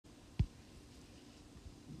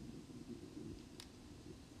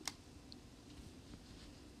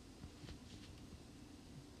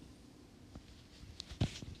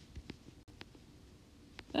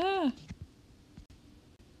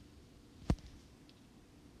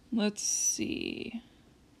Let's see.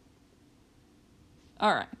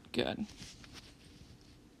 All right, good.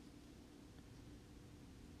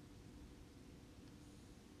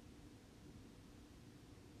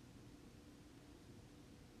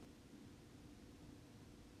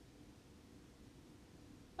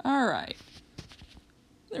 All right.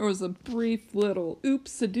 There was a brief little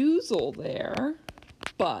oops-a-doozle there,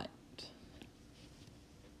 but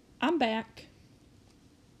I'm back.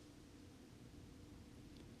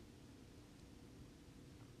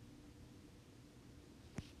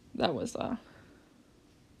 That was a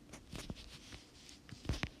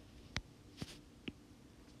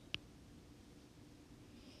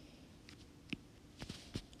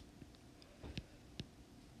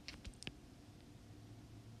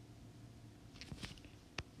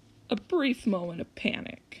brief moment of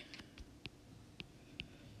panic.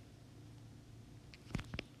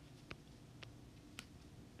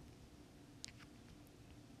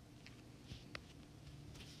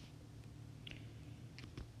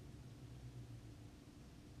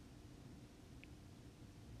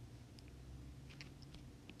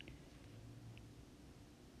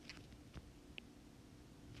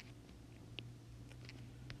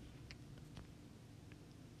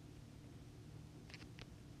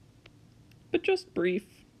 But just brief.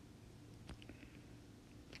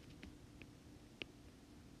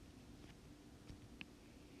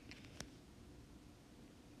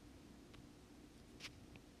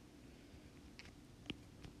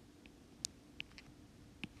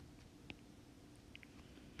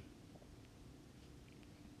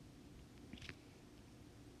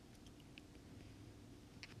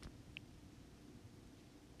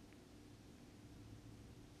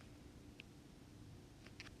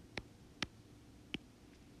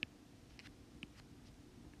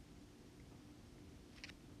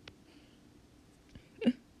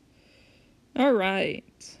 All right.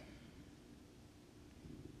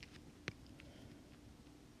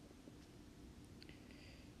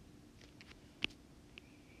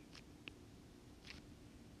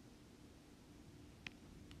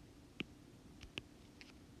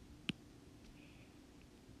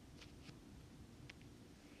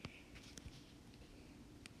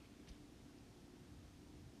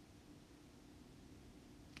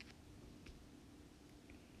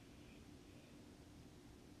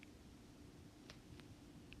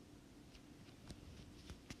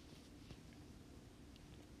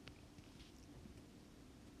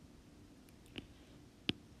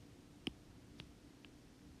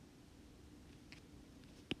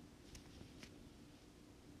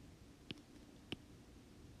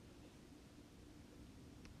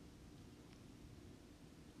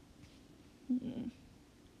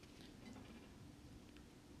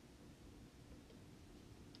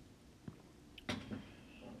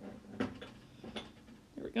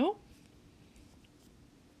 There we go.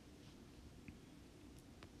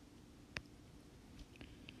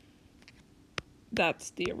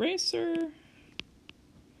 That's the eraser.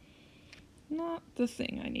 Not the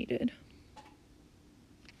thing I needed.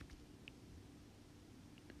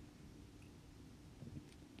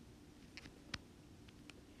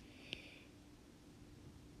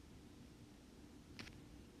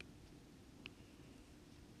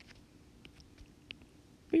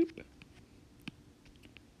 Boop.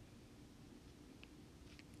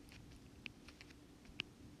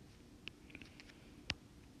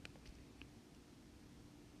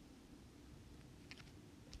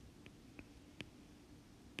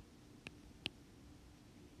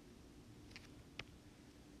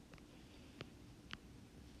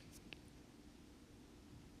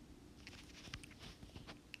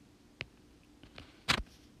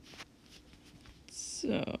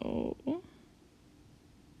 So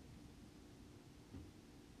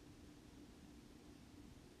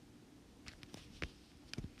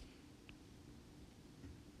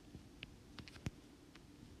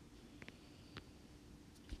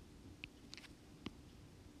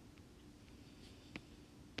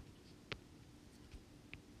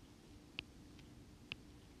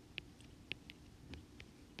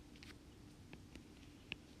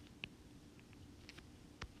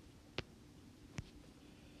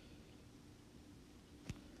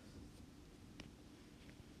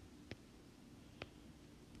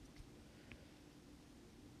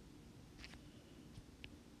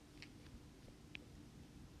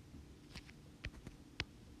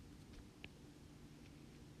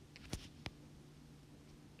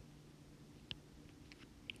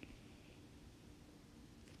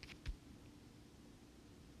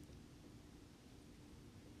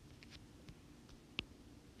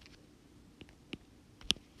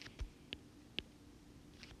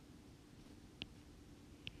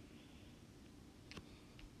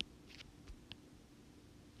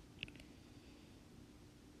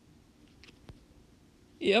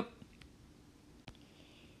Yep.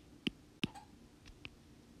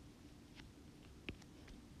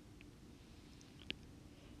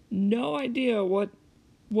 No idea what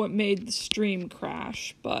made the stream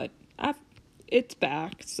crash, but it's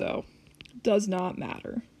back, so does not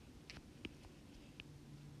matter.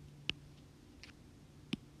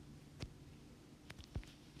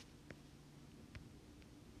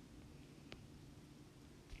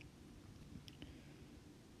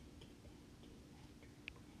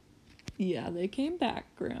 Yeah, they came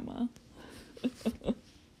back, Grandma.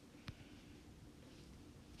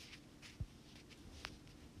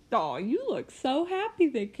 Oh, you look so happy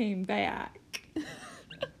they came back.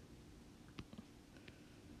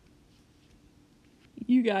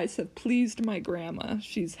 You guys have pleased my grandma.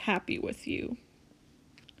 She's happy with you.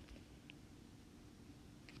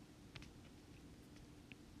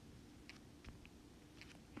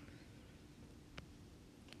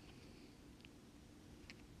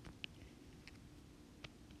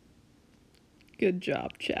 Good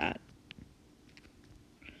job, chat.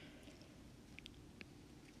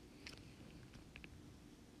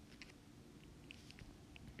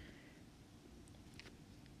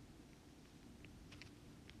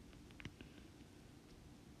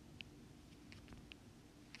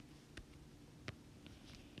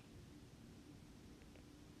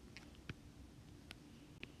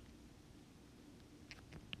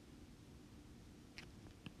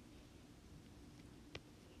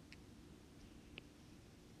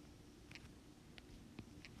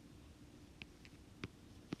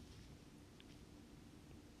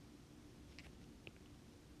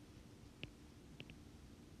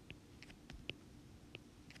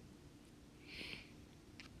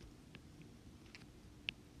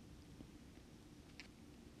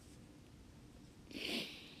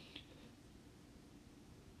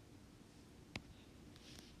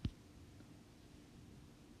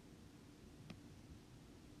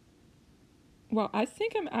 Well, I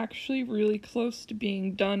think I'm actually really close to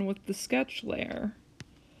being done with the sketch layer.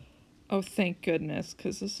 Oh, thank goodness,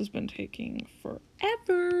 because this has been taking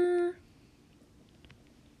forever.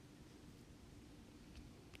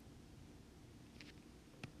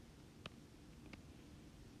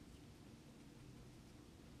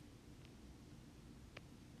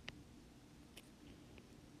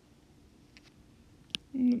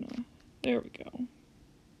 No, there we go.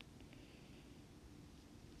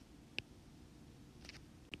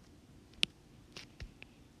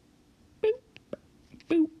 Boop,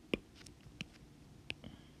 boop.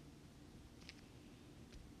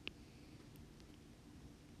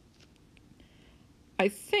 I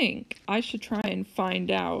think I should try and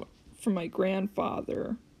find out from my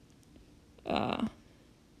grandfather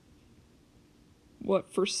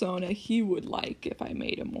what Fursona he would like if I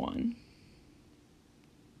made him one.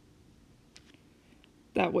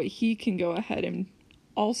 That way he can go ahead and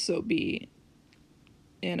also be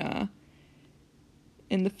in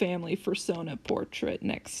the family Fursona portrait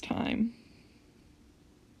next time.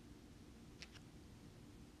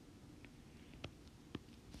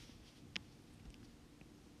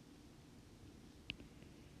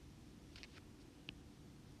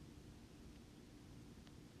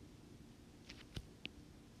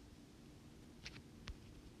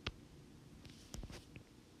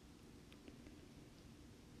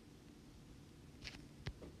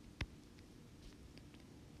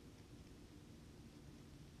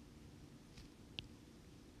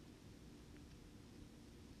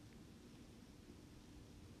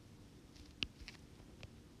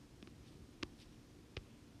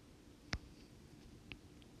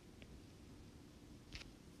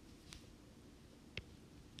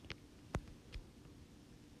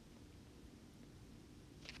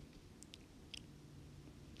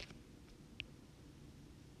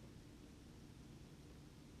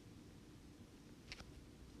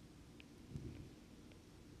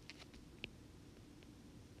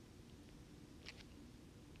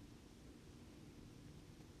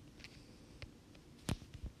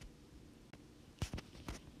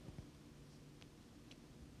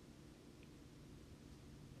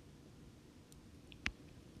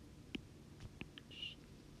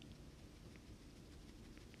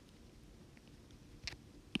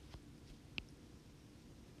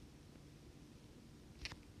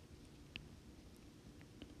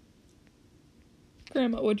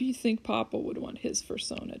 Grandma, what do you think Papa would want his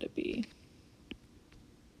Fursona to be?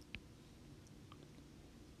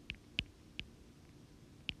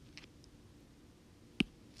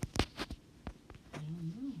 I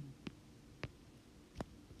don't know.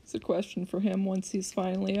 It's a question for him once he's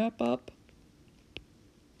finally up. A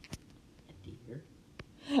deer?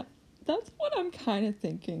 That's what I'm kind of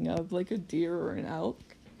thinking of, like a deer or an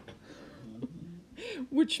elk.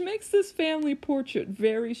 Which makes this family portrait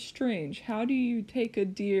very strange. How do you take a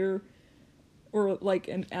deer or like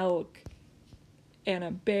an elk and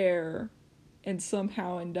a bear and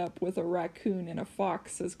somehow end up with a raccoon and a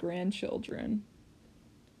fox as grandchildren?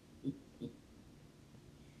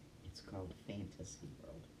 It's called Fantasy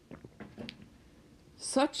World.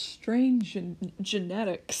 Such strange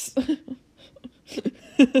genetics.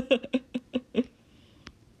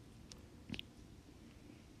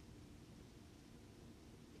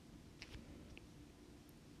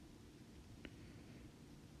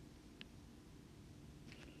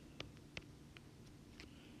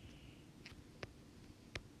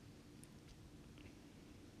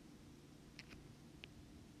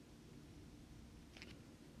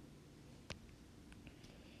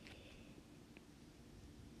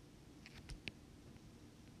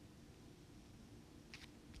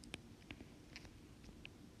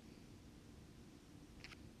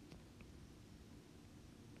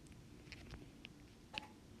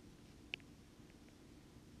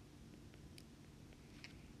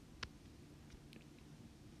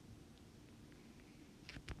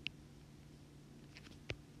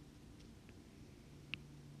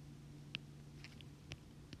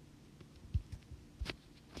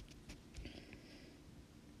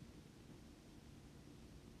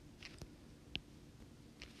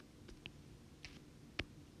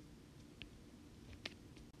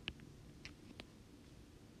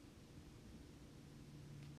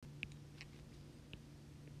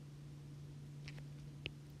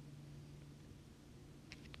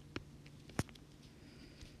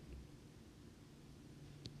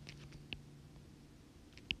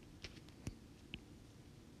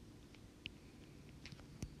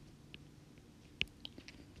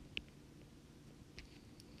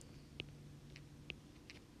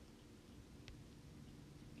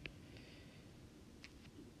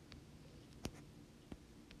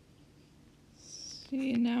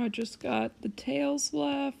 See, now I just got the tails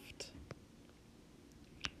left.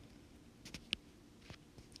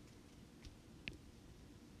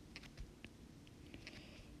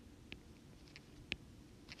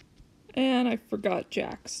 And I forgot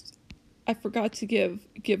Jack's. I forgot to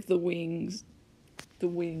give the wings.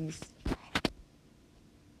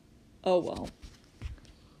 Oh well.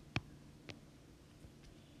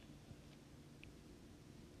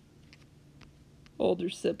 Older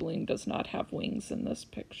sibling does not have wings in this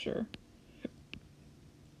picture.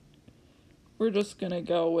 We're just gonna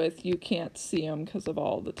go with you can't see them because of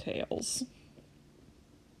all the tails.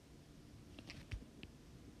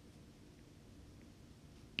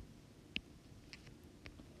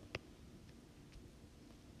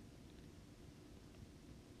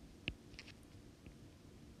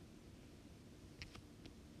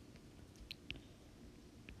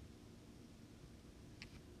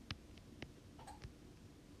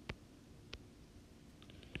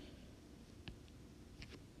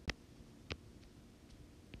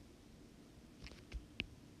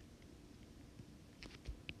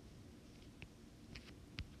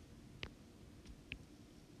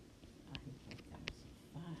 I thought that was a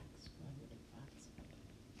fox. Why would a fox have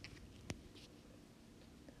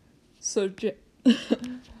So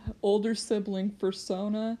older sibling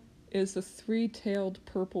Fursona is a three-tailed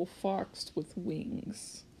purple fox with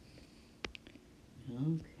wings.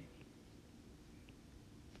 Okay.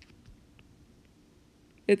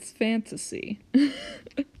 It's fantasy.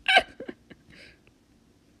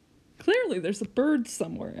 Clearly there's a bird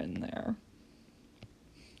somewhere in there.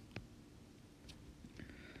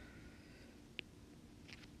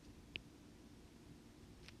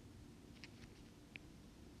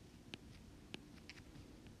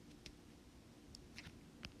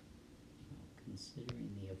 Well,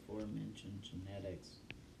 considering the aforementioned genetics,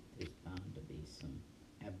 there's bound to be some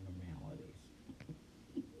abnormalities.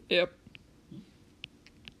 Yep.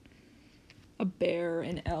 A bear,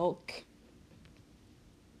 an elk,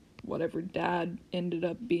 whatever Dad ended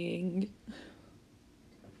up being.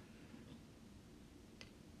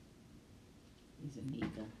 He's an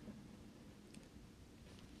eagle.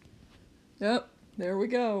 Yep, there we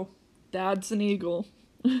go. Dad's an eagle.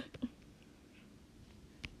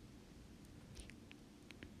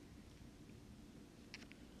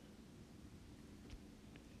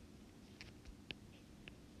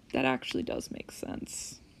 That actually does make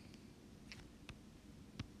sense.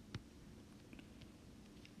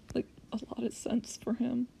 Like, a lot of sense for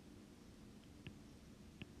him.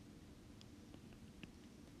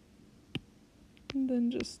 And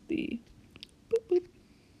then just the boop boop.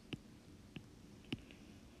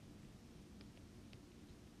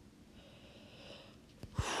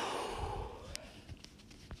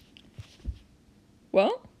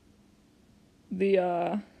 Well,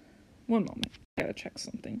 one moment. I gotta check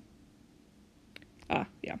something.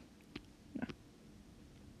 Yeah. No.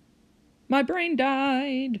 My brain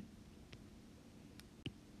died.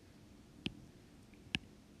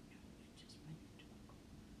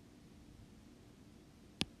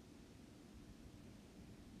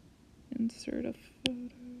 Insert a photo.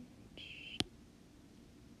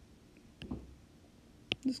 I'm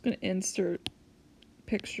just gonna insert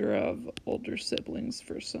picture of older siblings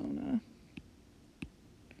Fursona.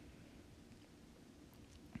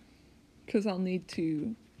 Because I'll need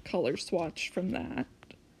to color swatch from that.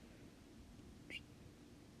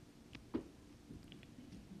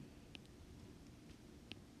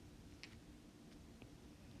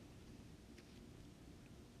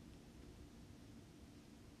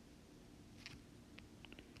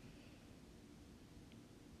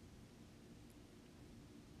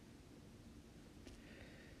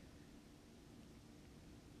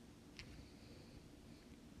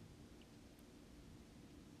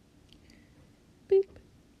 Boop.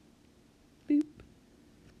 Boop.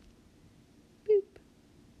 Boop.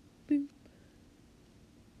 Boop.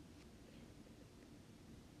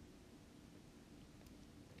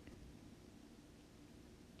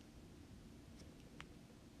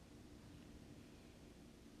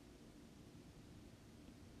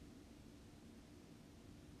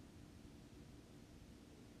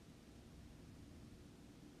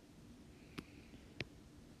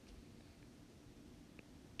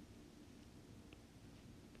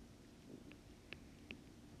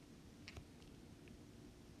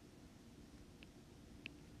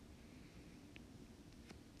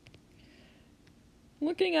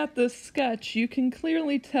 Looking at this sketch, you can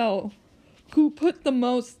clearly tell who put the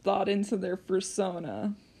most thought into their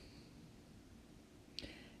persona.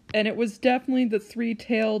 And it was definitely the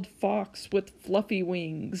three-tailed fox with fluffy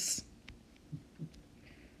wings.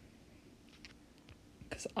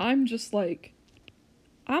 Because I'm just like,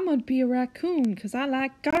 I'm gonna be a raccoon because I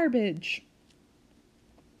like garbage.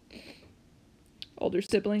 Older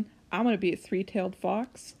sibling, I'm gonna be a three-tailed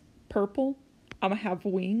fox. Purple, I'm gonna have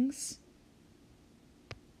wings.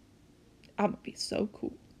 I'm gonna be so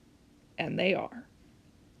cool. And they are.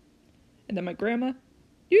 And then my grandma,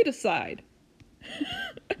 you decide.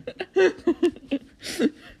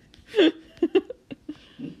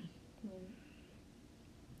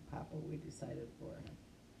 Papa, we decided for him.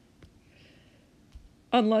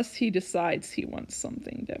 Unless he decides he wants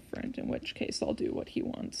something different, in which case I'll do what he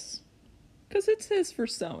wants. Because it's his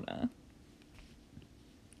persona.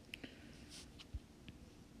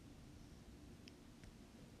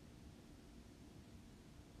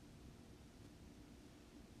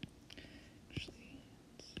 Actually,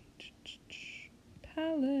 let's see.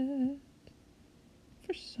 Palette.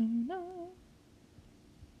 Fursona.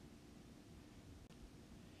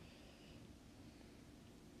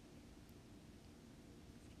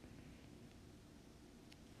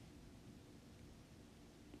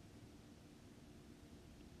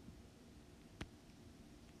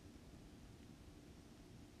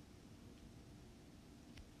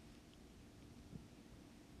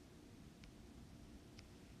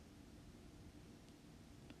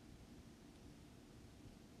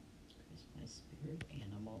 Because my spirit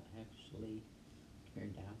animal actually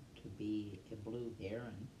turned out to be a blue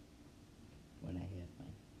heron when I had my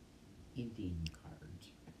Indian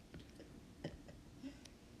cards.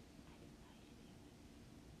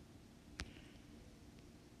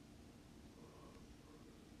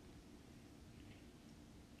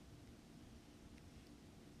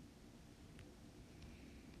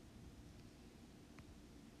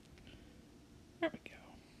 There we go.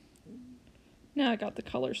 Now I got the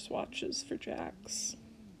color swatches for Jax.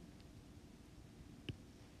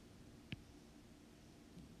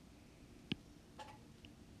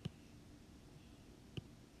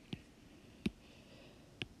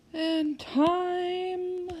 And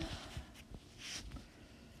time.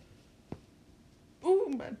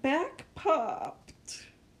 Ooh, my back popped.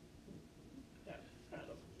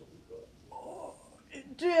 Oh,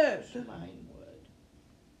 it did. Mine would.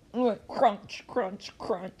 It went crunch, crunch,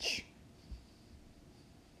 crunch.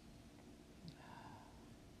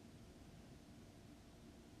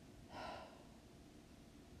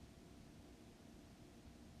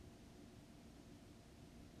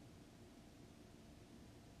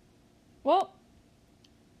 Well,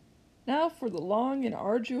 now for the long and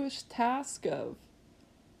arduous task of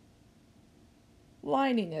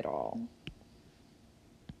lining it all.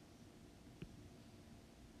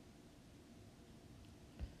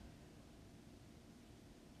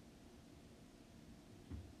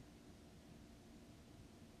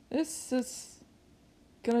 This is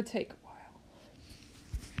gonna take a while.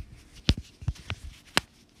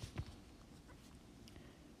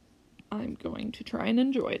 I'm going to try and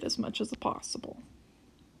enjoy it as much as possible.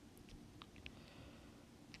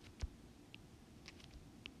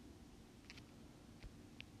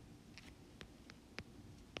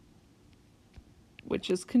 Which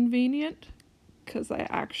is convenient because I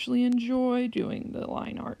actually enjoy doing the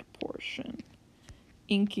line art portion,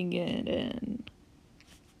 inking it in.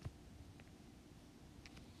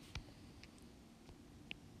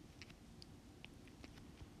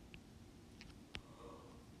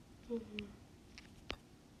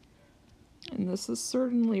 And this is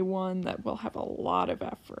certainly one that will have a lot of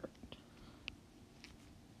effort.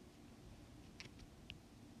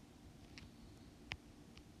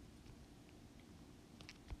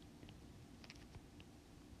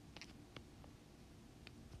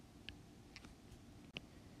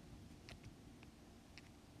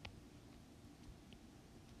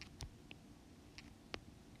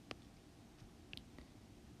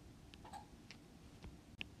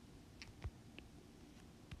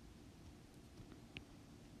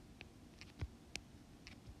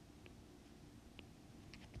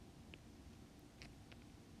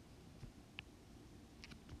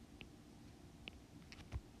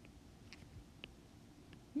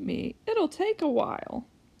 Me, it'll take a while.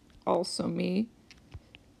 Also me,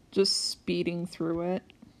 just speeding through it.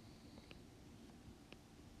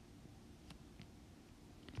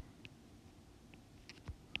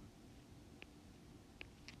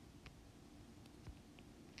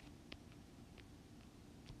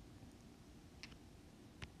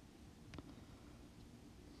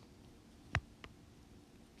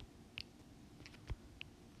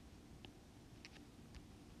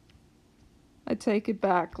 I take it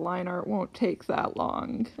back, line art won't take that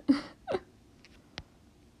long.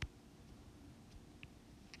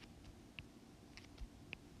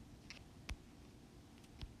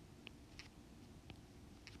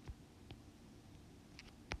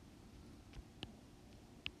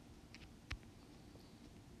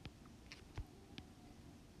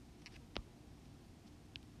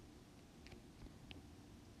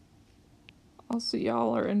 Also,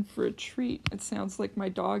 y'all are in for a treat. It sounds like my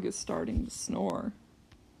dog is starting to snore.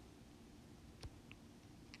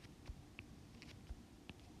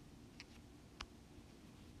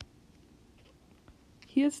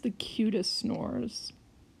 He has the cutest snores.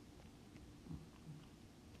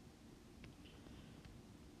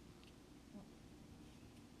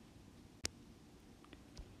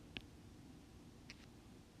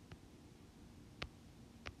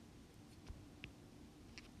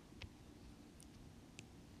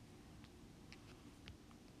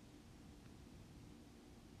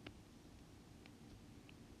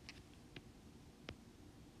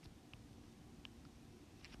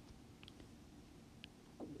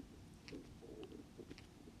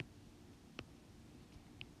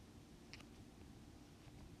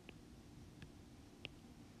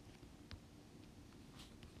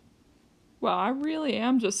 Well, I really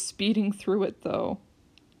am just speeding through it, though.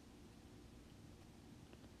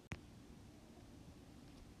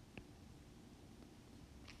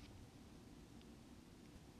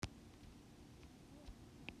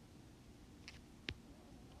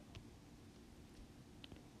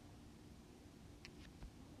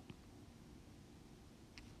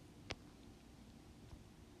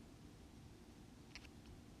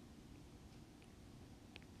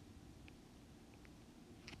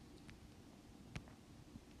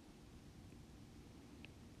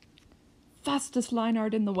 Fastest line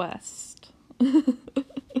art in the West. Midwest.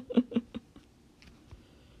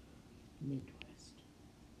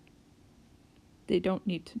 They don't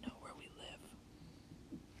need to know where we live.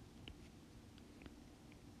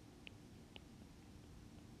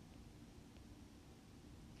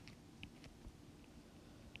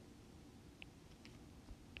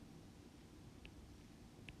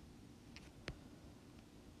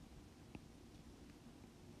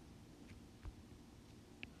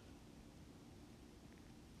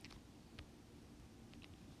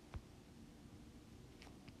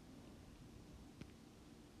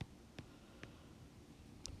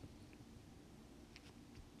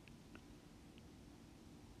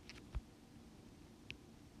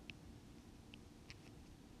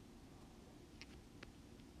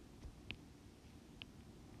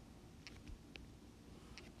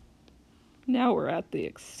 Now we're at the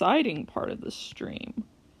exciting part of the stream,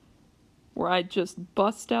 where I just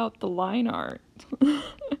bust out the line art.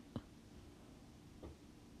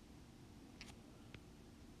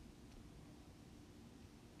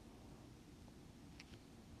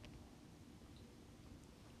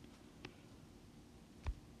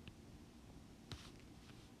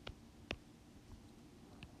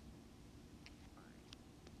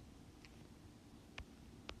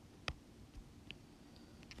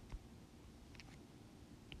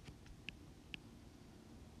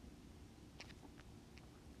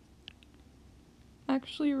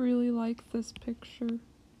 actually really like this picture.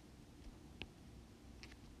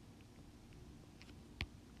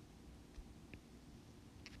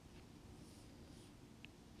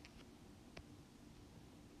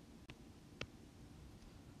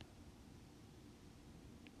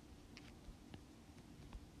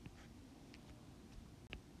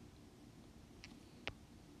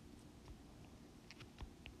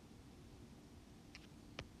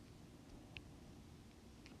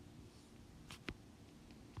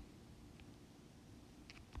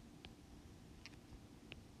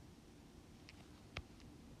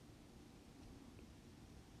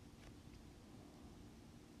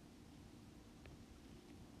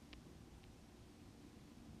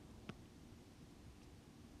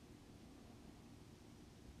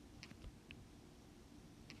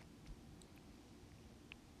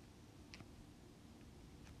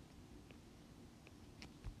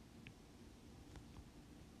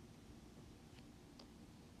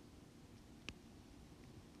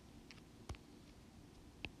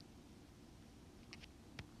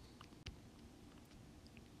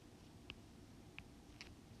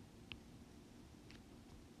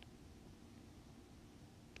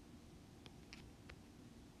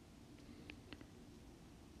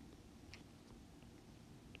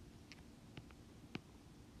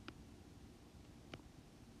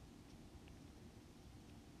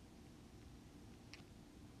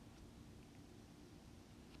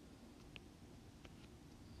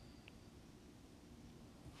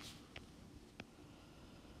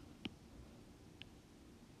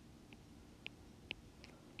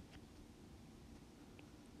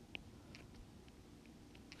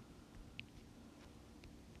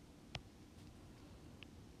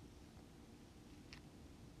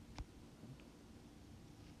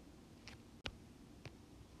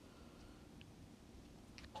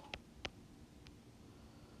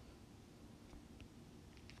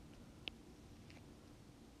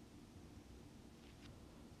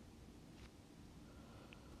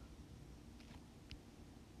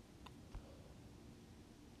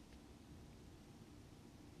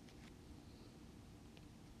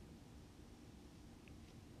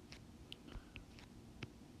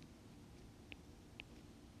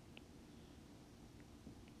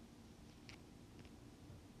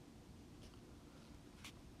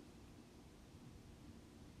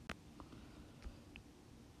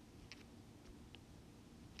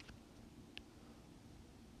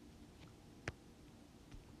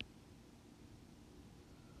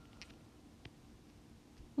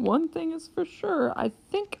 One thing is for sure, I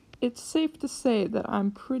think it's safe to say that I'm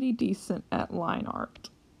pretty decent at line art.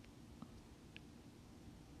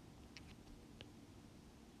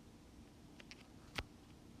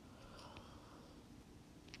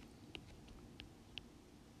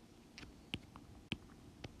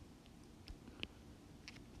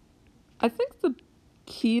 I think the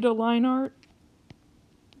key to line art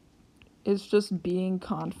is just being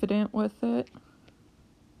confident with it.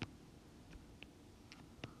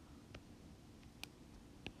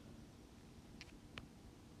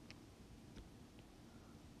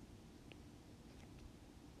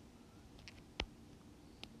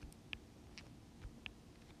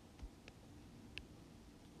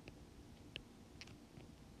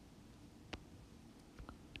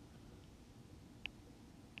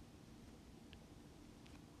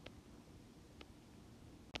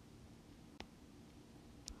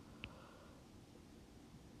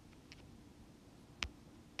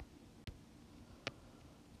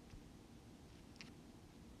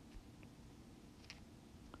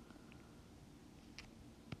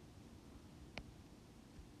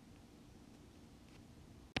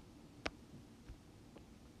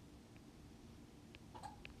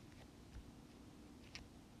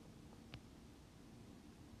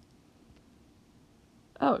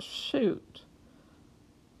 Oh, shoot.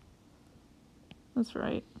 That's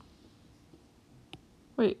right.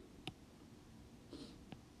 Wait.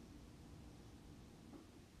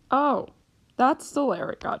 Oh, that's the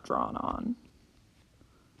layer it got drawn on.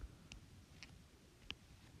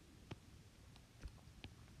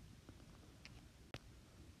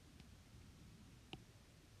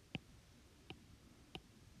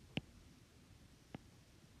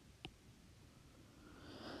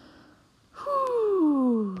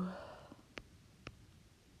 Whew.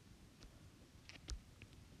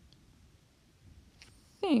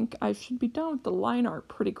 I think I should be done with the line art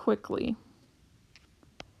pretty quickly.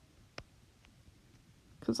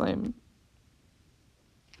 Because I'm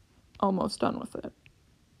almost done with it.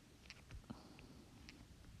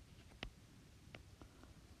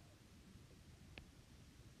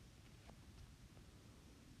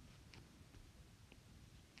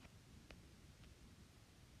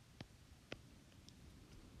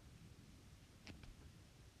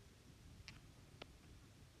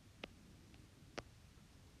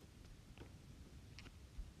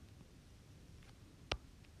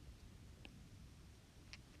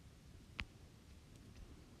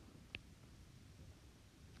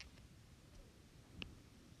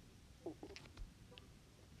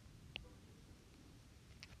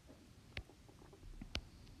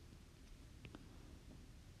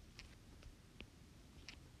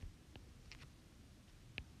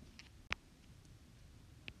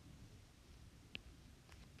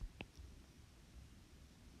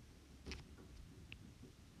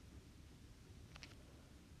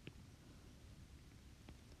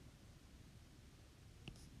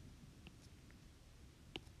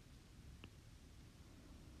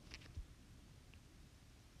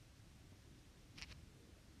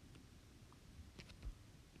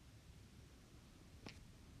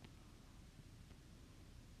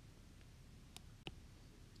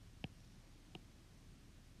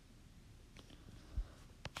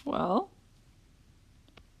 Well,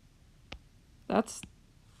 that's...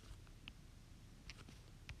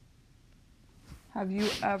 Have you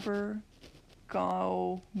ever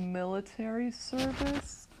go military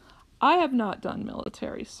service? I have not done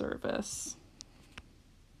military service.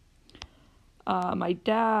 My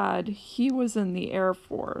dad, he was in the Air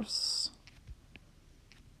Force,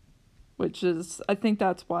 which is, I think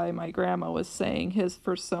that's why my grandma was saying his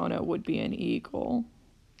Fursona would be an eagle.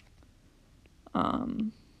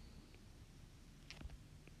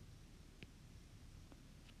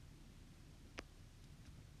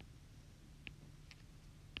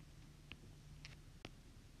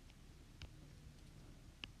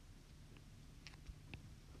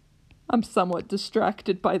 I'm somewhat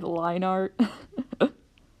distracted by the line art.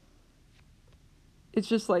 It's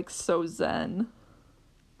just like so zen.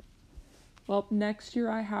 Well, next year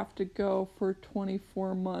I have to go for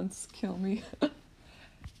 24 months. Kill me.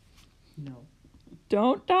 No.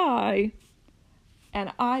 Don't die.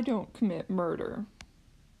 And I don't commit murder.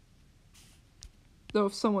 Though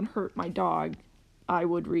if someone hurt my dog, I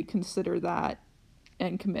would reconsider that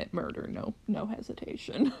and commit murder. No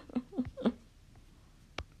hesitation.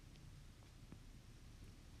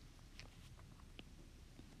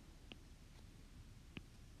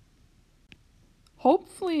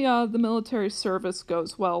 Hopefully, the military service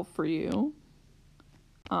goes well for you.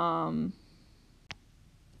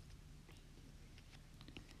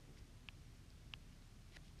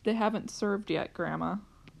 They haven't served yet, Grandma.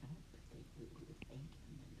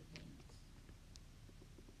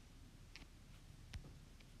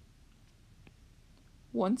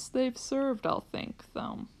 Once they've served, I'll thank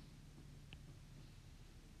them.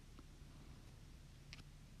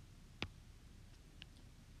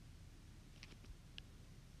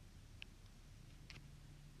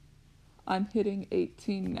 I'm hitting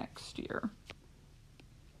 18 next year.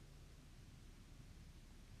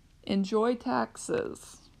 Enjoy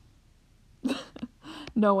taxes.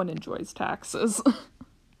 No one enjoys taxes.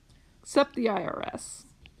 Except the IRS.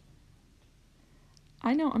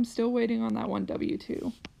 I know, I'm still waiting on that one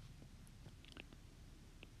W-2.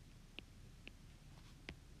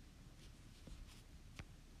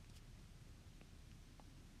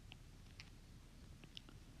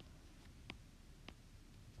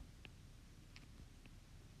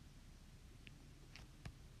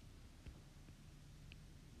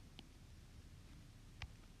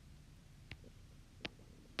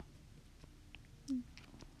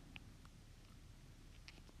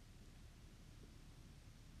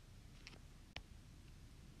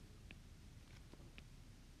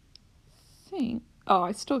 Oh,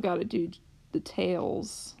 I still gotta do the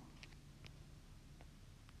tails.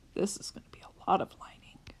 This is gonna be a lot of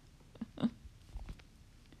lining.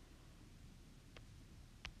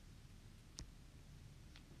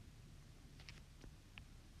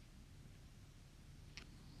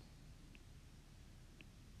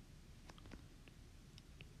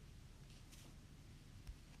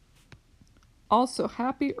 Also,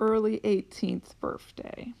 happy early 18th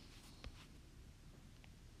birthday.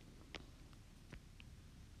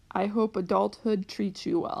 I hope adulthood treats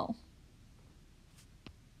you well.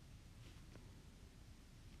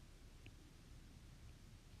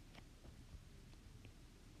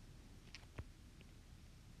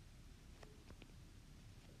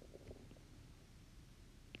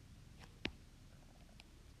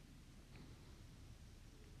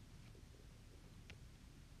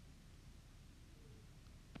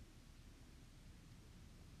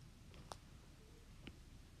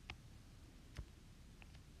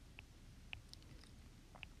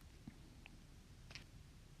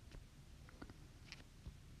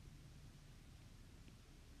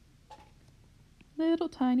 Little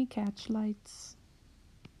tiny catch lights.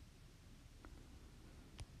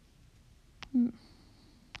 And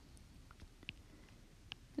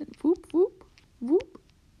whoop, whoop, whoop.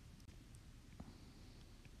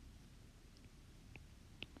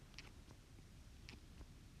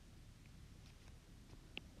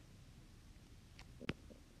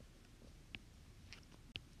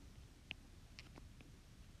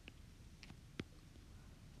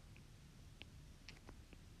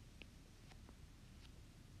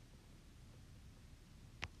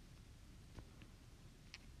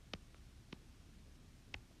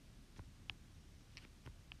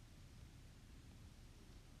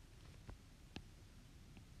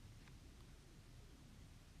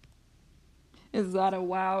 Is that a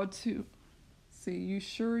wow to... See, you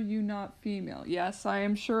sure you not female? Yes, I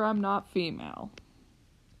am sure I'm not female.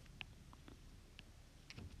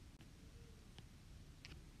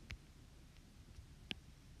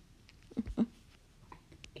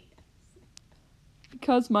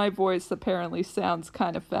 because my voice apparently sounds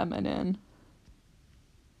kind of feminine.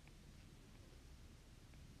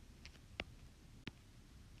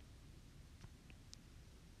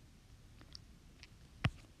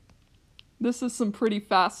 This is some pretty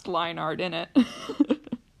fast line art in it.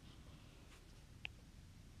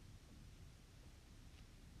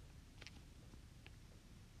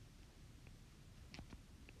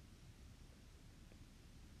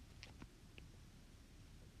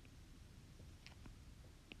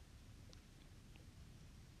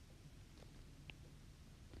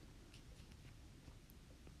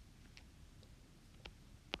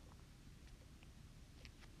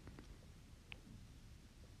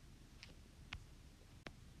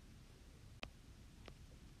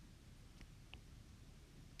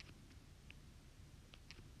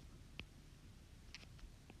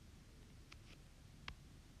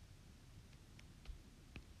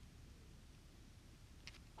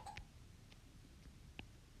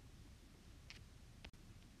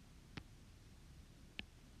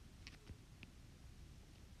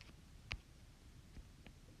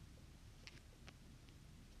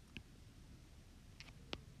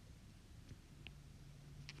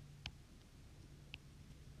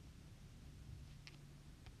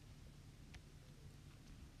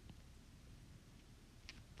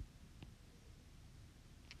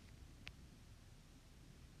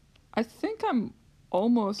 I think I'm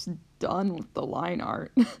almost done with the line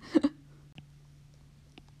art.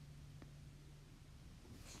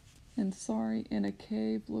 And sorry, in a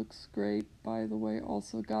cave looks great, by the way.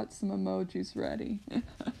 Also got some emojis ready.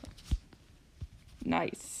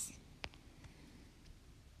 Nice.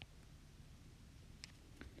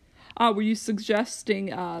 Were you suggesting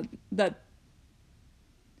that...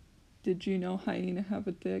 Did you know hyena have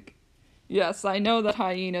a dick? Yes, I know that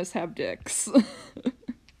hyenas have dicks.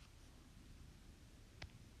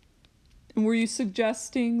 And were you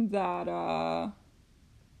suggesting that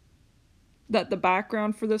that the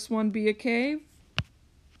background for this one be a cave?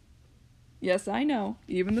 Yes, I know.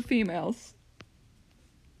 Even the females.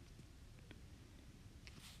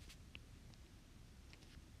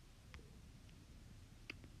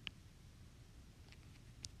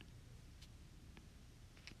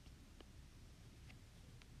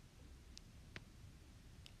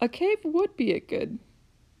 A cave would be a good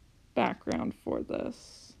background for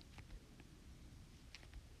this.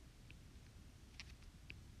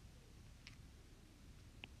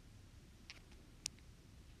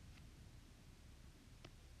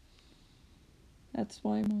 That's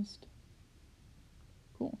why most...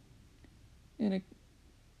 Cool. In a...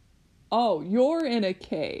 Oh, you're in a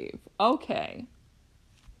cave. Okay.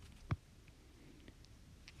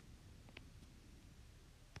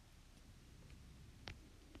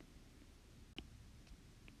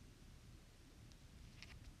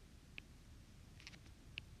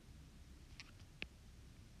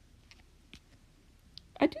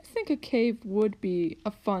 I do think a cave would be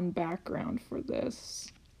a fun background for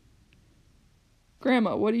this.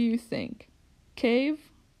 Grandma, what do you think?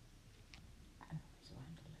 Cave? I always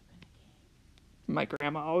wanted to live in a cave. My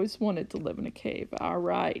grandma always wanted to live in a cave. All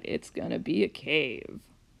right, it's gonna be a cave.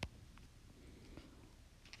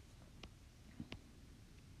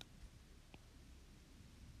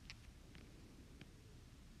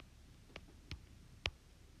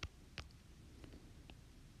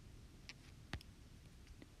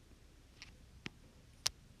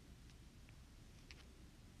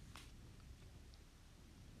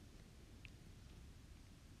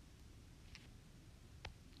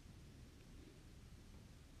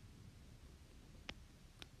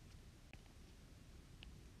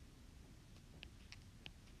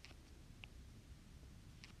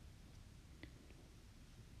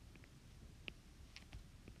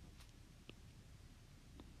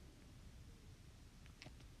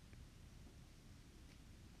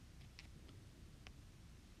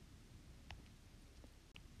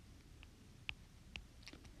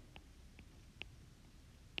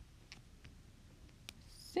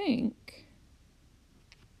 Think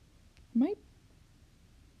might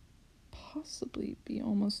possibly be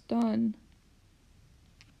almost done.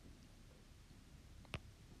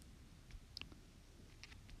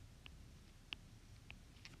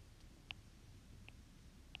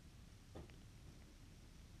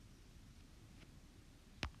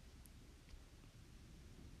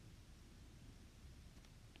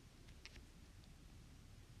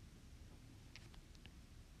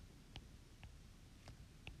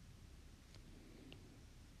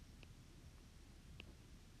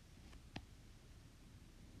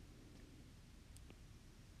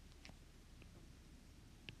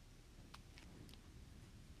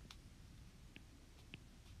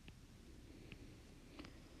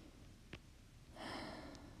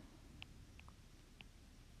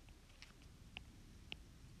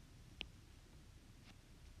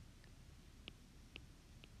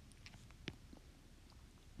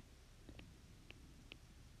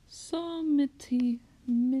 So many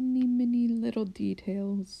little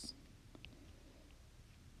details.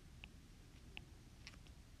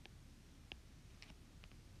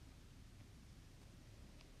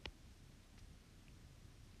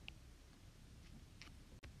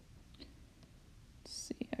 Let's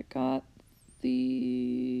see, I got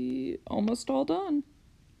the almost all done.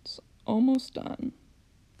 It's almost done.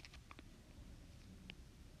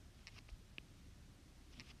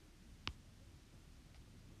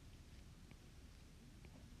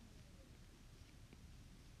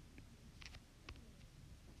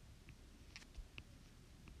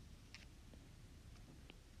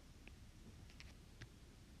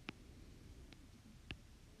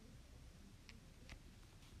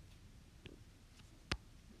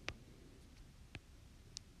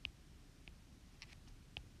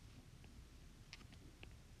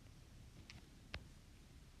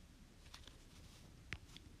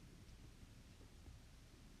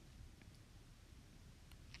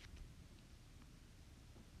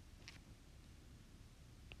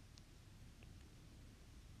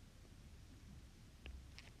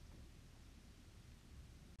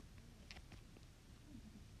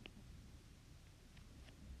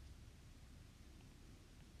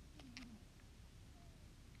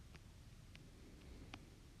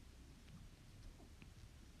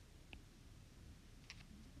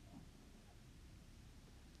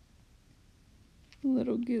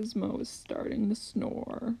 Little Gizmo is starting to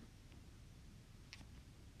snore.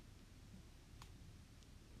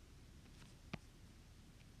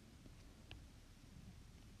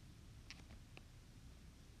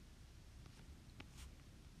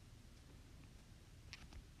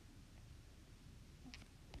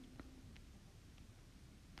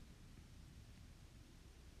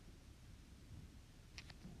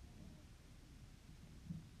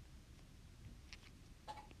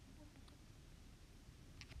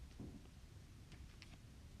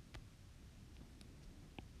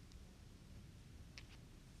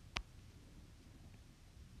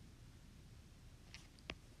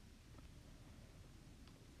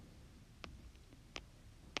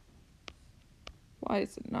 Why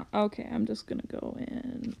is it not? Okay, I'm just gonna go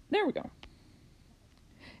in. There we go.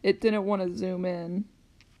 It didn't want to zoom in.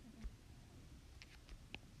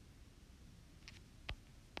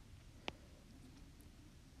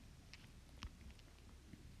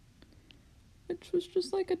 Which was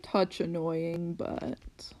just like a touch annoying,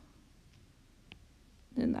 but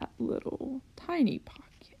in that little tiny pocket.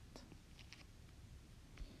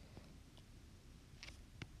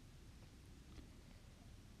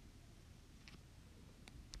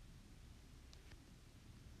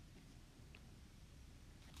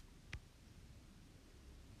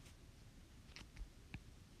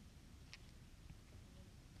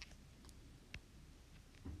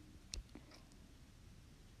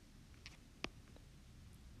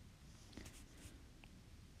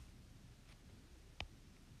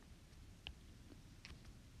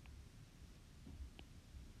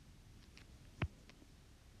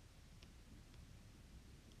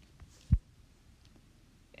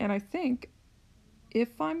 And I think,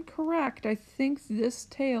 if I'm correct, I think this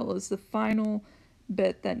tail is the final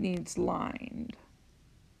bit that needs lined.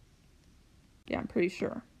 Yeah, I'm pretty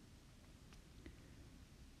sure.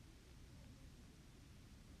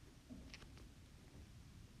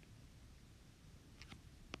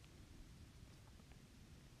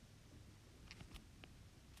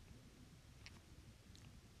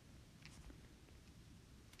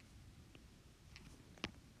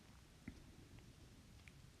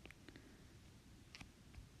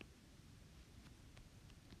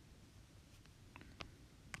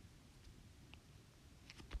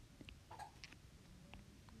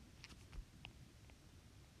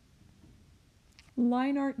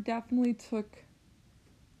 Line art definitely took.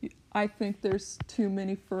 I think there's too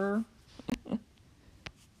many fur.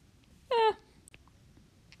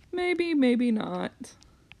 Maybe, maybe not.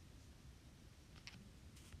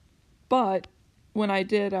 But when I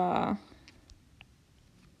did my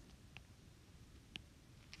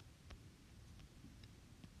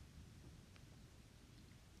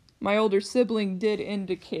older sibling did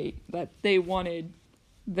indicate that they wanted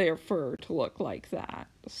their fur to look like that,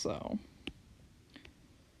 so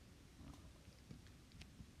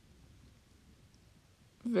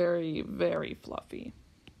very, very fluffy.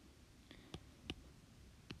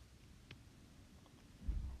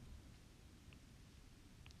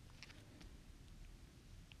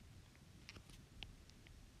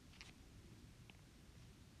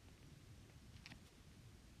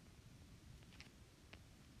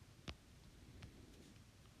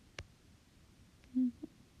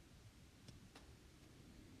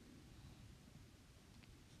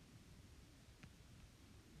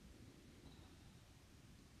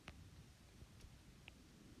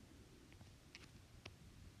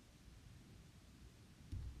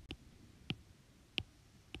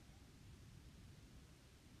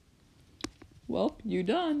 Well, you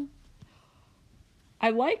done. I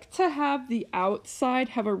like to have the outside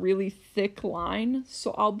have a really thick line,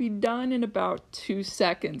 so I'll be done in about 2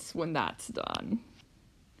 seconds when that's done.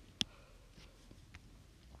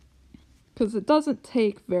 Because it doesn't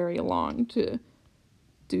take very long to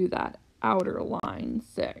do that outer line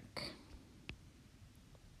thick.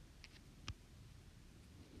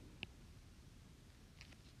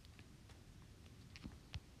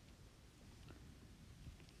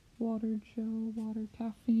 Water, Joe, water,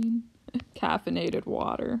 caffeine. Caffeinated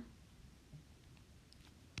water.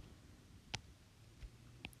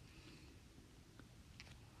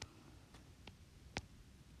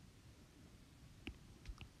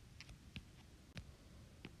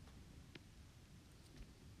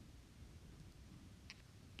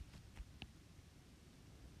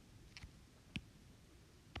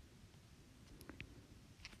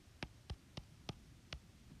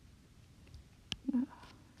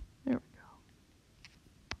 There we go.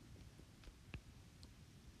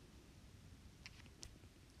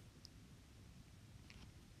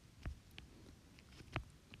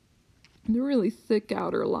 The really thick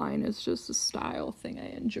outer line is just a style thing I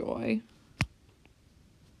enjoy.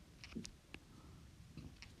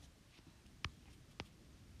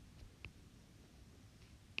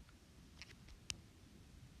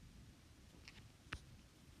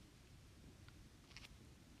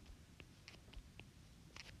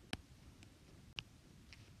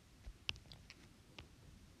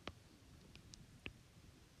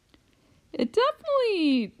 It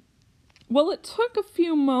definitely, well, it took a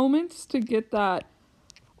few moments to get that,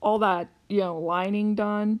 all that, lining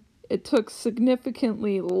done. It took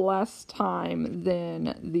significantly less time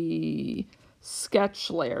than the sketch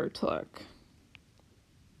layer took.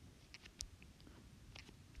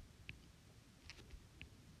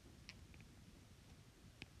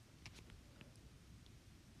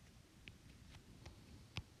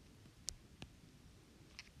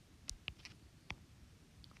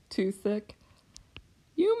 Too thick?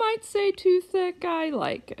 You might say too thick. I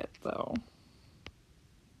like it, though.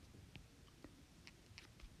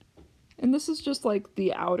 And this is just like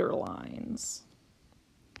the outer lines.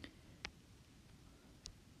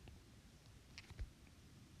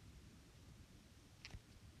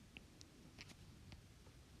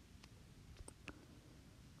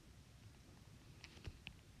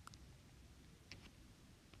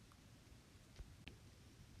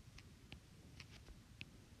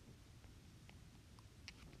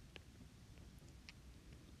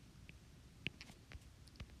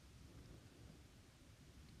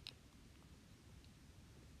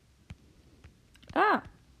 Ah!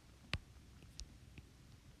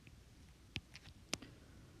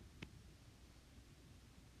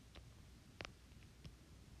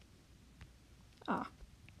 Ah.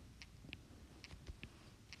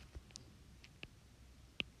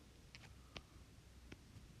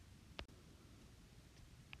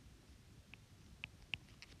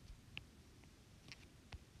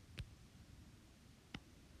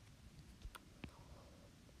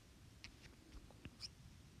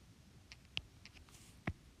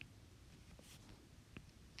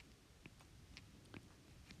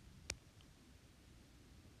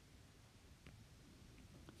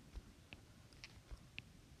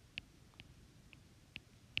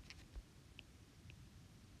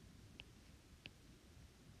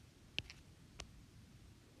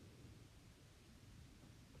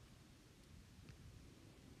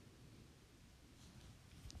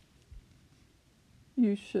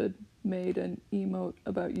 You should made an emote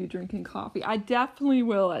about you drinking coffee. I definitely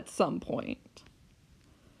will at some point.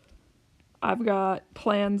 I've got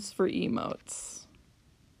plans for emotes.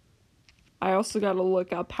 I also got to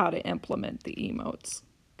look up how to implement the emotes.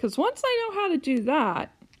 Because once I know how to do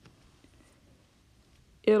that,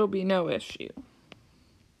 it'll be no issue.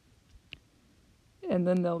 And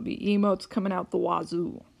then there'll be emotes coming out the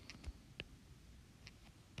wazoo.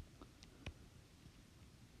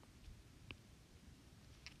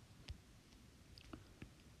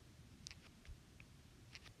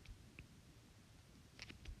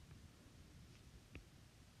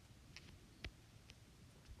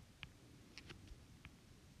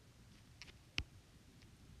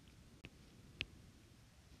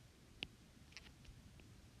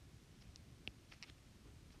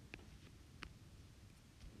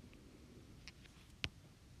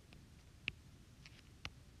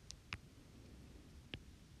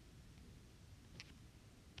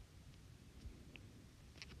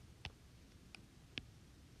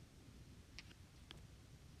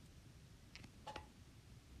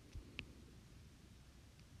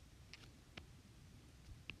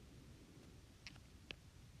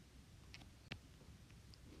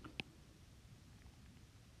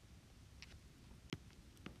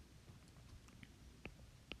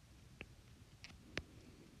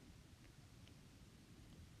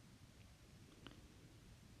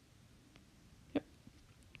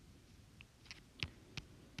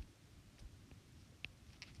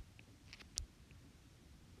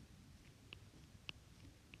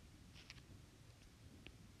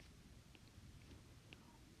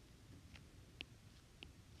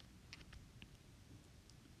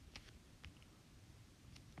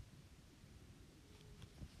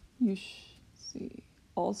 You see.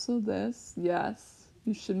 Also this, yes.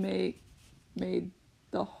 You should made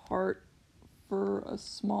the heart for a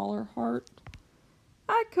smaller heart.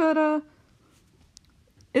 I coulda.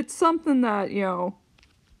 It's something that, you know,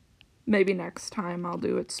 maybe next time I'll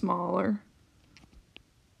do it smaller.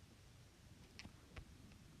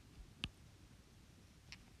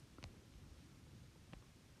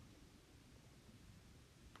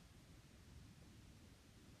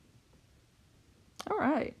 All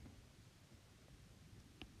right.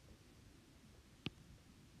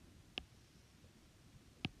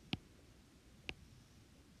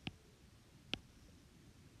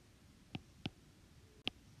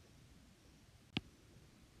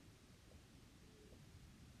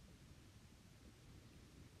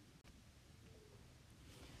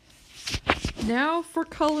 Now for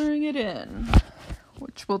coloring it in,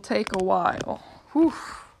 which will take a while. Whew.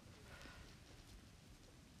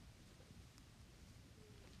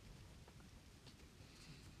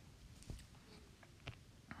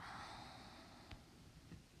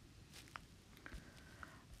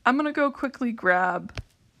 I'm gonna go quickly grab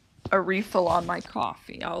a refill on my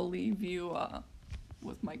coffee. I'll leave you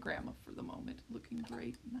with my grandma for the moment. Looking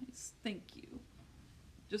great. Nice. Thank you.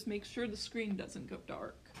 Just make sure the screen doesn't go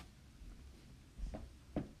dark.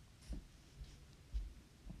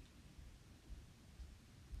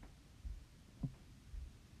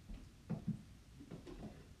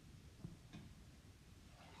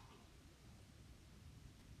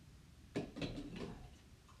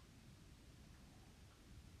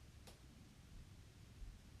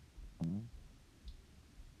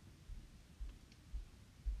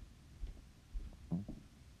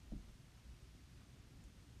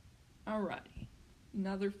 Alrighty.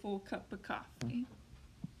 Another full cup of coffee.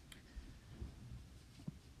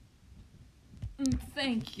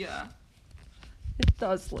 Thank you. It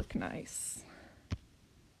does look nice.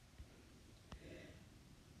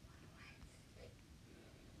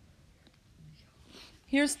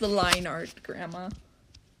 Here's the line art, Grandma.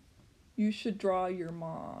 You should draw your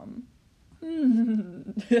mom.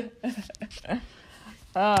 Picture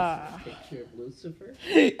of Lucifer.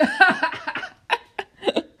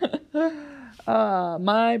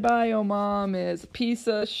 My bio mom is a piece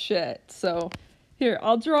of shit. So here,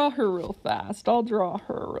 I'll draw her real fast.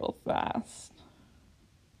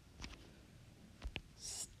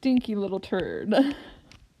 Stinky little turd.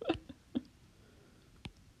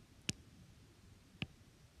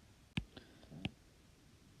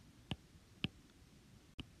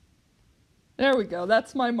 There we go.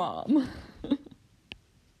 That's my mom.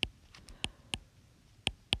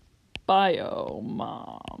 Bio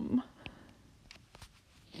mom.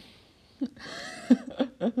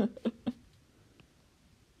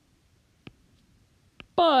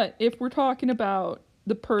 But if we're talking about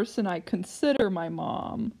the person I consider my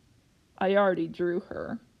mom, I already drew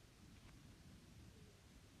her.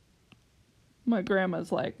 My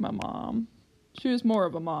grandma's like my mom. She was more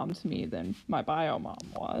of a mom to me than my bio mom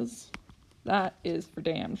was. That is for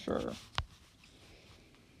damn sure.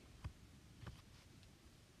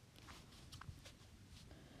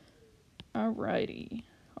 Alrighty.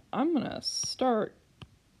 I'm gonna start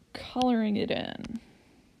coloring it in.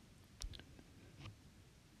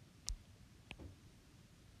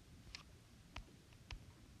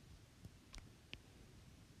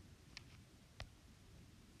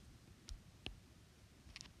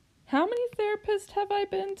 How many therapists have I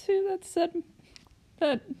been to that said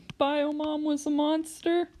that bio mom was a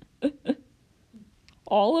monster?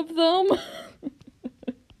 All of them?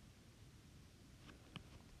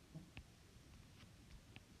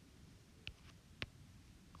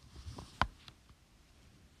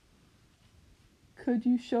 Could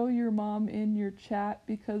you show your mom in your chat,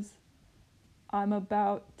 because I'm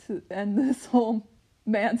about to end this whole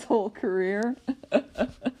man's whole career?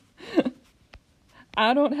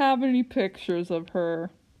 I don't have any pictures of her,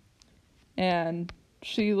 and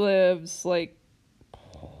she lives like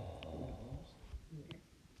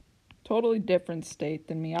totally different state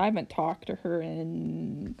than me. I haven't talked to her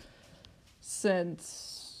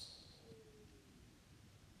since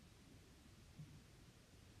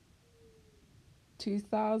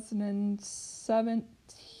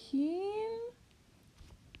 2017.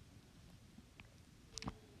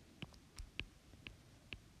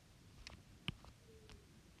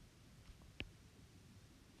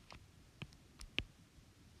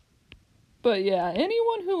 But yeah,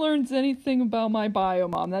 anyone who learns anything about my bio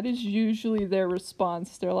mom, that is usually their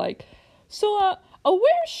response. They're like, so,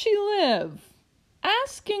 where's she live?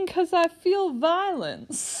 Asking 'cause I feel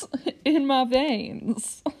violence in my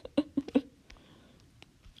veins.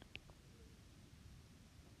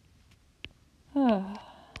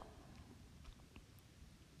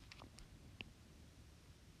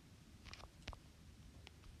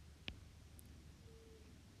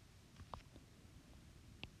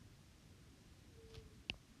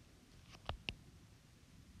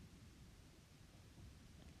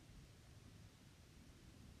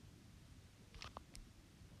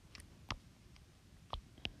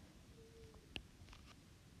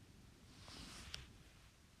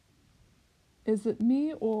 Is it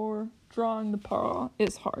me or drawing the paw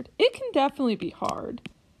is hard? It can definitely be hard.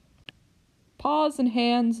 Paws and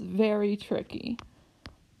hands, very tricky.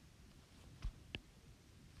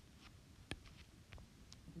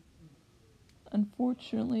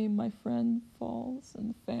 Unfortunately, my friend falls in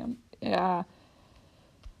the family. Yeah.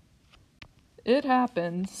 It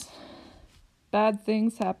happens. Bad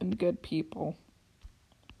things happen to good people.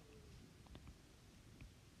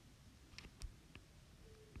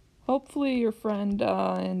 Hopefully your friend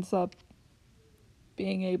ends up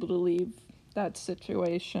being able to leave that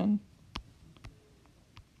situation.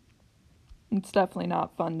 It's definitely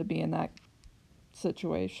not fun to be in that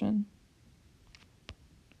situation.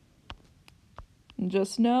 And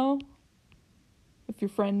just know, if your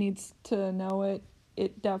friend needs to know it,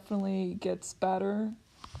 it definitely gets better.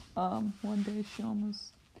 One day she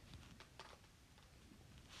almost...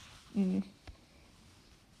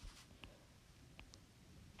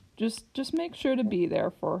 Just make sure to be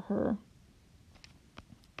there for her.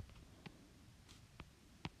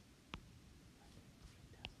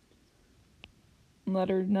 Let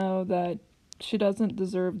her know that she doesn't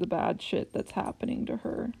deserve the bad shit that's happening to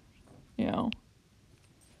her, you know.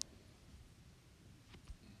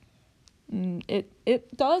 And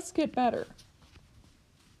it does get better.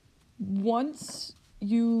 Once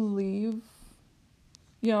you leave,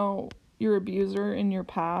 you know, your abuser in your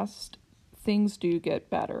past, things do get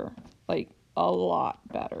better. Like, a lot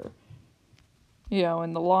better. You know,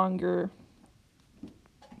 and the longer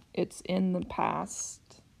it's in the past,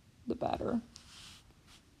 the better.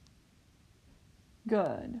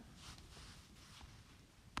 Good.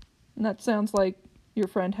 And that sounds like your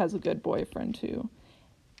friend has a good boyfriend too.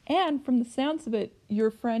 And from the sounds of it, your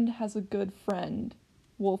friend has a good friend.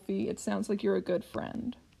 Wolfie, it sounds like you're a good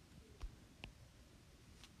friend.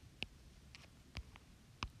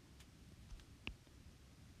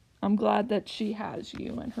 I'm glad that she has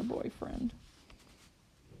you and her boyfriend.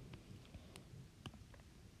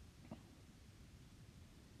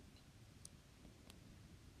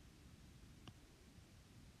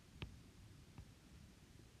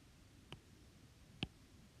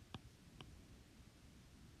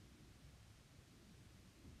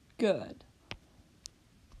 Good.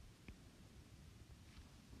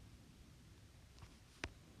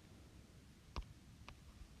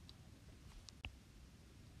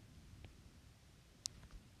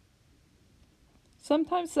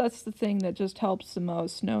 Sometimes that's the thing that just helps the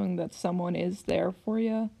most, knowing that someone is there for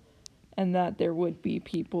you and that there would be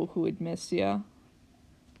people who would miss you.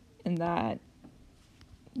 And that,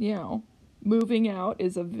 you know, moving out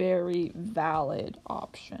is a very valid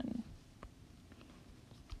option.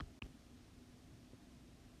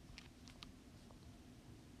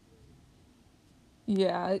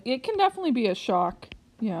 Yeah, it can definitely be a shock,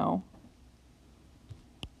 you know.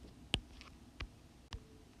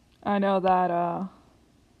 I know that,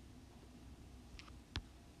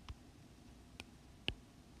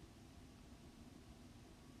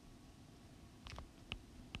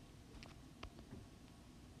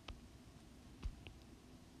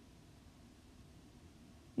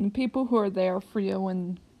 and people who are there for you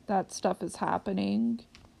when that stuff is happening,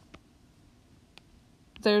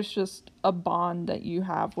 there's just a bond that you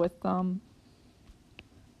have with them.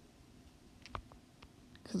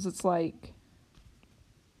 Because it's like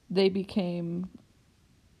they became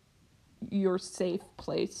your safe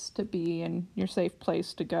place to be and your safe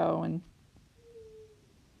place to go, and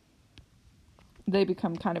they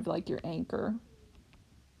become kind of like your anchor.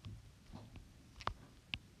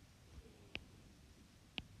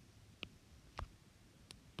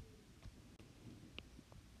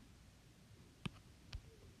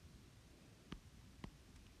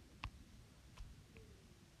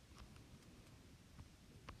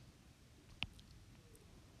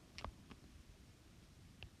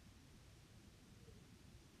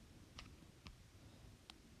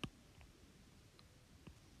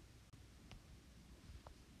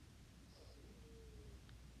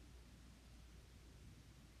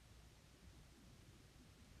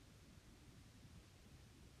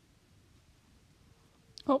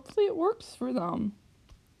 Hopefully it works for them.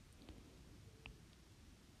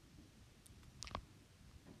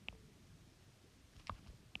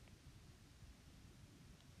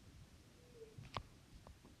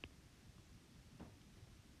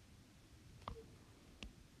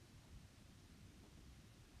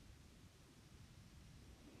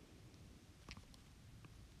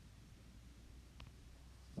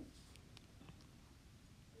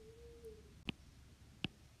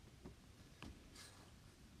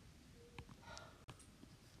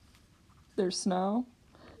 There's snow.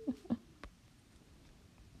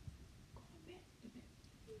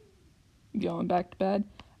 going back to bed.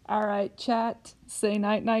 All right, chat. Say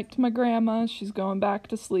night-night to my grandma. She's going back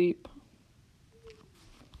to sleep.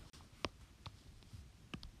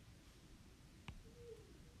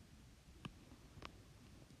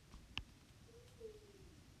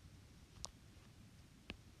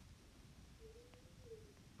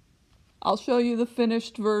 I'll show you the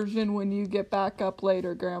finished version when you get back up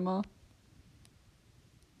later, Grandma.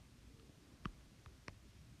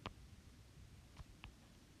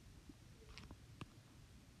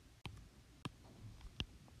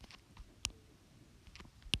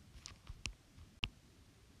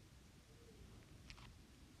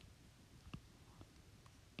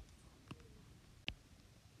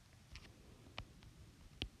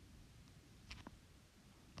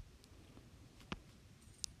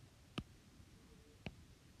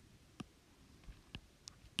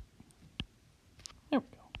 There we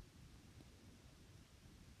go.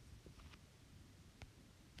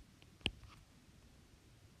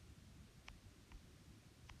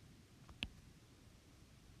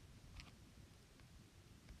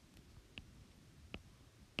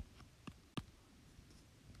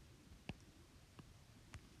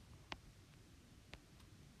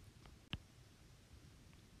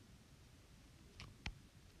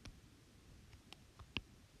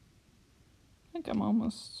 I think I'm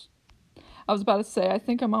almost... I was about to say, I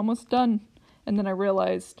think I'm almost done. And then I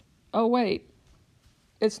realized, oh wait,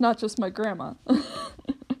 it's not just my grandma.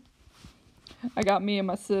 I got me and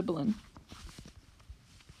my sibling.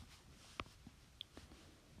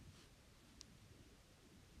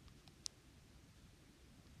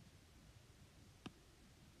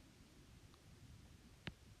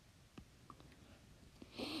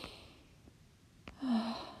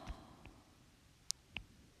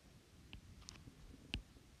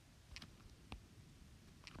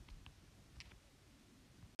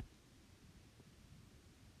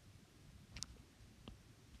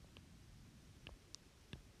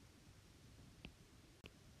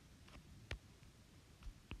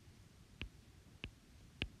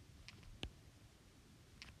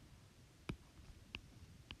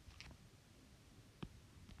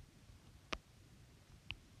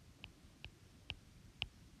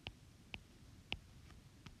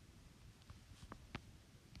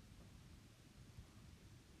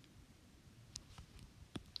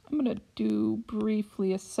 I'm going to do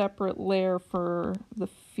briefly a separate layer for the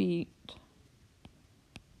feet,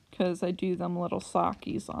 because I do them little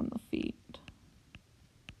sockies on the feet.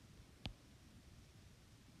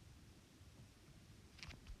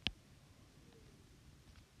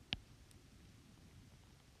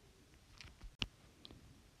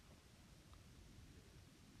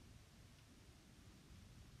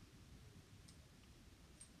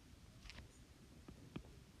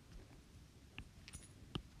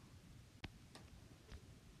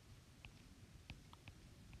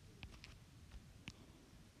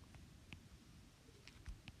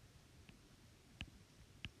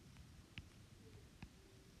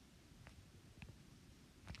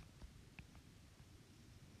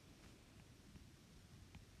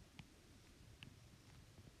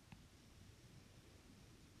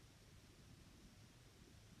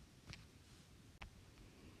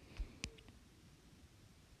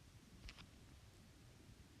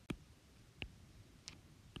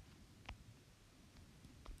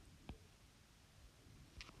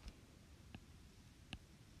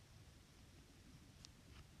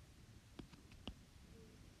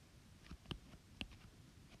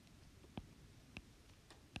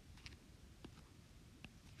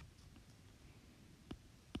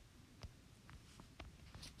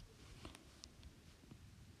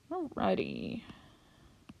 Alrighty.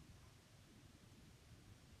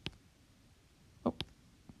 Oh,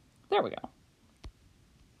 there we go.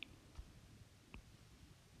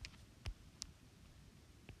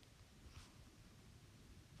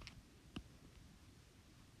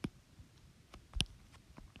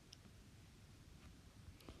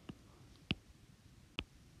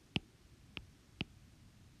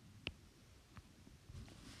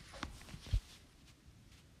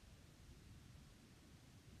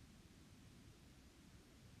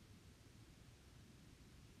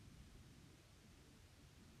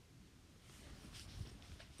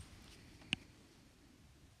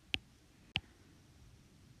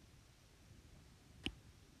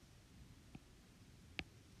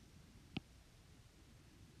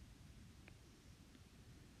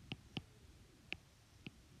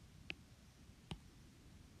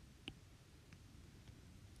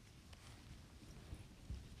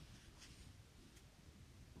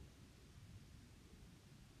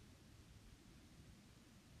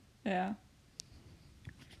 Yeah.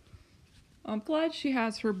 I'm glad she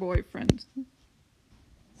has her boyfriend.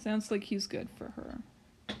 Sounds like he's good for her.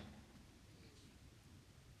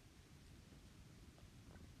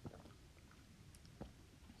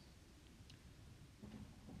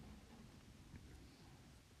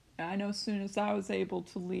 I know as soon as I was able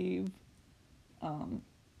to leave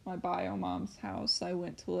my bio mom's house, I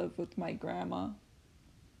went to live with my grandma.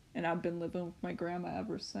 And I've been living with my grandma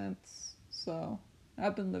ever since. So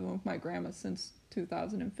I've been living with my grandma since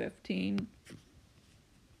 2015.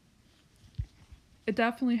 It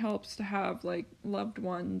definitely helps to have like loved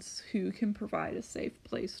ones who can provide a safe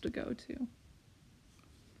place to go to.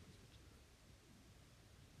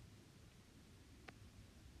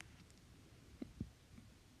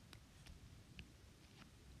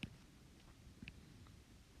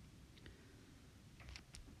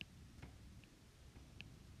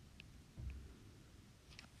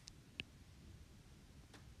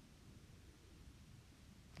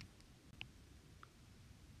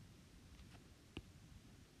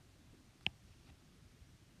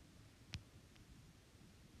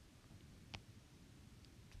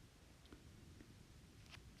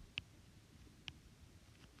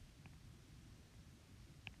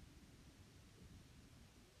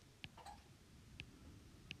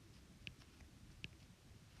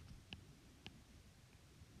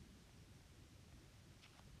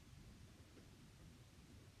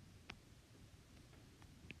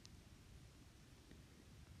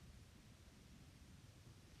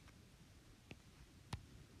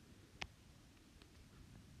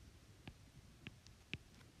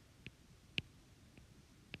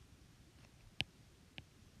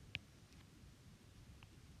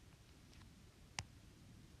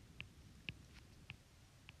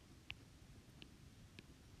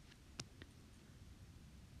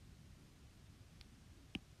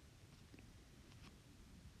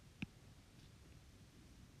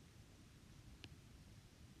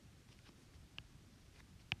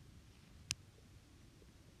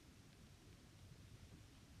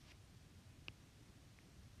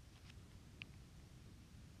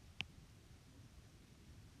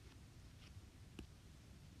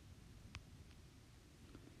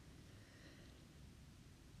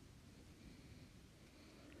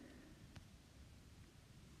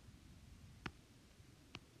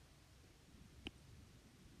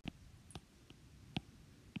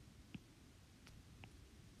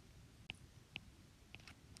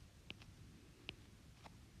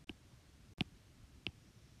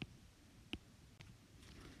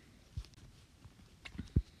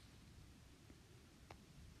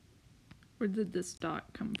 Where did this dot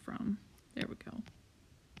come from? There we go.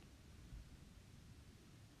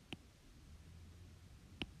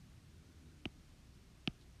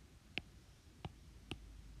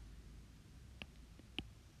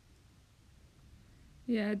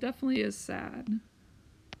 Yeah, it definitely is sad.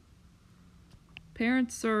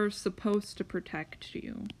 Parents are supposed to protect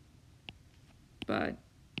you, but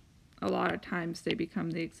a lot of times they become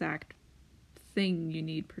the exact thing you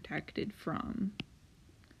need protected from.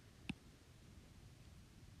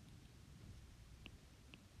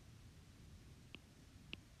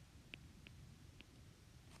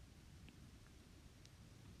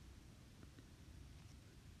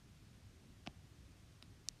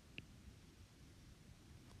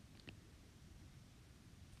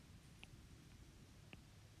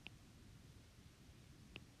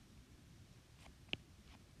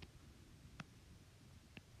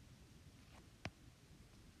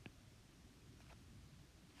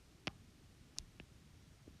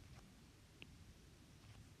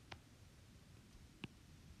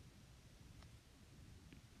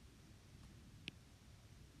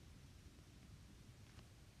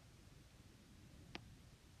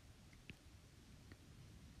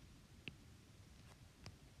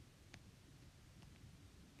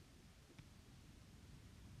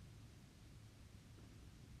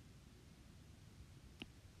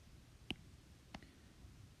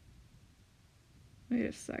 Wait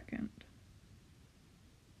a second.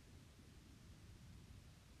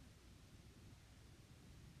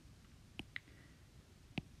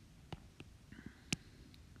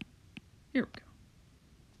 Here we go.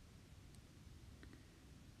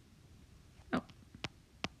 Oh.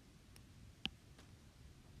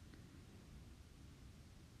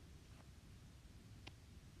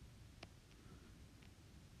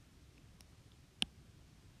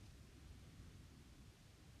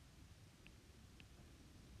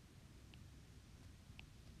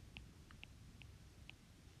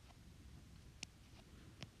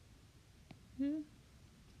 Yeah.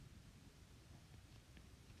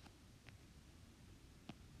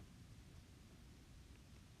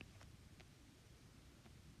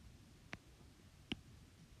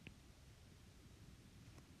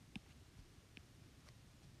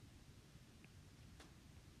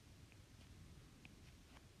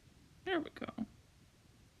 There we go.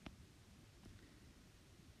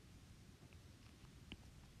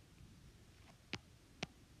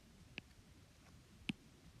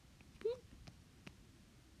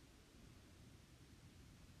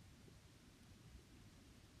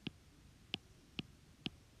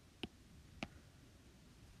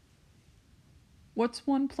 What's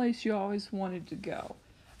one place you always wanted to go?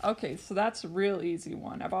 Okay, so that's a real easy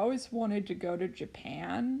one. I've always wanted to go to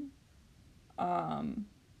Japan. Um,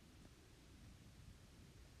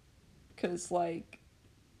 'Cause like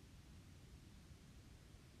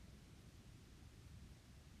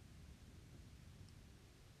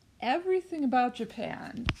everything about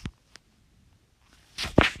Japan,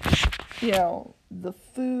 the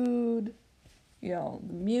food, the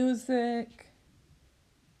music,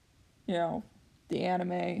 you know, the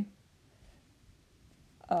anime,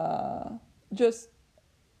 uh, just,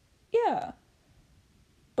 yeah.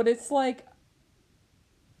 But it's like,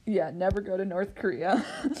 yeah, never go to North Korea.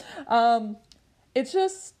 um, it's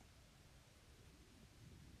just,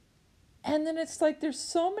 and then it's like there's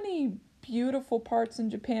so many beautiful parts in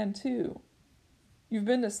Japan too. You've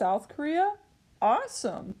been to South Korea?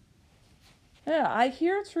 Awesome. Yeah, I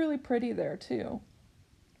hear it's really pretty there too.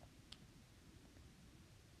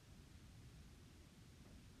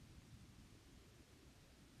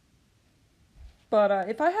 But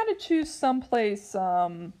if I had to choose someplace,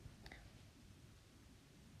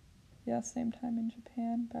 yeah, same time in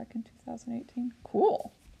Japan back in 2018.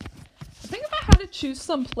 Cool. I think if I had to choose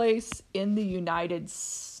someplace in the United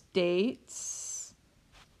States,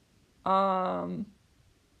 oh,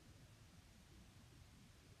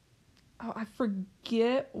 I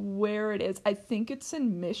forget where it is. I think it's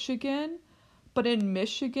in Michigan. But in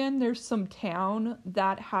Michigan, there's some town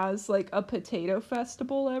that has like a potato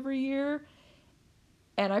festival every year.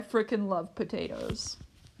 And I freaking love potatoes.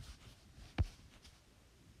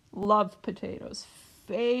 Love potatoes.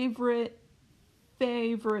 Favorite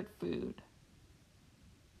food.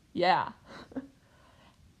 Yeah.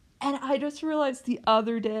 And I just realized the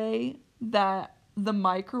other day that the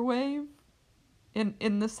microwave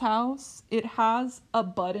in this house, it has a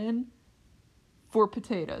button for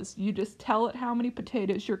potatoes. You just tell it how many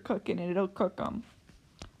potatoes you're cooking and it'll cook them.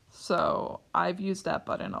 So I've used that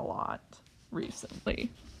button a lot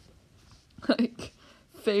recently. Like,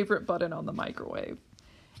 favorite button on the microwave.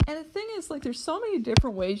 And the thing is, like, there's so many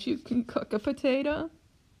different ways you can cook a potato.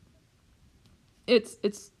 It's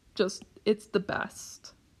the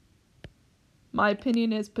best. My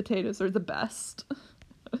opinion is potatoes are the best.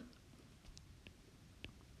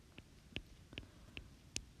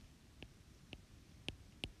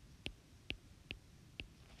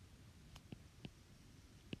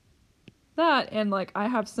 That and like I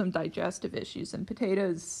have some digestive issues and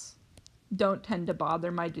potatoes don't tend to bother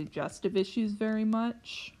my digestive issues very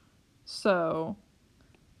much. So,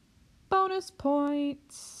 bonus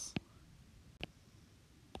points.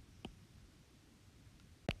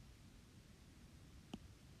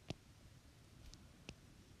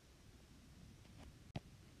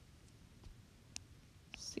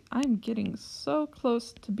 See, I'm getting so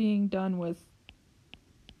close to being done with.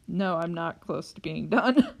 No, I'm not close to being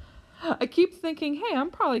done. I keep thinking, hey, I'm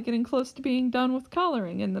probably getting close to being done with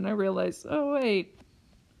coloring, and then I realize, oh wait,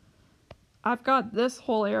 I've got this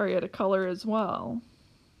whole area to color as well.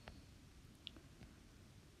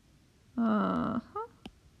 Uh-huh.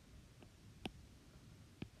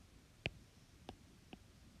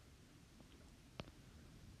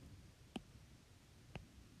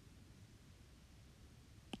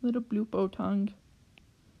 Little bloop o tongue.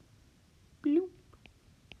 Bloop.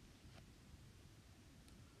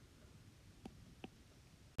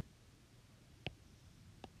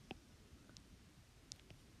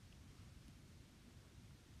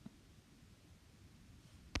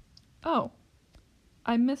 Oh,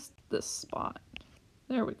 I missed this spot.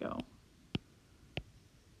 There we go.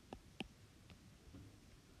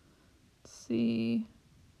 Let's see.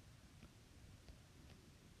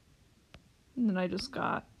 And then I just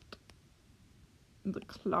got the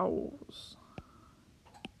claws.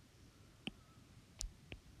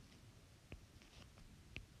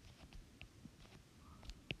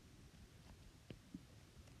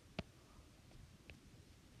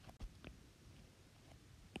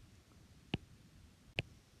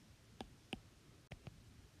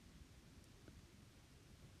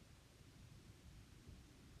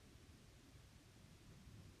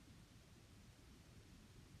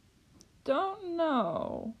 Don't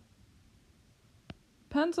know.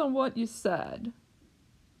 Depends on what you said.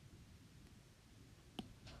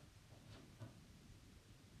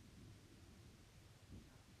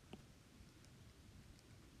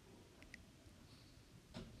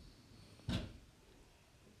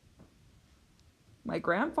 My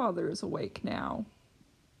grandfather is awake now.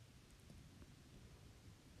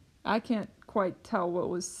 I can't quite tell what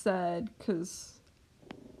was said because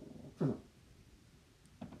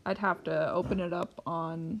I'd have to open it up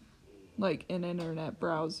on like an internet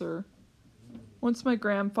browser. Once my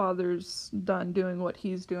grandfather's done doing what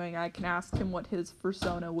he's doing, I can ask him what his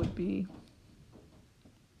fursona would be.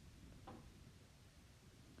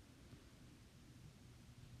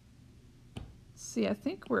 See, I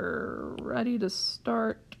think we're ready to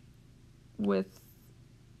start with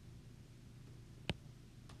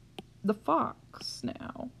the fox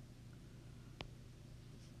now.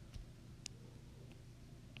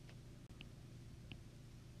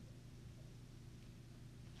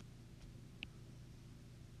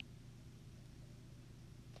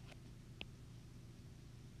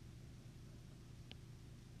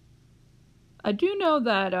 I do know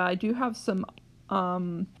that I do have some,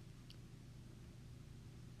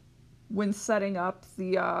 when setting up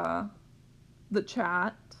the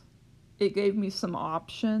chat, it gave me some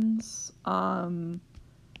options.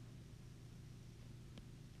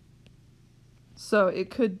 So it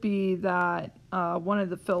could be that one of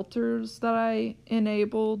the filters that I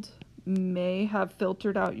enabled may have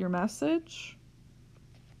filtered out your message.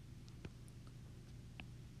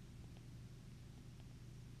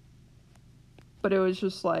 But it was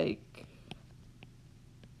just like,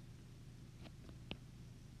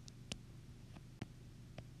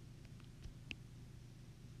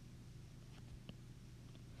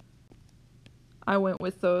 I went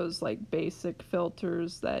with those like basic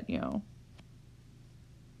filters that, you know,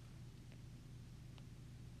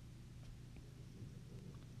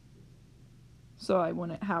 so I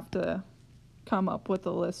wouldn't have to come up with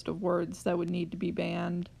a list of words that would need to be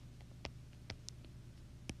banned.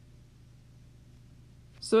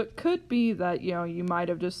 So it could be that, you know, you might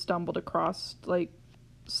have just stumbled across like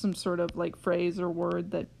some sort of like phrase or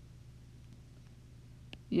word that,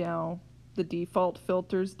 you know, the default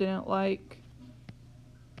filters didn't like.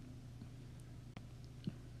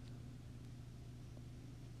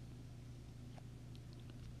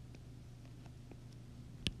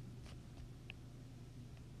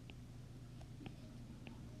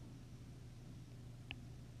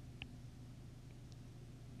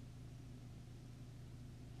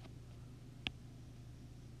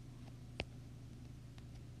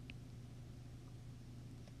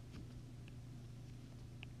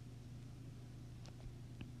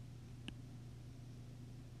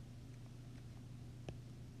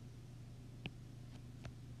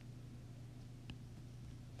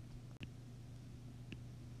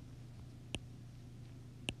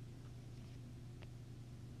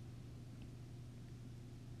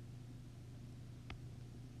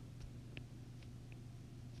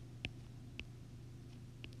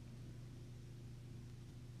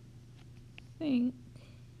 Think.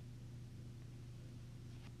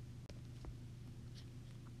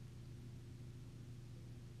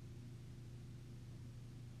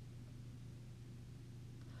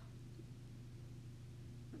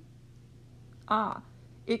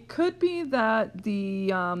 It could be that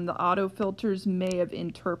the auto filters may have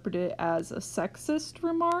interpreted it as a sexist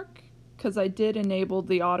remark, because I did enable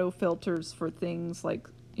the auto filters for things like,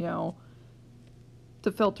 you know,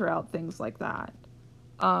 to filter out things like that.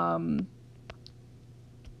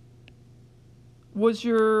 Was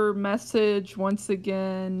your message once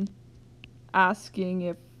again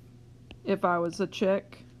asking if I was a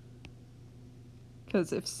chick?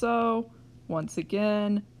 Because if so, once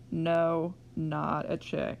again, no, not a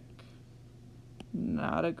chick.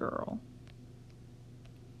 Not a girl.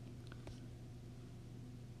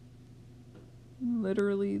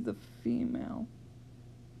 Literally the female.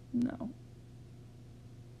 No.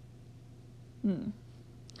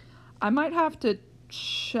 I might have to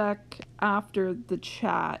check after the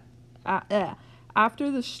chat.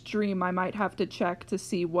 After the stream, I might have to check to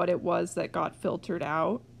see what it was that got filtered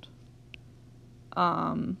out.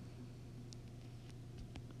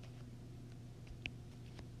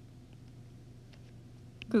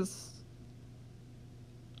 Because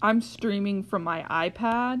I'm streaming from my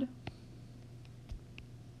iPad.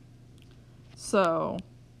 So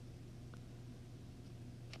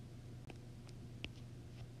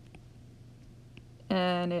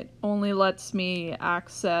and it only lets me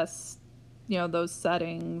access, you know, those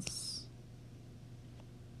settings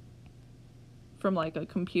from like a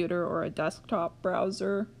computer or a desktop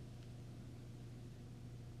browser.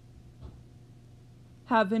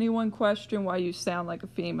 Have anyone question why you sound like a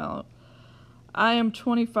female? I am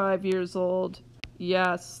 25 years old.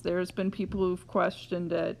 Yes, there's been people who've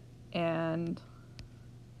questioned it, and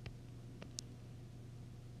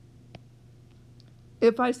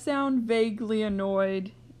If I sound vaguely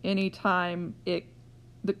annoyed anytime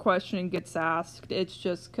the question gets asked, it's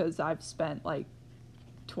just because I've spent like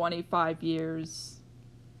 25 years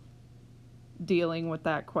dealing with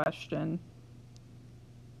that question.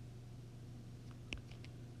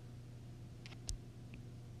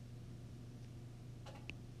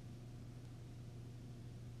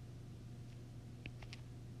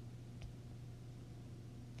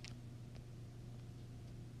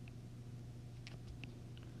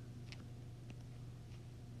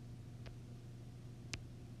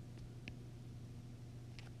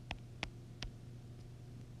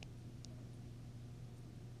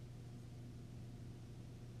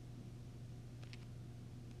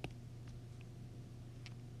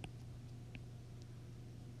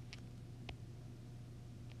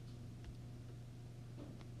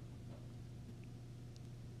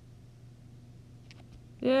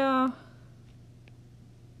 Yeah.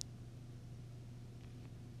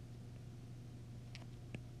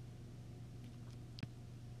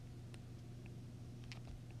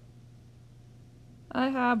 I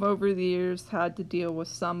have over the years had to deal with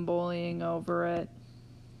some bullying over it.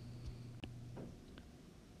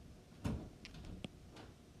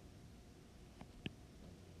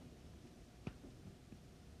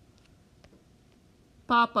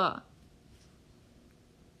 Papa.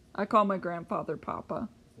 I call my grandfather Papa.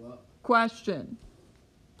 What? Question.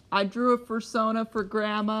 I drew a Fursona for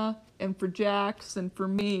Grandma and for Jax and for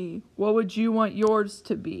me. What would you want yours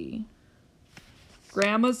to be?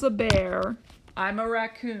 Grandma's a bear, I'm a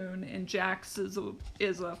raccoon, and Jax is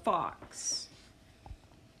a fox.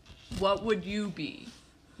 What would you be?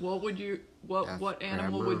 What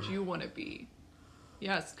animal Grandma. would you want to be?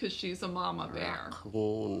 Yes, because she's a mama bear.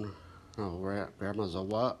 Raccoon. Oh, grandma's a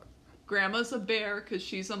what? Grandma's a bear because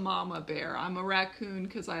she's a mama bear. I'm a raccoon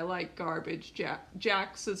because I like garbage.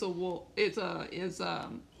 Jax is a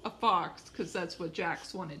fox because that's what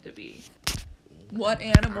Jax wanted to be. What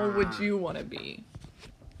animal would you want to be?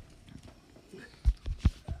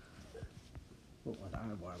 What would I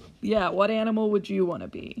want to be? Yeah, what animal would you want to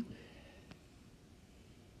be?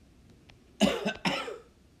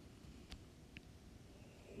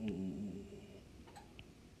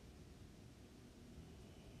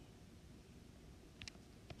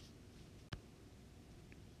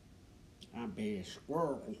 I'd be a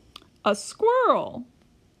squirrel. A squirrel.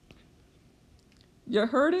 You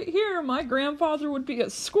heard it here. My grandfather would be a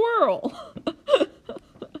squirrel.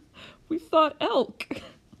 We thought elk.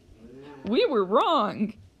 We were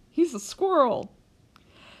wrong. He's a squirrel.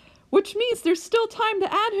 Which means there's still time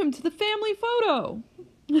to add him to the family photo.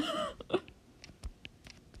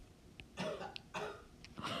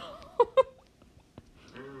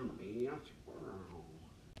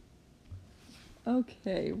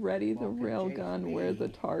 Okay, ready the railgun, where the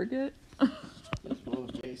target? This will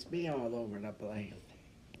chase me all over the place.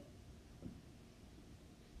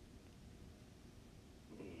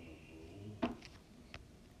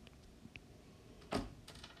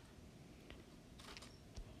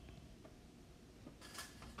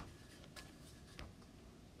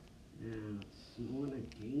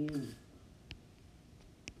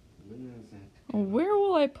 Where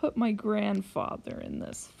will I put my grandfather in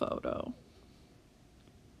this photo?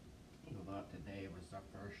 I thought today was the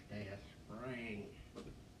first day of spring.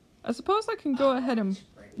 I suppose I can go ahead and,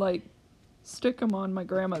 like, stick him on my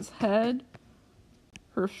grandma's head,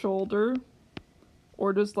 her shoulder,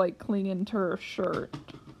 or just, like, cling into her shirt. I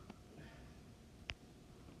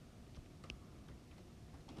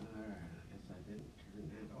guess I didn't turn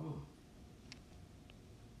that off.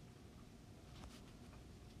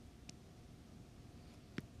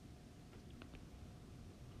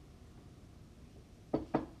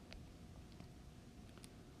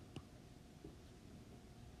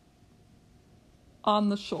 On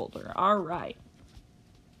the shoulder. All right.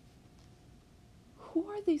 Who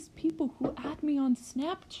are these people who add me on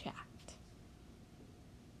Snapchat?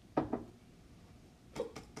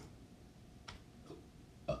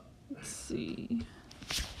 Let's see.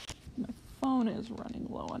 My phone is running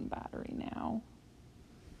low on battery now.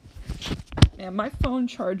 Man, my phone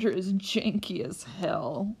charger is janky as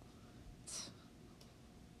hell. It's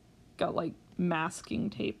got like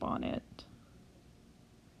masking tape on it.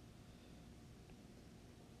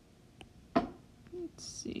 Let's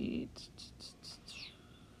see.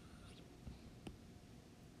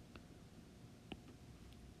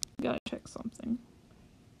 Gotta check something.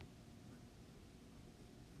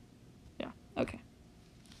 Yeah, okay.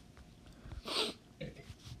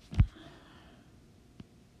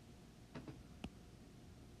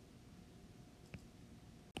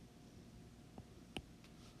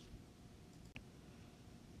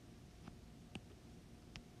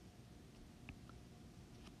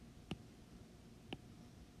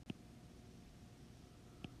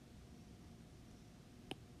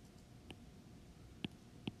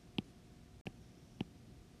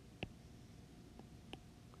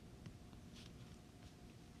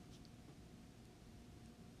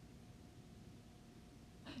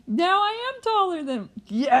 Now I am taller than...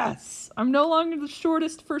 Yes! I'm no longer the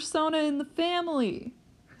shortest Fursona in the family.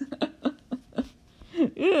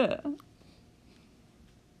 Yeah.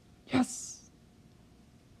 Yes!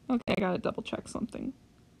 Okay, I gotta double check something.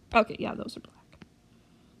 Okay, yeah, those are black.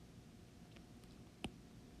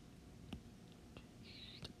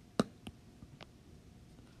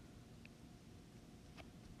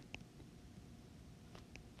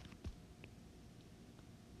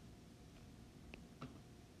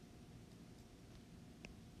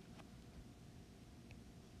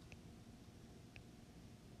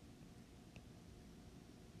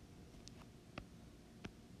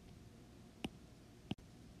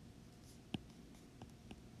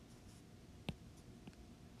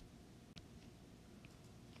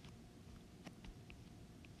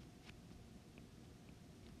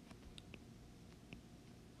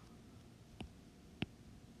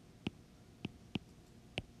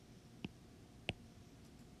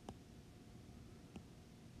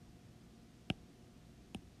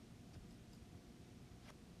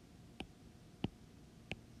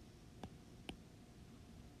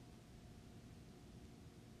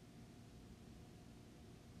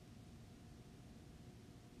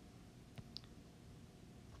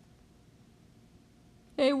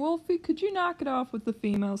 Hey, Wolfie, could you knock it off with the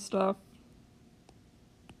female stuff?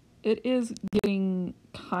 It is getting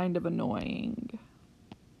kind of annoying.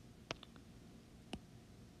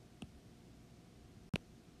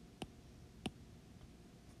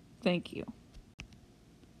 Thank you.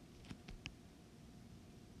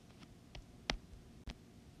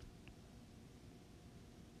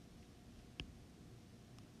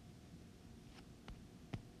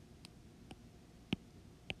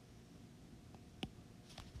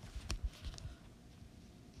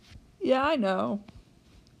 Yeah, I know.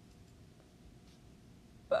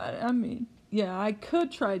 But, I mean, yeah, I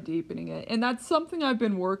could try deepening it. And that's something I've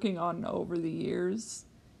been working on over the years.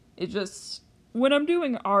 It just... When I'm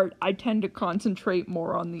doing art, I tend to concentrate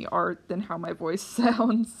more on the art than how my voice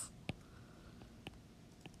sounds.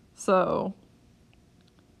 So...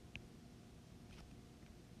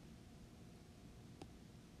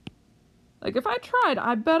 Like, if I tried,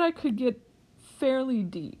 I bet I could get fairly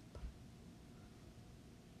deep.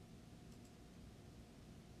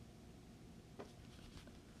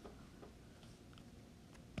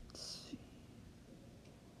 Let's see.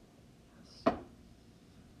 Yes.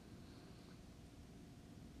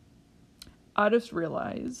 I just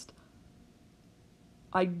realized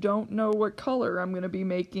I don't know what color I'm going to be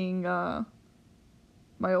making my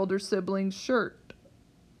older sibling's shirt.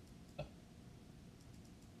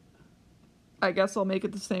 I guess I'll make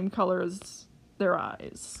it the same color as their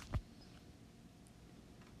eyes.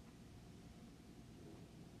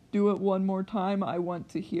 Do it one more time. I want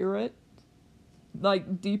to hear it.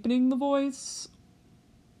 Like, deepening the voice?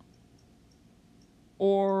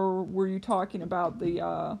 Or were you talking about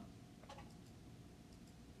the,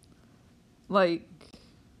 like,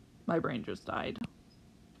 my brain just died.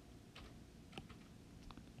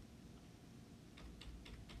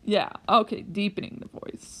 Yeah, okay, deepening the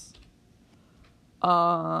voice.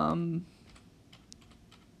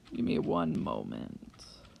 Give me one moment.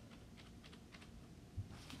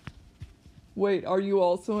 Wait, are you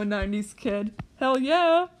also a 90s kid? Hell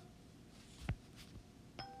yeah!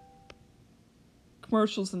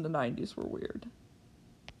 Commercials in the 90s were weird.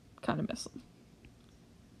 Kinda miss them.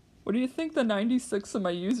 What do you think the 96 of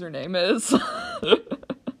my username is?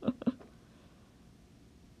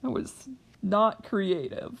 I was not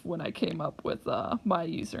creative when I came up with my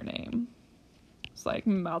username. It's like,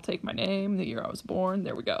 I'll take my name, the year I was born,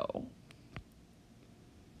 there we go.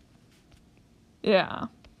 Yeah.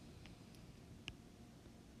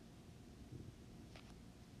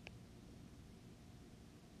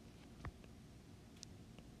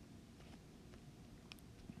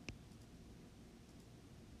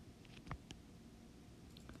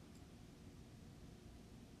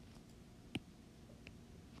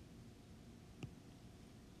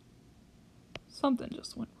 Something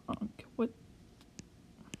just went wrong. What?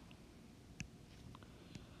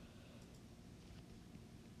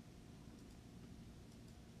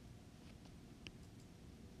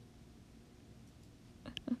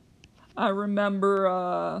 I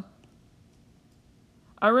remember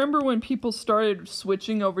when people started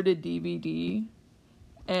switching over to DVD,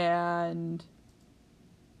 and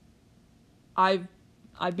I've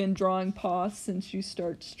been drawing paws since you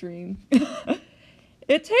start stream.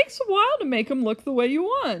 It takes a while to make them look the way you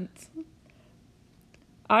want.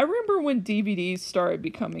 I remember when DVDs started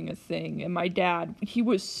becoming a thing, and my dad, he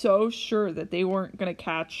was so sure that they weren't going to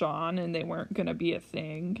catch on and they weren't going to be a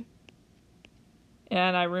thing.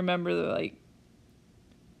 And I remember, like,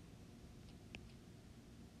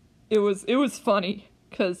 it was funny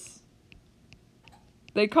because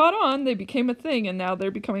they caught on, they became a thing, and now they're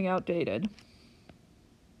becoming outdated.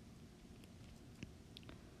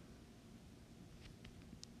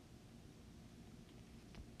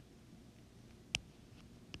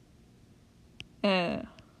 Eh.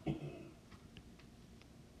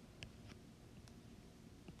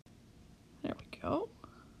 There we go.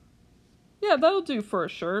 Yeah, that'll do for a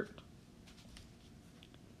shirt.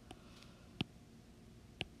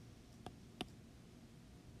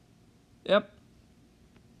 Yep.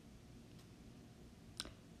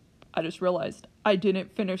 I just realized I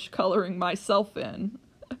didn't finish coloring myself in.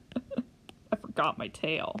 I forgot my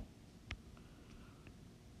tail.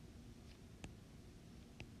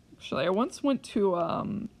 Actually, I once went to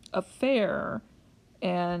a fair,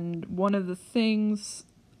 and one of the things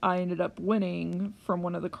I ended up winning from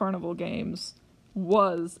one of the carnival games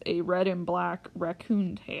was a red and black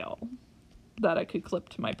raccoon tail that I could clip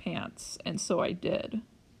to my pants, and so I did.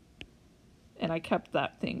 And I kept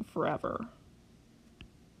that thing forever.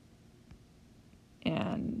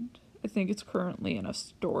 And I think it's currently in a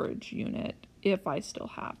storage unit if I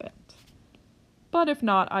still have it. But if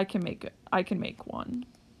not, I can make one.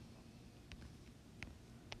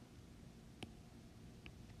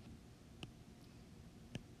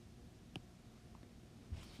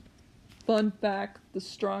 Fun fact, the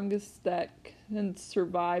strongest that can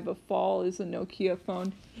survive a fall is a Nokia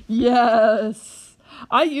phone. Yes!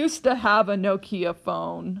 I used to have a Nokia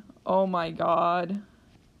phone. Oh my god.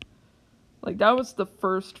 Like, that was the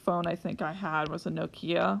first phone I think I had was a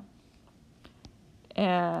Nokia.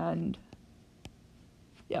 And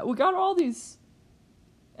yeah, we got all these.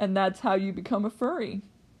 And that's how you become a furry.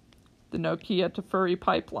 The Nokia to furry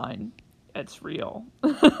pipeline. It's real.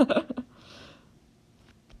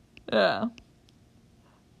 Yeah.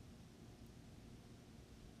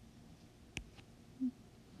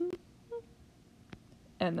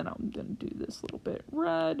 And then I'm going to do this little bit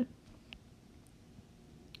red.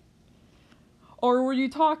 Or were you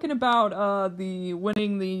talking about the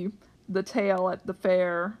winning the tail at the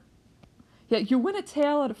fair? Yeah, you win a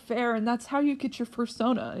tail at a fair, and that's how you get your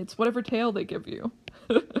Fursona. It's whatever tail they give you.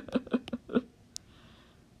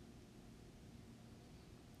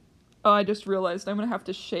 Oh, I just realized I'm going to have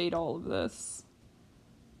to shade all of this.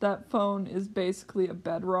 That phone is basically a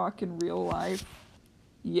bedrock in real life.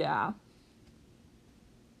 Yeah.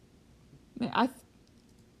 Man,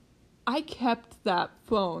 I kept that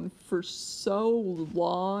phone for so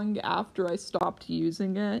long after I stopped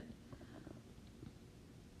using it.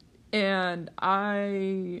 And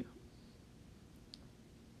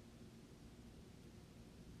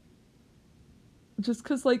just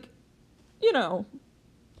 'cause, like, you know,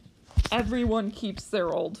 everyone keeps their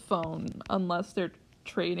old phone unless they're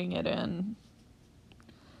trading it in.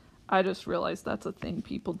 I just realized that's a thing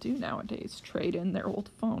people do nowadays, trade in their old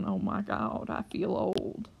phone. Oh my god, I feel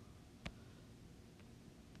old.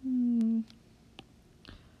 I'm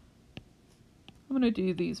gonna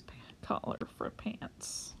do these color for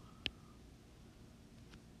pants.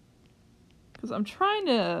 Because I'm trying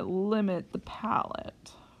to limit the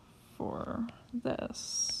palette for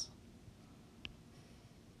this.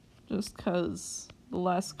 Just because the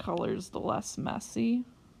less colors, the less messy.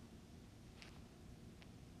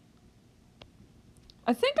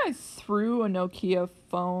 I think I threw a Nokia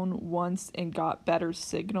phone once and got better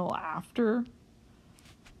signal after.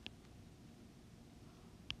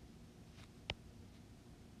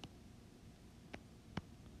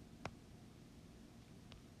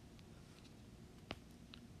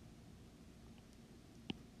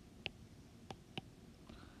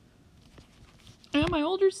 And my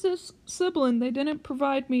older sibling, they didn't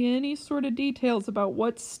provide me any sort of details about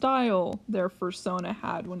what style their Fursona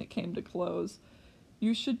had when it came to clothes.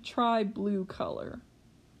 You should try blue color.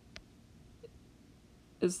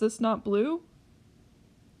 Is this not blue?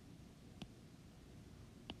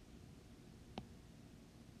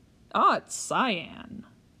 Ah, it's cyan.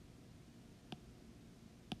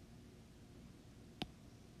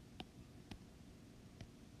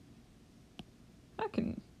 I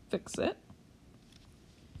can fix it.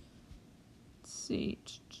 Let's see.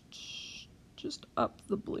 Just up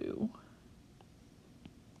the blue.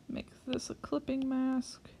 Make this a clipping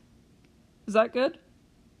mask. Is that good?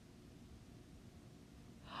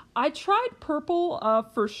 I tried purple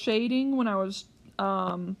for shading when I was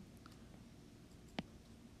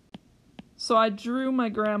so I drew my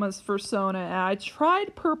grandma's Fursona, and I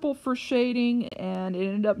tried purple for shading, and it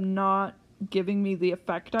ended up not giving me the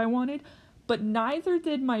effect I wanted, but neither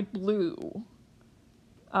did my blue.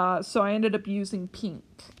 So I ended up using pink.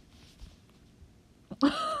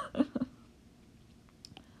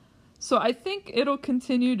 So I think it'll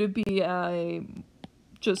continue to be a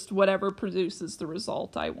just whatever produces the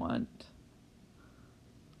result I want.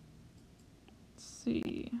 Let's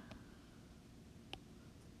see.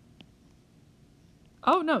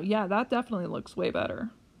 Oh no, yeah, that definitely looks way better.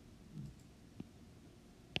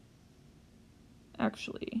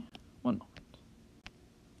 Actually, one moment.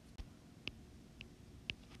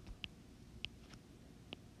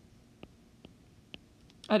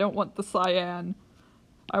 I don't want the cyan.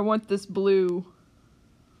 I want this blue.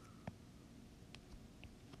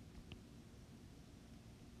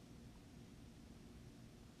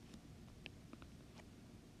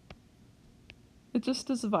 It just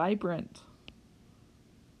is vibrant.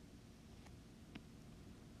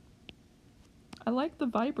 I like the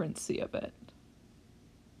vibrancy of it.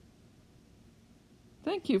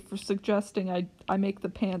 Thank you for suggesting I make the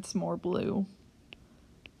pants more blue.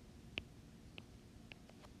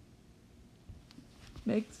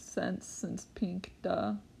 Makes sense since pink,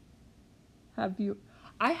 duh. Have you?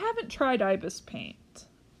 I haven't tried Ibis paint.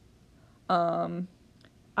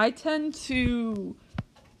 I tend to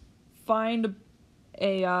find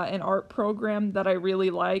an art program that I really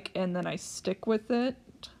like and then I stick with it.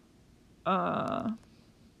 There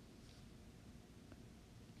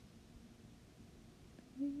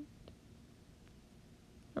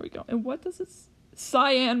we go. And what does it?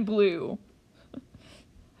 Cyan blue.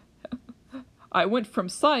 I went from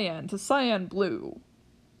cyan to cyan blue.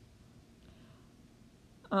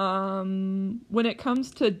 When it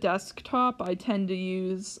comes to desktop, I tend to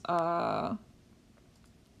use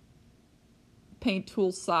Paint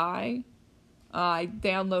Tool Sci. I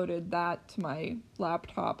downloaded that to my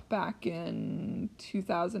laptop back in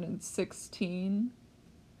 2016.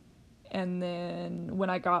 And then when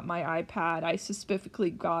I got my iPad, I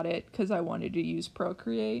specifically got it because I wanted to use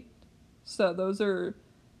Procreate. So those are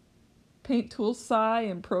Paint Tool Sci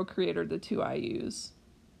and Procreate are the two I use.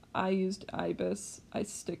 I used Ibis. I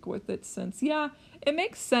stick with it since. Yeah, it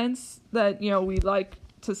makes sense that, we like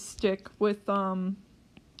to stick with the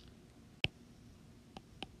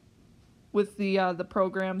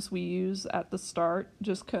programs we use at the start,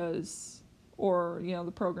 just because, or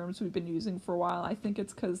the programs we've been using for a while. I think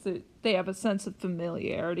it's because they have a sense of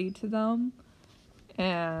familiarity to them,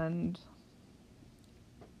 and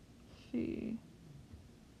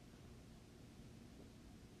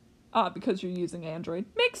because you're using Android.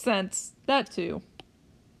 Makes sense. That too.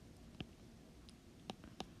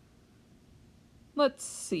 Let's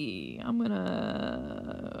see. I'm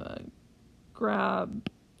gonna grab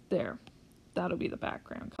there. That'll be the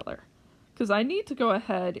background color. Because I need to go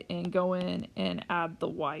ahead and go in and add the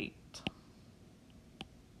white.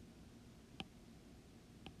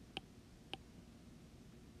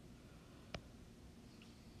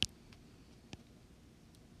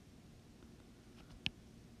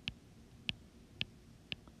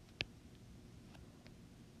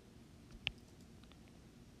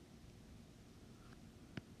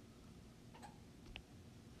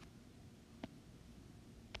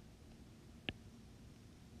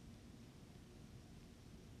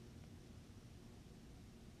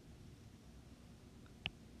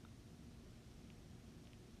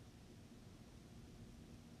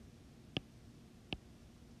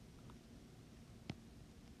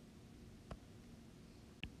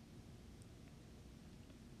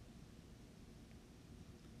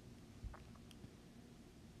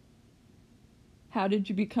 How did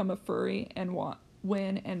you become a furry and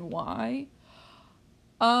when and why?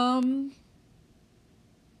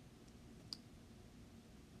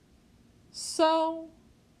 So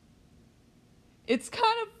it's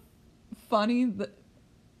kind of funny that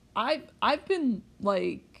I've been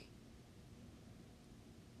like,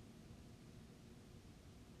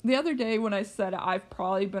 the other day when I said I've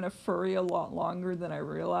probably been a furry a lot longer than I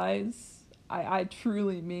realize, I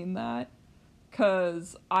truly mean that,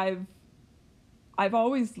 because I've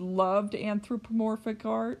always loved anthropomorphic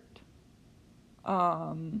art,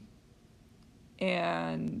 and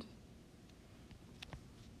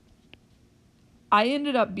I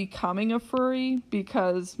ended up becoming a furry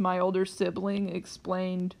because my older sibling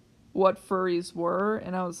explained what furries were,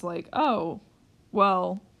 and I was like, oh,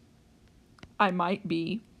 well, I might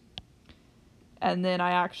be. And then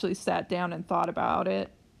I actually sat down and thought about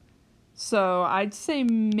it. So I'd say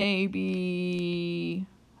maybe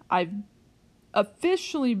I've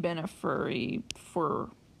officially been a furry for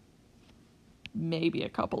maybe a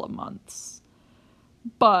couple of months.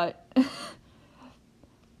 But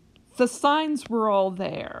the signs were all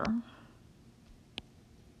there.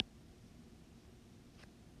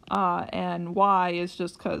 And why is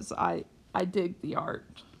just because I dig the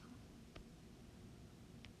art.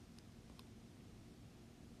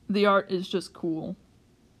 The art is just cool.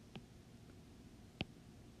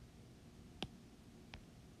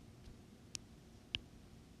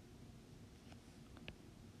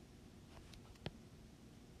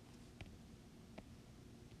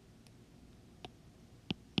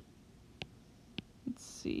 Let's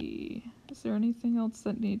see. Is there anything else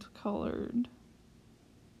that needs colored?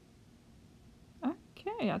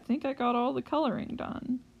 Okay, I think I got all the coloring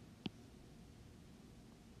done.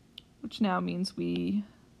 Which now means we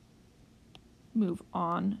move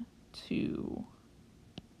on to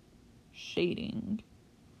shading.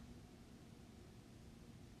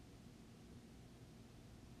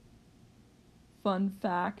 Fun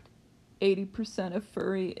fact, 80% of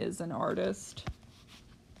furry is an artist.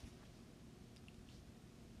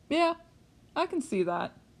 Yeah, I can see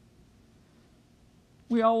that.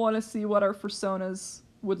 We all want to see what our Fursonas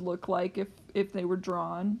would look like if they were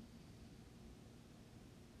drawn.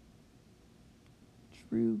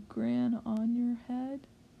 Drew Gran on your head?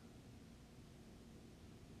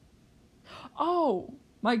 Oh,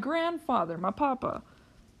 my grandfather, my papa.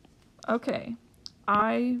 Okay,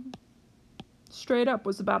 I straight up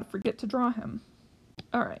was about to forget to draw him.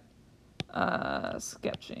 Alright,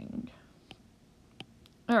 sketching.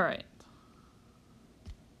 Alright.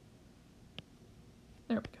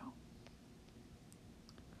 There we go.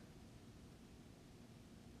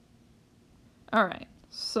 Alright,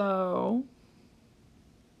 so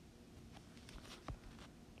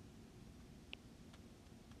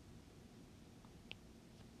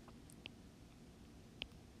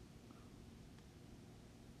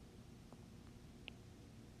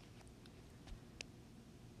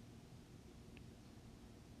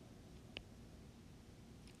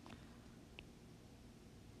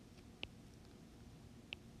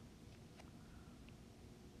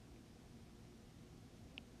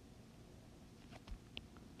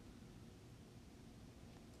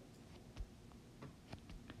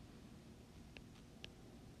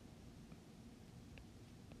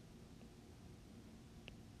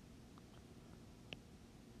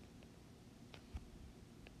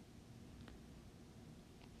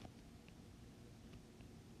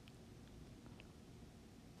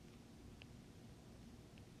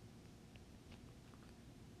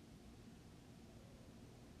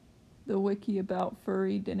the wiki about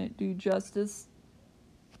furry didn't do justice.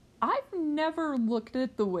 I've never looked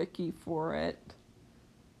at the wiki for it.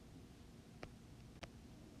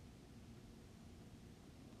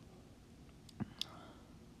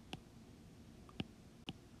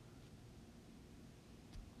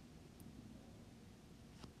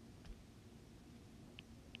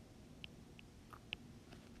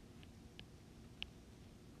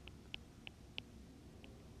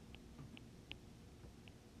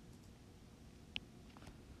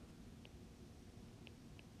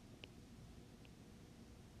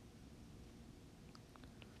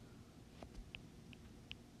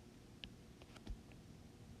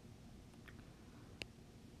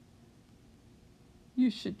 You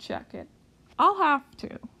should check it. I'll have to.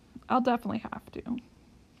 I'll definitely have to.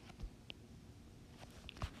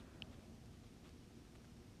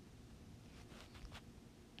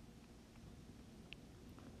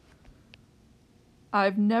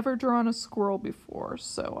 I've never drawn a squirrel before,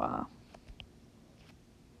 so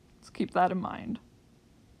let's keep that in mind.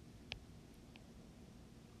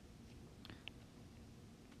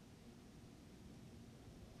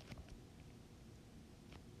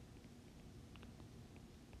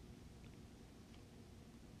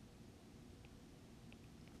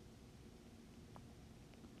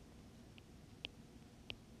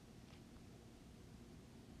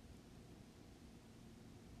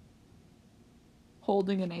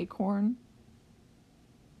 Holding an acorn.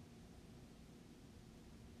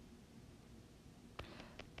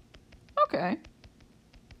 Okay.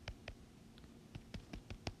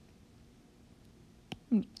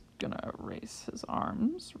 I'm gonna erase his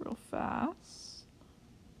arms real fast.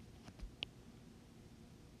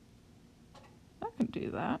 I can do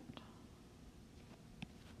that.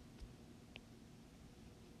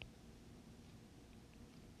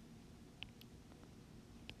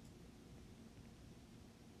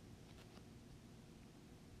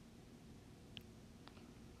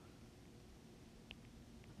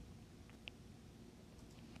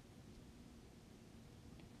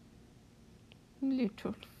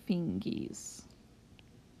 Little fingies.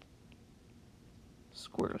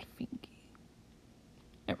 Squirrel fingy.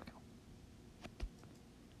 There we go.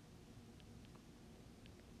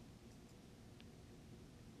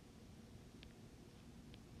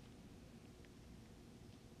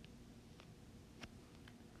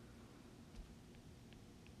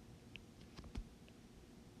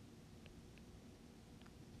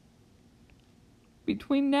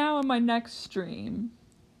 Between now and my next stream.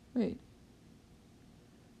 Wait.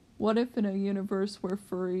 What if in a universe where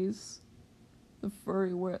furries... The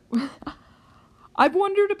furry... I've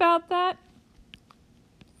wondered about that.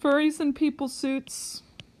 Furries in people suits.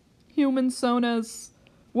 Human sonas.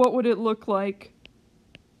 What would it look like?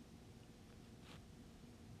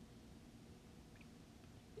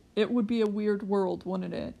 It would be a weird world,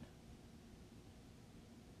 wouldn't it?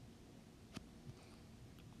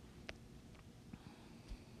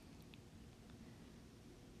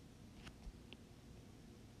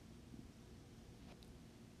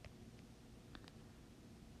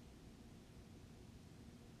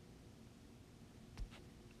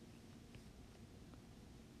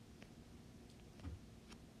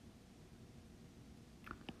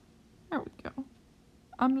 There we go.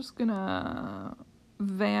 I'm just gonna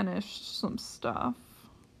vanish some stuff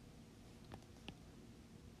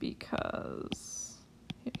because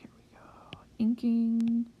here we go.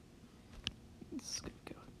 Inking. This is gonna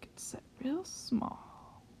go get set real small.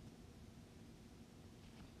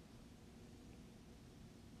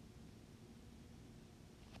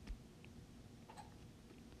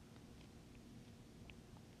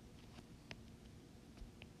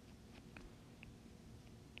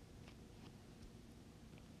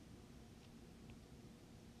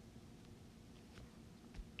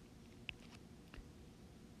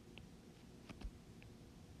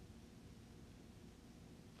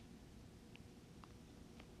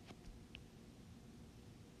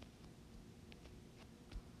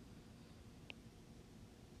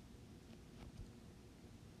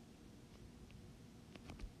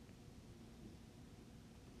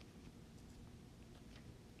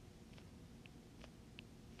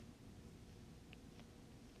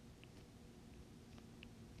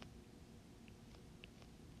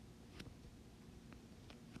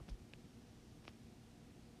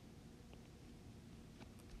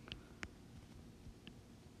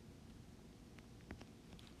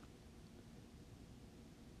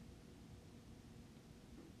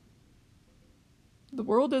 The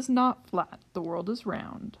world is not flat, the world is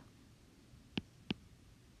round.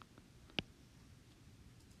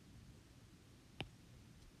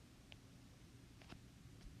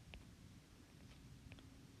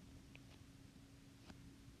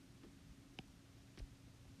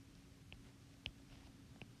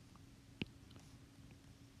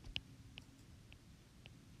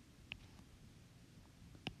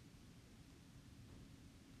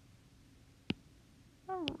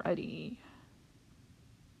 Alrighty.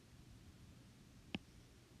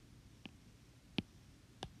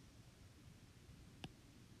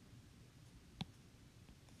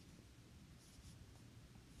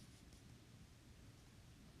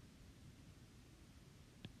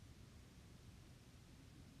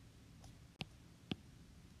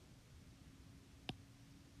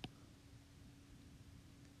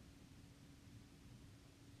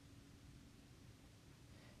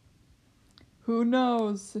 Who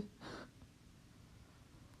knows?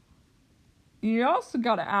 You also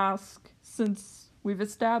gotta ask, since we've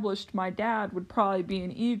established my dad would probably be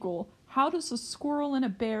an eagle, how does a squirrel and a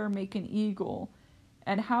bear make an eagle?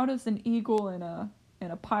 And how does an eagle in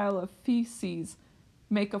a pile of feces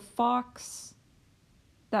make a fox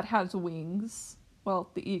that has wings?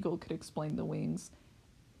 Well, the eagle could explain the wings.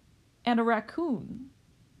 And a raccoon.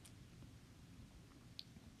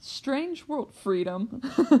 Strange world, Freedom.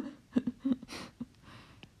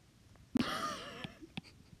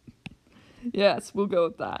 Yes, we'll go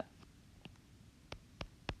with that.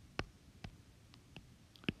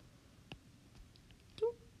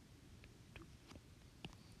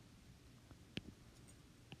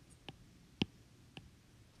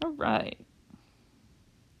 All right.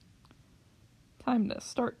 Time to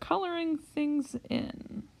start coloring things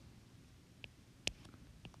in.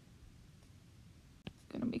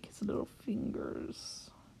 Gonna make his little fingers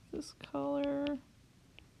this color.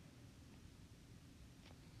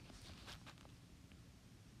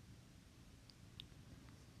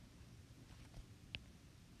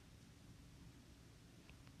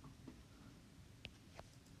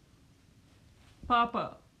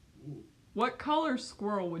 Papa, what color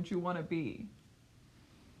squirrel would you want to be?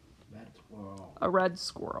 Red squirrel. A red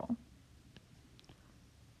squirrel.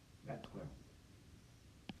 Red squirrel.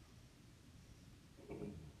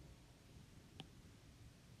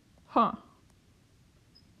 Huh.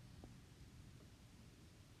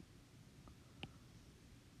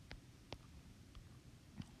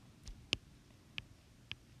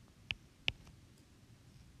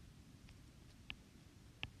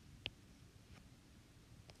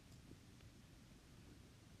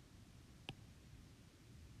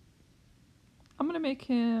 I'm gonna make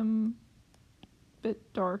him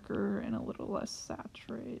bit darker and a little less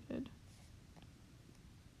saturated.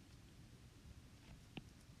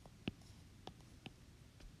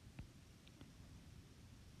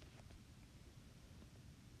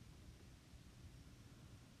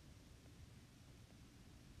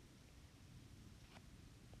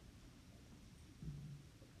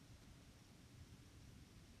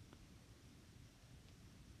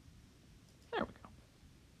 There we go.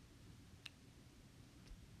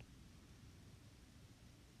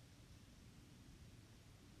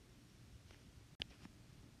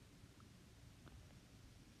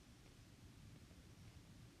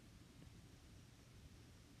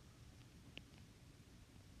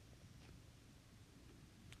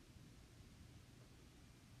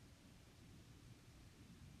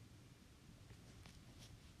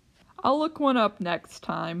 I'll look one up next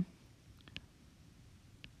time.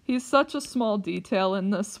 He's such a small detail in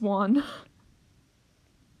this one.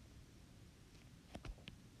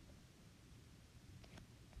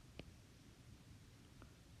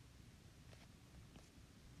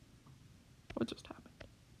 What just happened?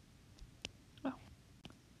 Oh.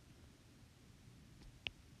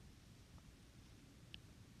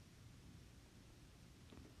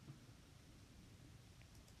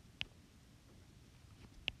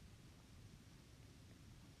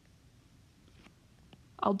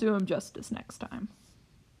 I'll do him justice next time.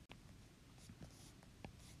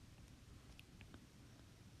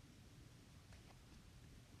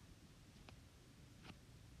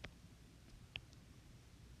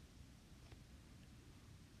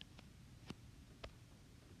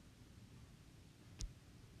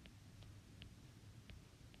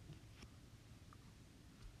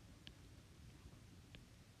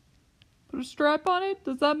 Put a stripe on it?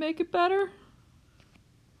 Does that make it better?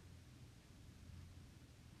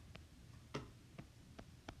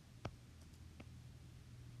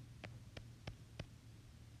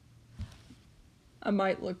 I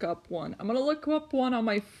might look up one. I'm gonna look up one on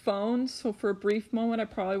my phone, so for a brief moment I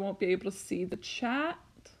probably won't be able to see the chat.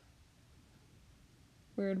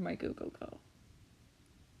 Where did my Google go?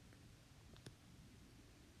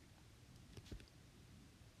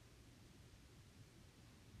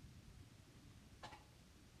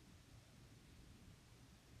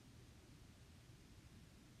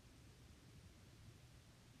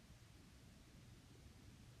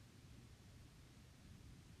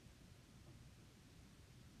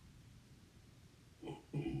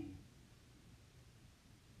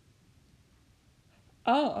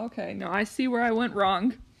 Oh, okay. No, I see where I went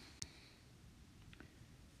wrong.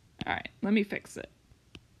 Alright, let me fix it.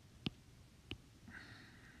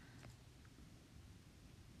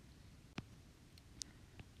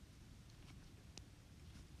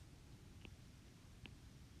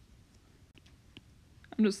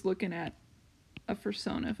 I'm just looking at a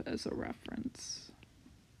Fursona as a reference.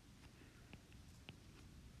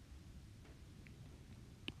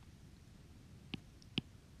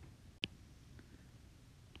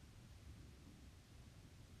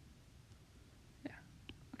 Yeah,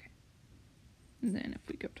 okay. And then if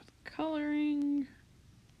we go to the coloring,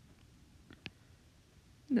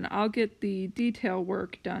 then I'll get the detail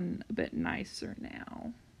work done a bit nicer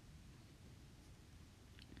now.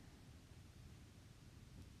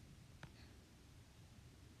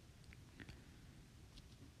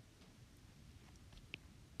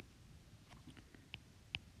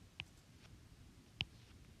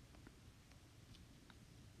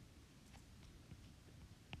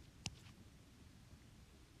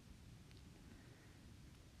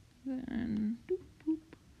 Then, doop, boop.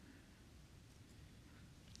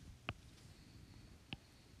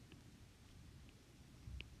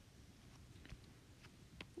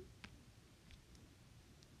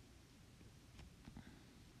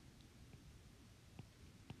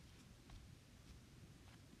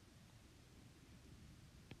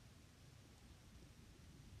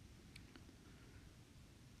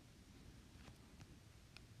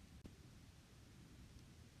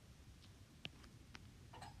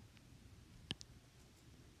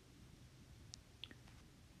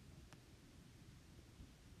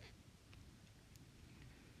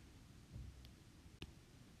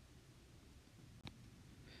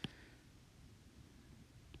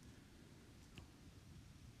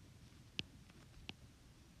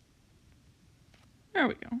 There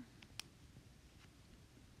we go.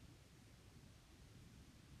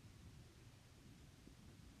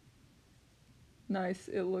 Nice.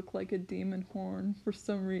 It looked like a demon horn for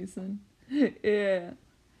some reason. Yeah.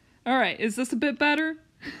 All right. Is this a bit better?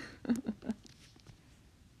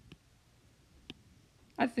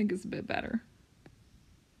 I think it's a bit better.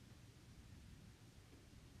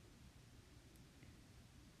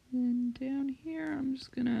 Then down here, I'm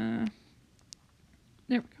just gonna,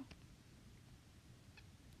 there we go.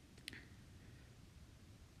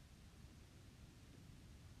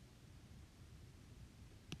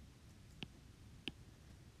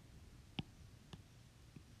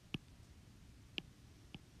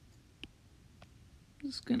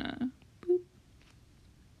 Just gonna boop,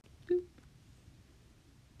 boop.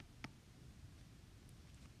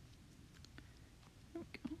 There we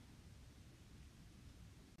go.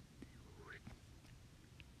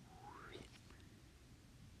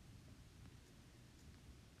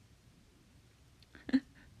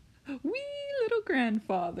 Wee little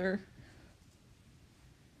grandfather.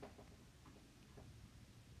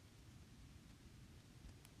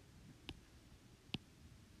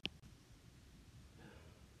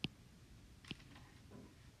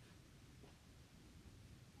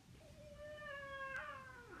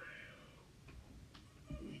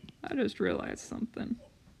 I just realized something.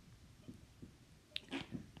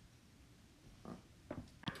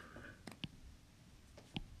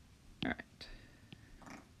 Alright.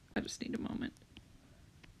 I just need a moment.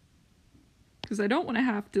 Because I don't want to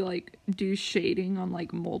have to like do shading on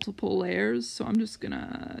like multiple layers, so I'm just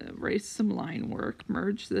gonna erase some line work,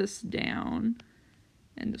 merge this down,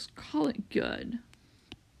 and just call it good.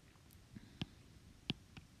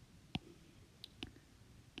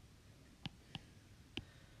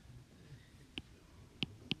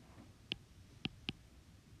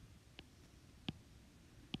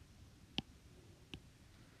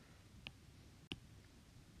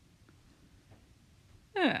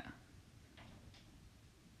 Yeah.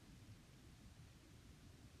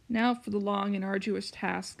 Now for the long and arduous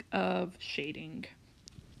task of shading.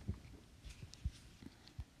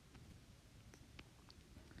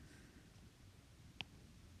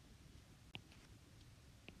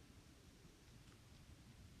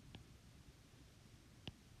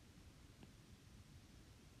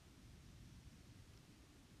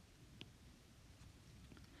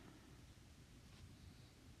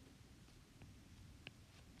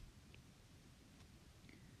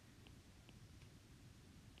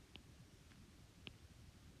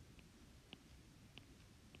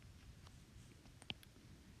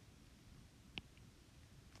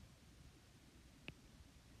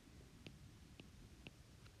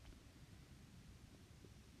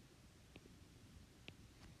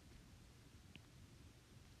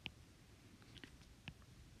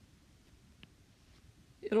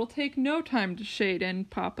 It'll take no time to shade in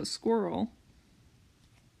Papa Squirrel.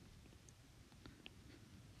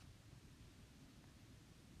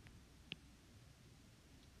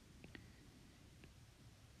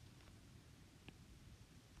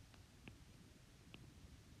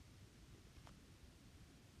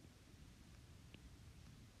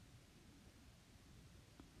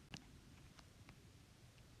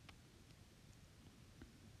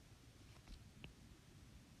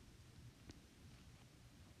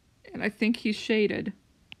 And I think he's shaded.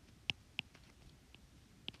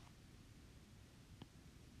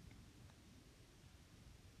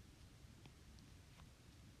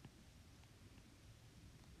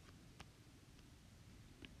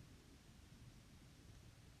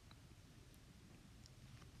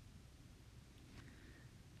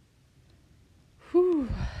 Whew.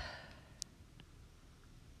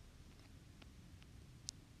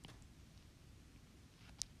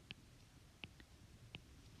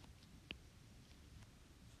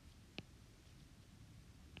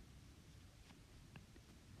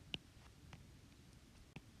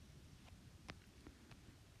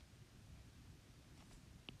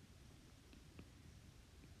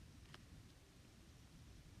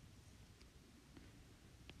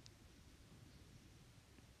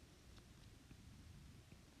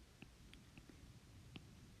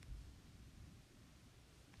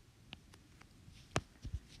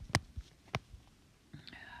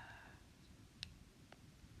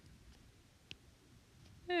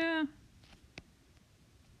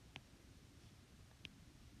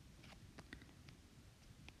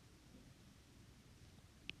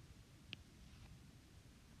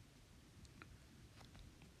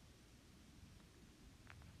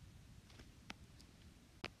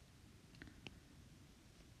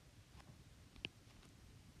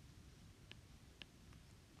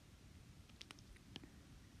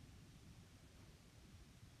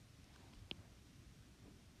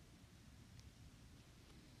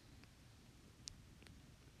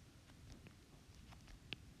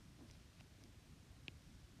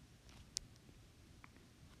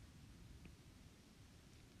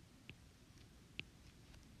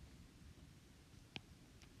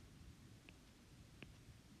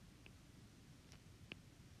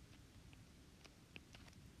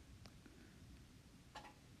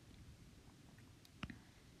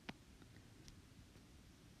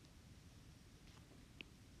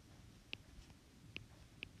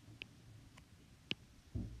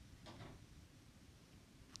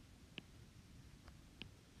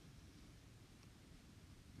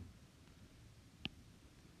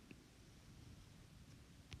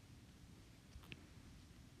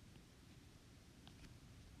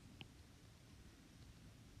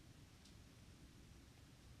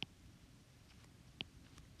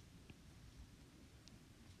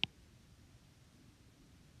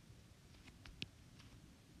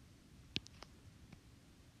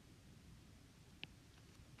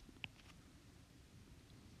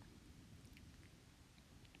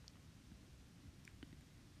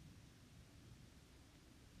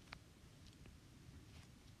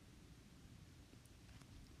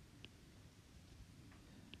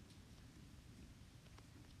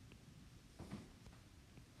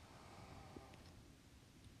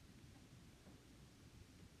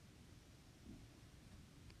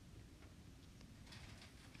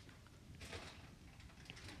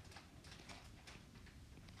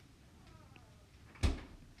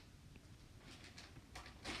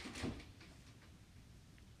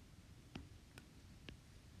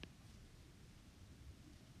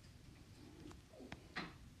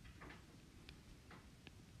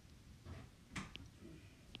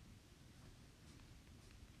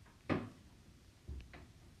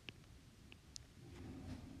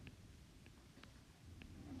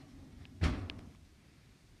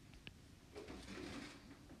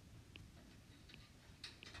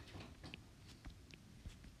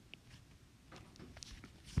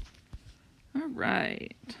 All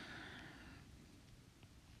right.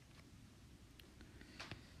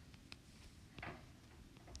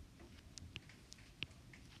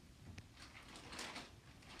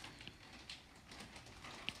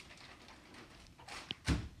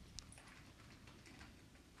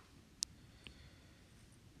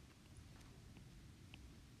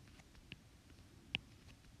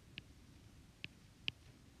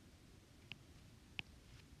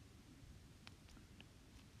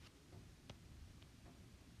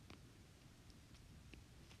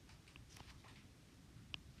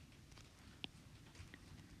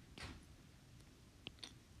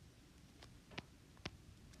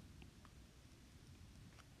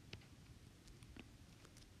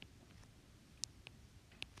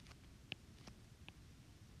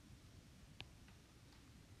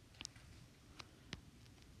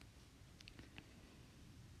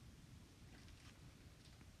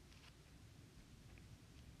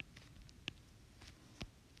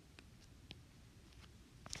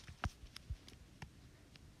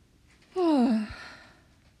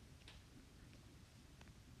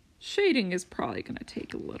 Shading is probably going to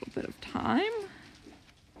take a little bit of time.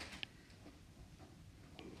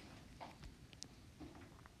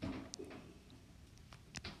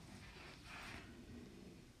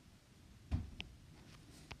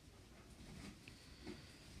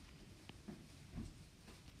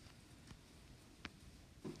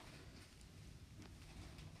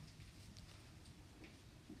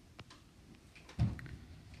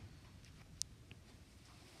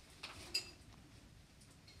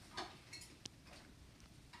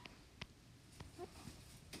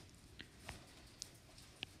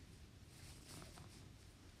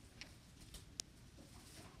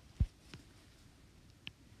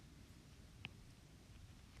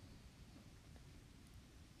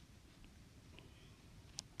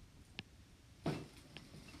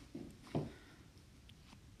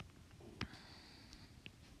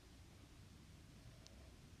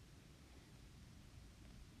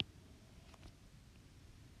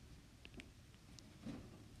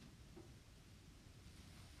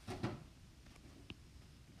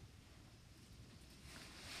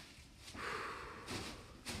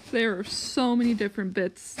 There are so many different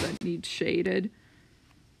bits that need shaded.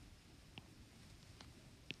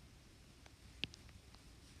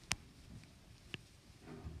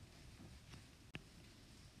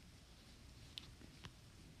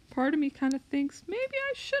 Part of me kind of thinks maybe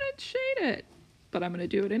I shouldn't shade it, but I'm going to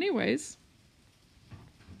do it anyways.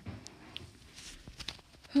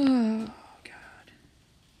 Oh, God.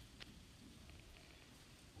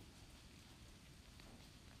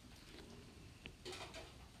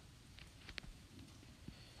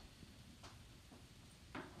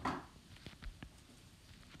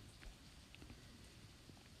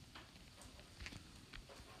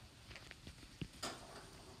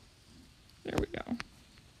 There we go.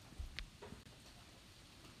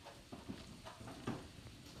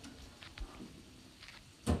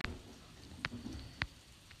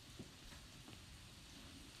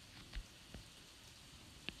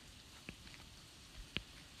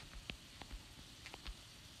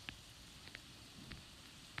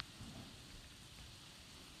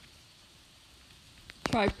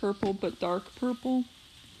 Try purple, but dark purple.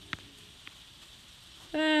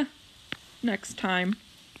 Next time.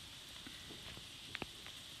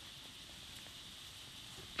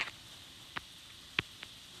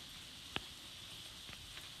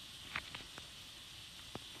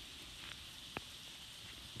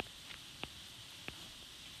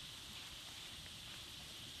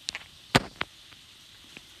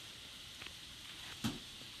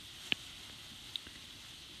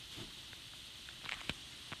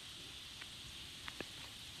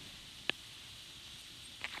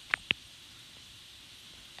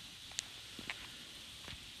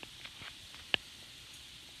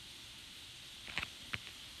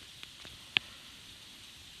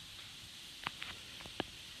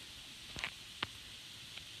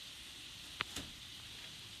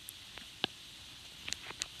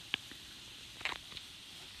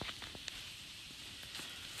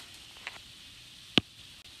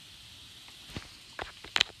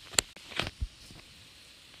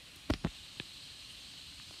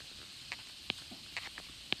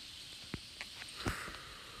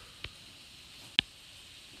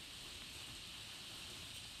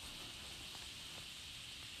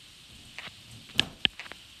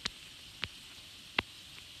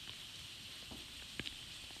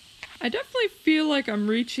 I definitely feel like I'm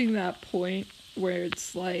reaching that point where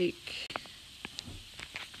it's like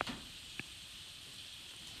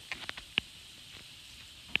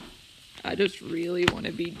I just really want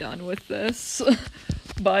to be done with this.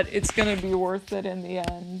 but it's gonna be worth it in the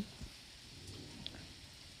end.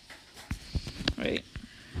 Right.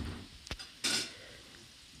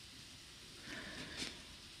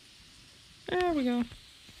 There we go.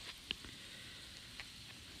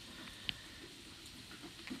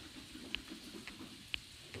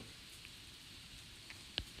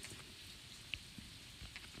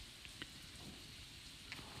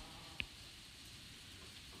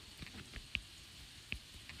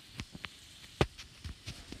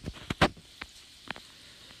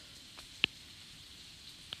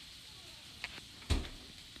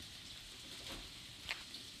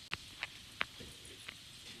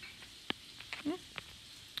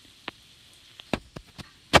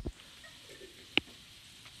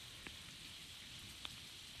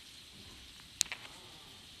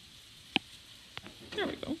 There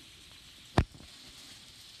we go.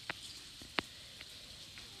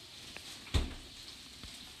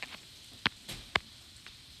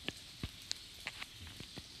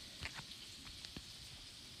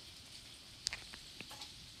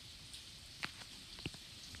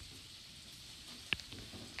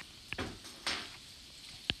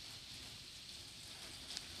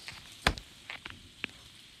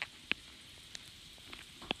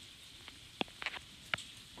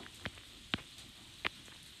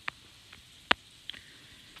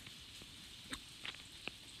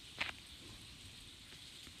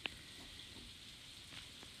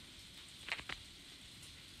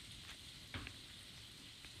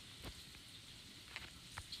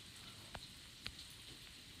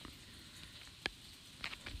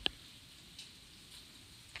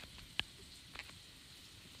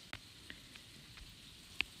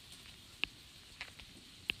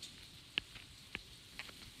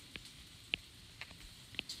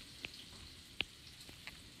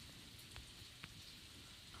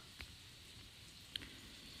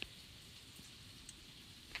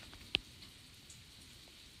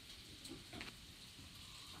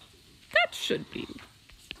 That should be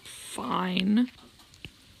fine.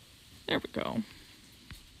 There we go.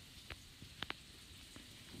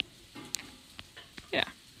 Yeah.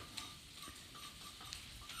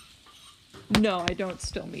 No, I don't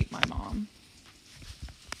still meet my mom.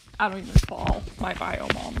 I don't even call my bio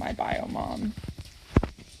mom my bio mom.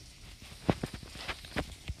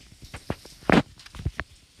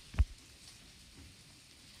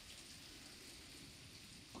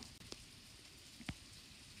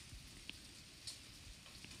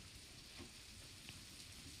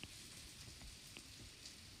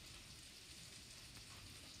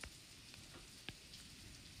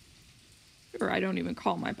 Or I don't even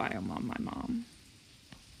call my bio mom my mom.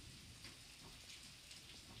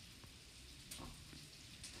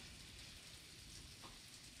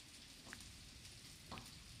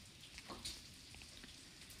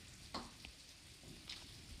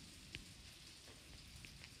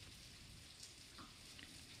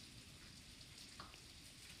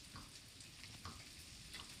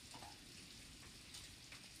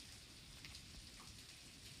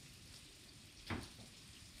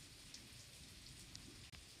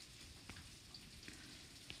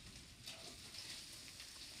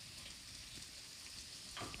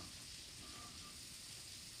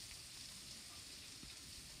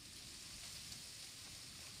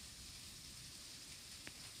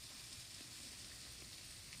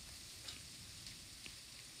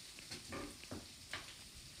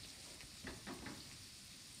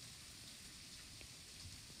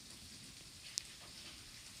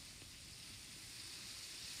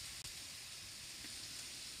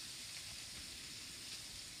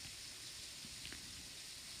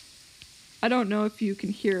 I don't know if you can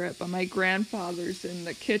hear it, but my grandfather's in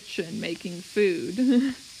the kitchen making food.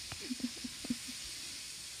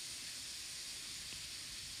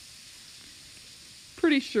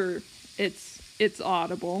 Pretty sure it's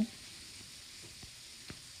audible.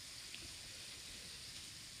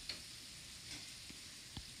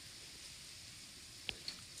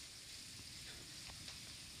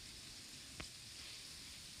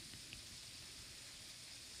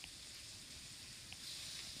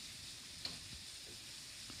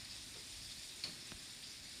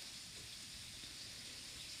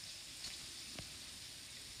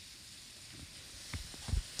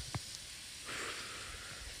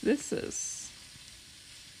 This is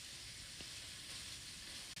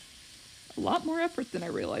a lot more effort than I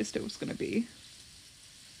realized it was going to be.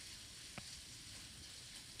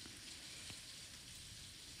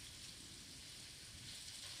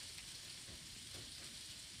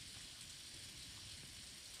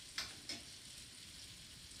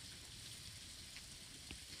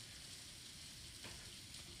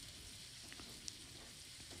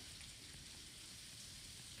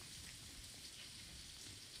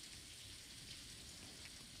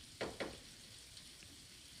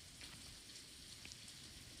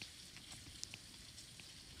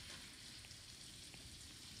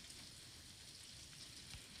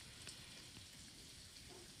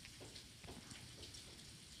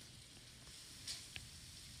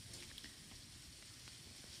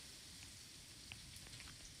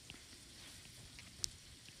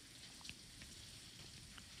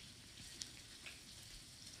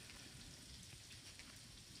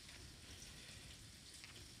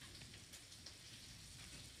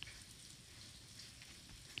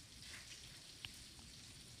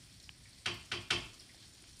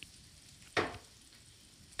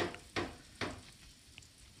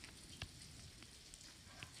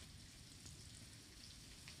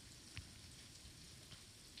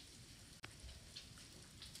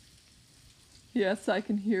 Yes, I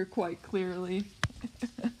can hear quite clearly.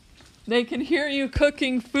 They can hear you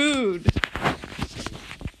cooking food.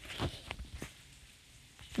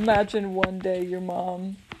 Imagine one day your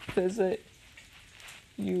mom visit.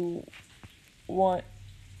 You want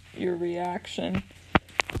your reaction.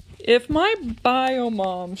 If my bio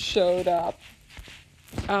mom showed up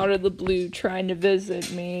out of the blue trying to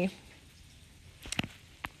visit me,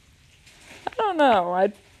 I don't know,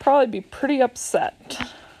 I'd probably be pretty upset.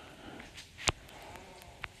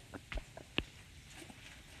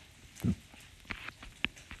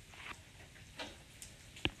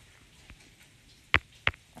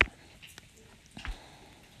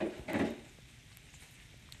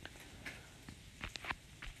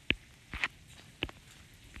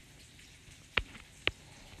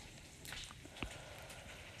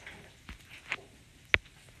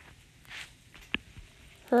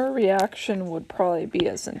 Her reaction would probably be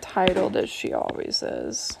as entitled as she always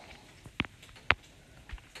is.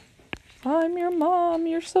 I'm your mom,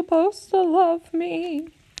 you're supposed to love me.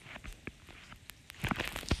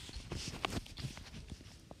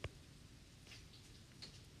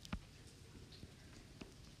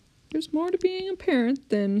 There's more to being a parent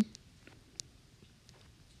than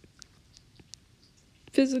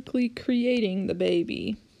physically creating the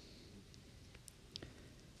baby.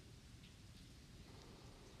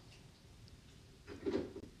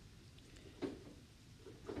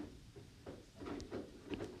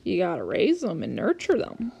 You gotta raise them and nurture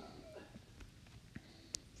them.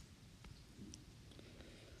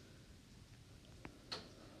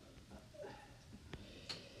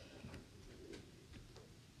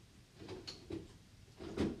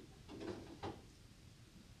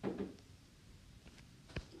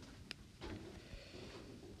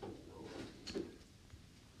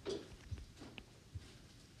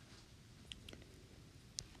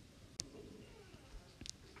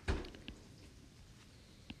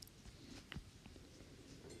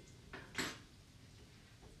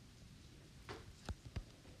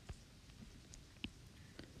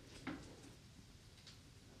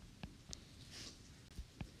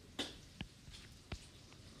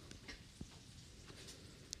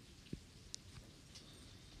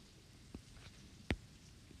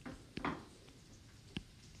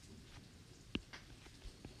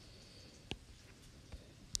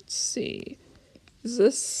 Let's see. Is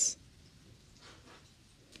this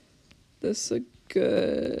a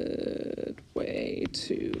good way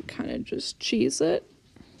to kind of just cheese it?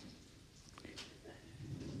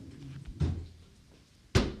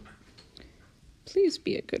 Please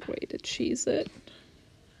be a good way to cheese it.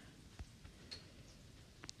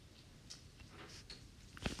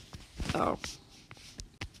 Oh.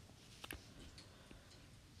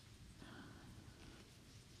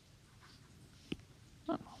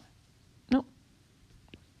 Oh. Nope.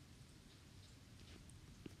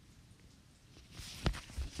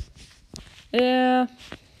 Yeah.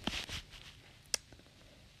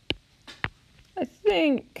 I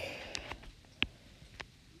think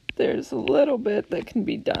there's a little bit that can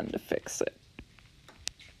be done to fix it.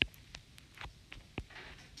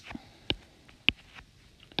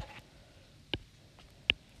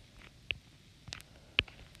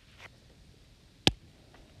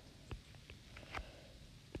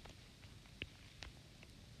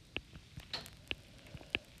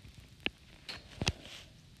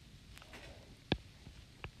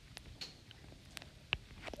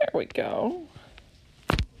 There we go.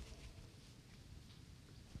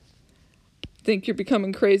 Think you're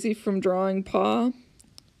becoming crazy from drawing paw?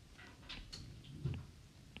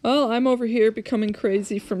 Well, I'm over here becoming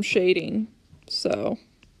crazy from shading, so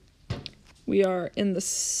we are in the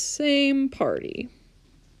same party.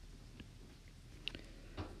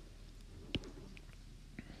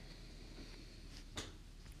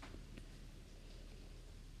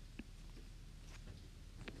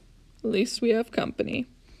 At least we have company.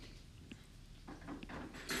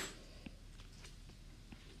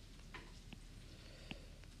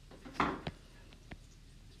 I'm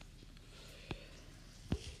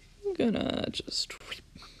gonna just...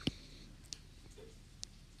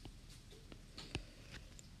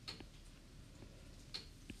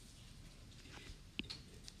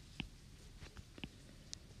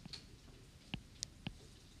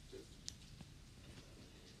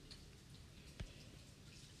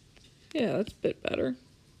 Yeah, that's a bit better.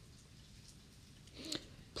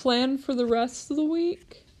 Plan for the rest of the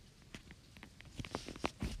week?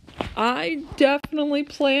 I definitely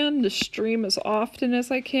plan to stream as often as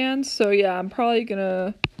I can, so yeah, I'm probably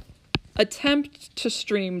gonna attempt to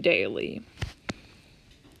stream daily.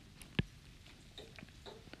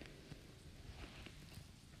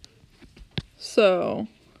 So,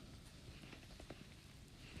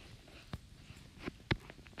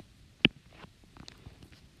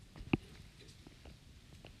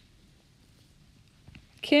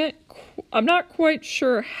 I'm not quite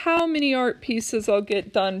sure how many art pieces I'll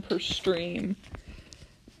get done per stream,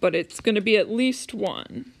 but it's going to be at least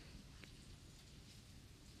one.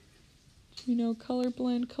 You know, color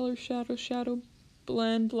blend, color shadow, shadow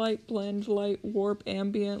blend, light, warp,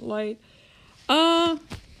 ambient light.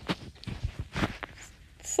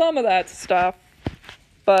 Some of that stuff,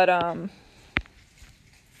 but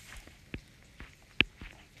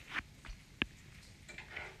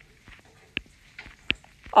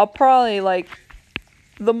I'll probably, like,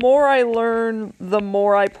 the more I learn, the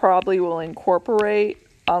more I probably will incorporate,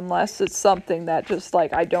 unless it's something that just,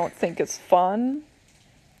 like, I don't think is fun.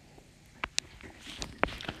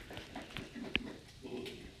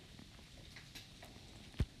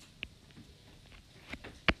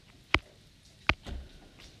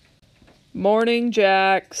 Morning,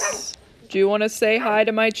 Jax. Do you want to say hi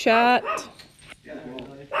to my chat?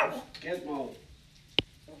 Gizmo. Gizmo.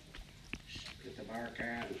 Get the bar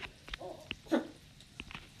can.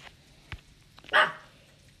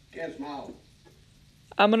 Gizmo.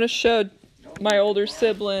 I'm going to show my older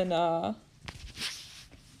sibling the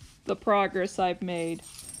progress I've made.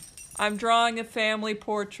 I'm drawing a family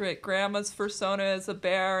portrait. Grandma's Fursona is a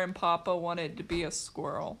bear and Papa wanted to be a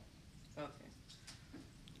squirrel. Okay.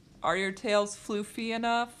 Are your tails floofy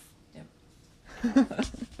enough? Yep.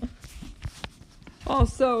 Oh,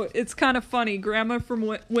 so it's kind of funny. Grandma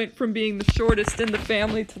went from being the shortest in the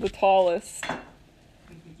family to the tallest.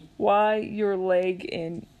 Why your leg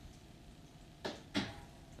in...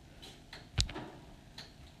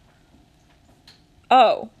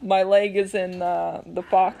 Oh, my leg is in the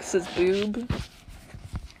fox's boob.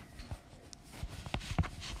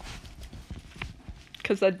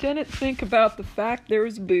 Because I didn't think about the fact there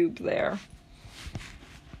was boob there.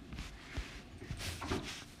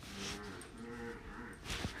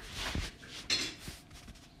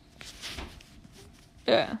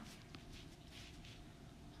 Yeah.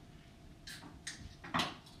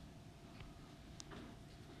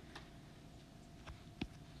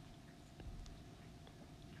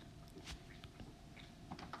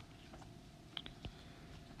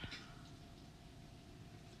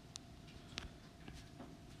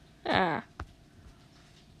 Ah.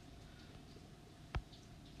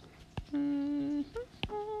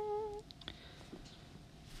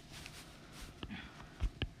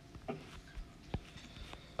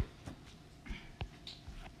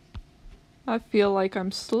 I feel like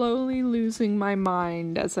I'm slowly losing my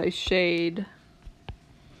mind as I shade.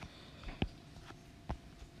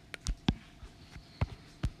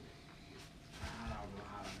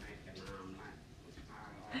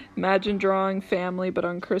 Imagine drawing family, but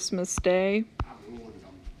on Christmas Day.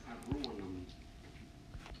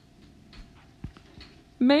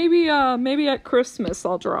 Maybe at Christmas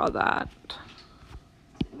I'll draw that.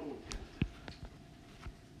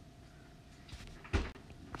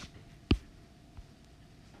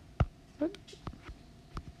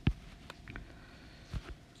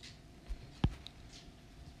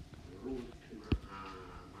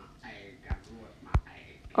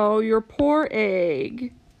 Oh, your poor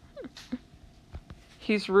egg.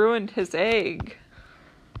 He's ruined his egg.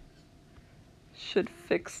 Should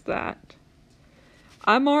fix that.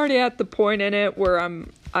 I'm already at the point in it where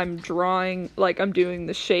I'm drawing, like I'm doing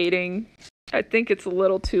the shading. I think it's a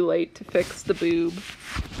little too late to fix the boob.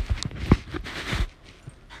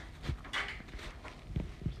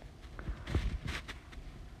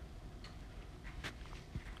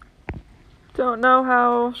 Don't know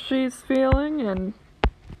how she's feeling and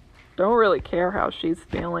don't really care how she's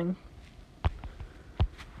feeling.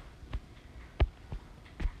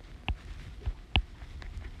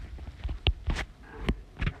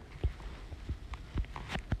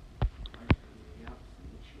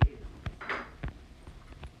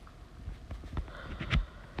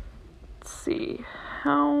 Let's see,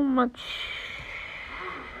 how much...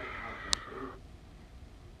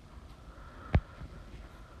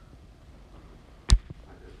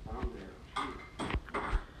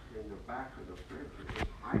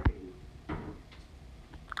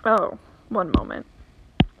 Oh, one moment.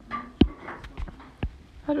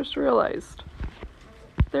 I just realized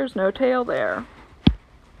there's no tail there.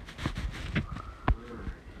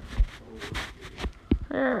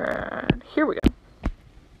 And here we go.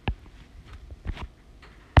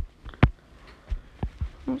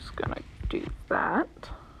 I'm just gonna do that.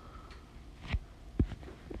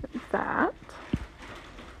 And that.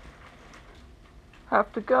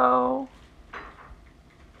 Have to go.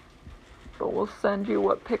 But we'll send you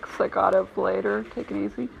what pics I got of later. Take it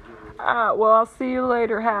easy. Well, I'll see you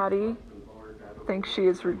later, Hattie. I think she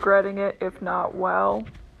is regretting it, if not well.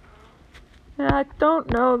 And I don't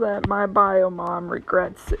know that my bio mom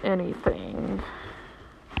regrets anything.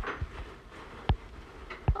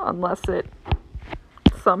 Unless it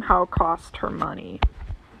somehow cost her money.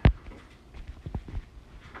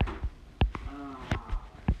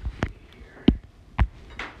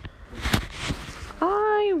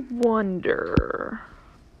 I wonder,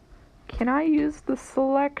 can I use the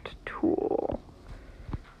select tool?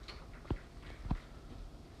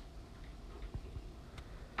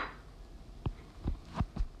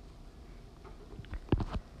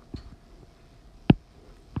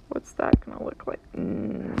 What's that gonna look like?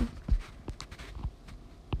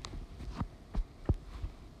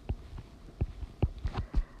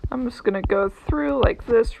 I'm just gonna go through like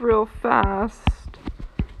this real fast,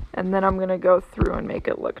 and then I'm gonna go through and make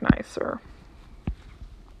it look nicer.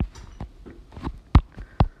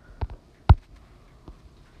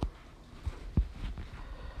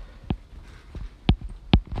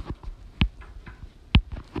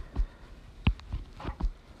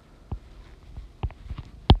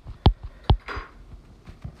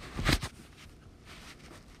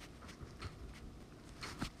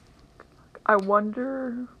 I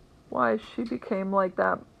wonder why she became like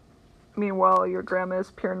that. Meanwhile, your grandma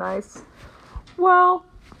is pure nice. Well,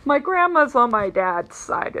 my grandma's on my dad's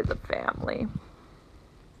side of the family.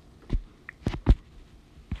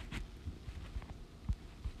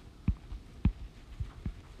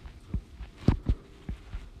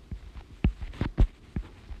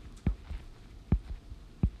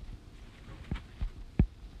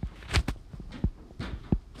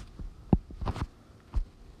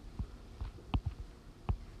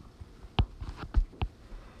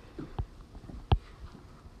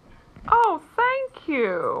 Oh, thank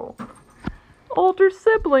you. Older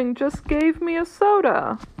sibling just gave me a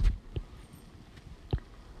soda.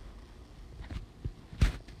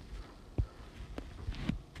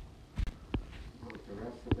 Want the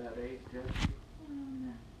rest of that egg, Jesse?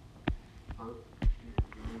 Huh?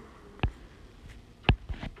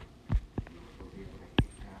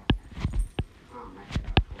 I'll make it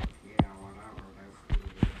up for it. Yeah, whatever.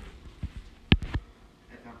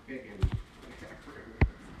 It's a big one.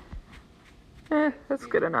 That's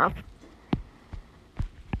good enough.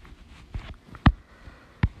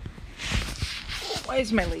 Why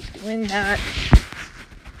is my leg doing that?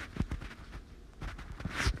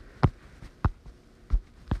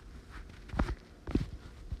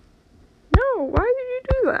 No, why did you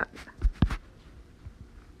do that?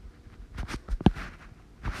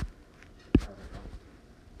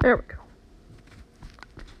 There we go.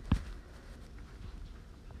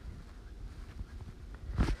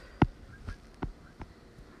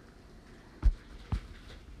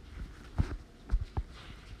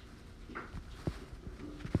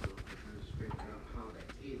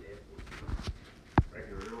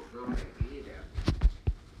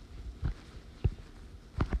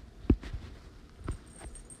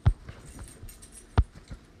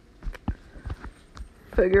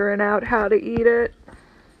 Figuring out how to eat it.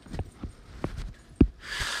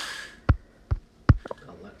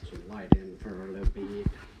 I'll let some light in for a little bit.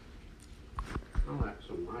 I'll let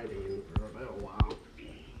some light in for a little while.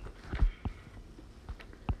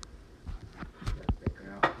 Gotta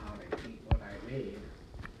figure out how to eat what I need.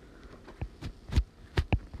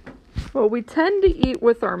 Well, we tend to eat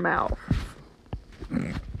with our mouth.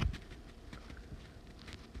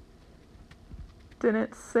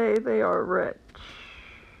 Didn't say they are rich.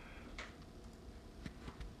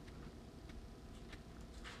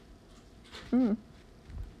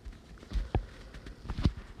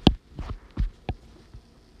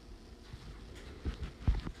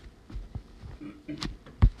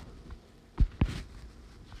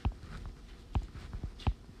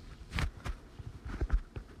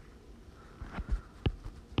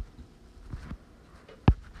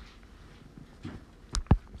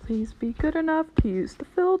 Please be good enough to use the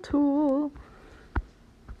fill tool.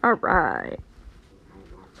 Alright. I'm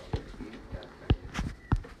not gonna eat that thing.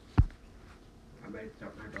 I made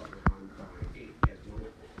something I don't know how I'm gonna eat it.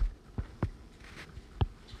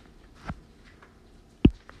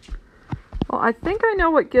 Well, I think I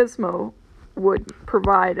know what Gizmo would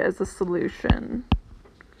provide as a solution.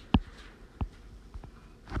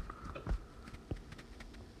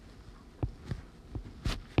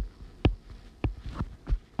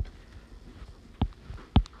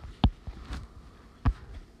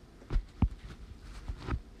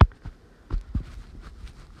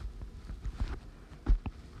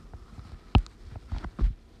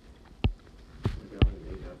 We don't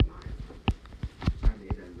need a knife. I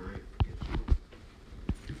need a knife.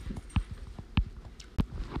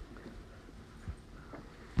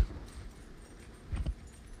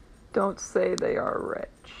 don't say they are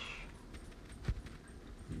rich.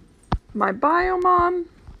 My bio mom,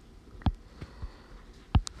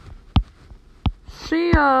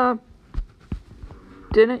 she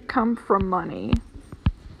didn't come from money,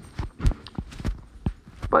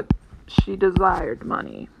 but she desired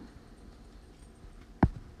money.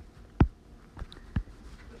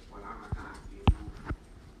 That's what I'm asking.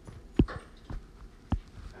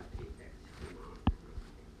 I think that's come on.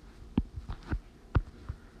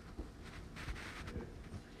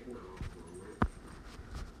 Come on, Mama.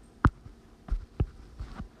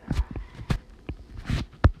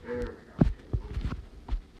 There we go.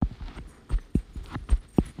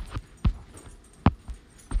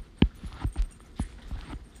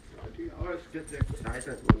 Why do you always get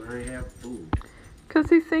excited when I have food? Because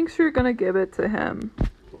he thinks you're going to give it to him.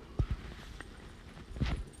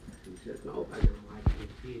 He says, no, I don't like to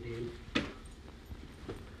feed him.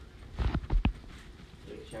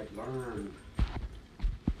 They should learn.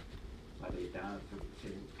 But he doesn't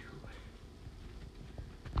seem to.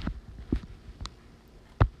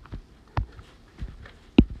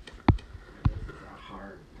 This is a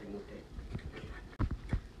hard thing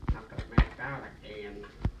to have to make that again.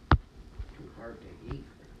 Too hard to eat.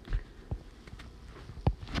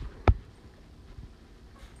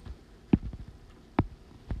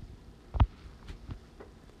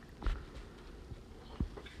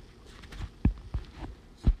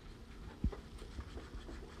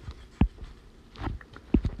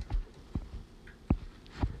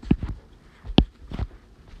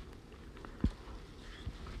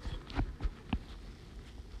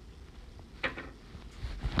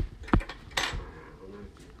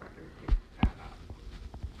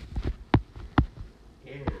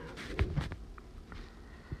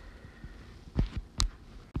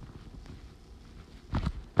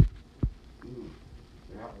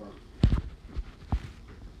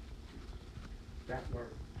 That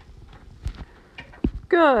worked.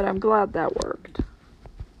 Good, I'm glad that worked.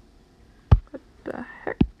 What the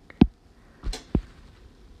heck?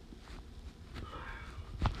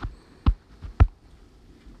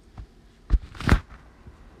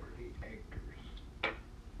 40 acres.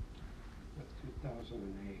 That's 2,000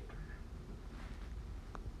 an acre.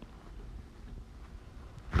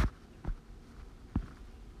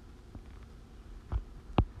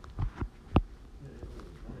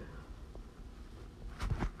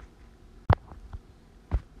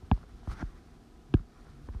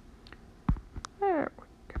 There we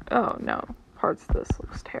go. Oh no, parts of this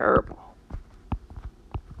looks terrible.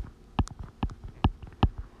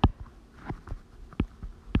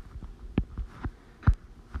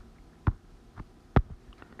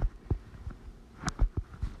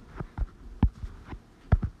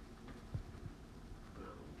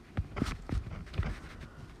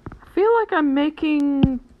 I feel like I'm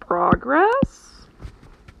making progress.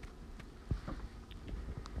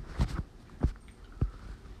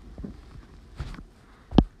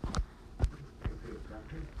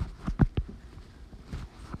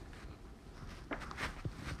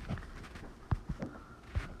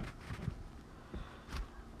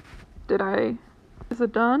 Is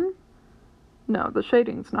it done? No, the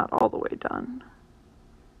shading's not all the way done.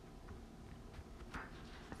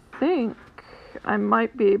 I think I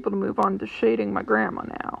might be able to move on to shading my grandma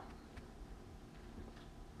now.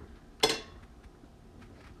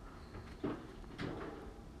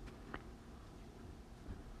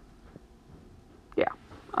 Yeah,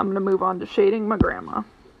 I'm gonna move on to shading my grandma.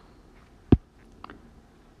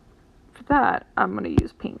 For that, I'm gonna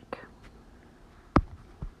use pink.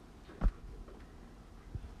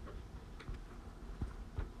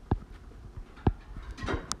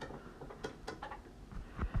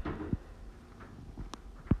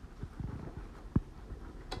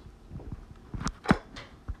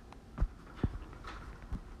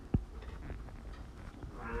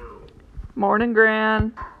 Morning,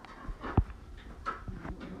 Gran.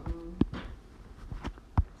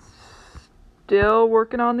 Still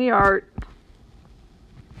working on the art.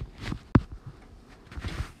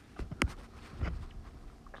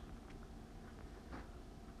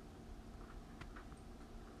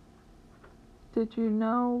 Did you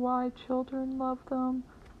know why children love them?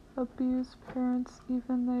 Abuse parents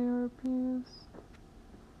even they are abused.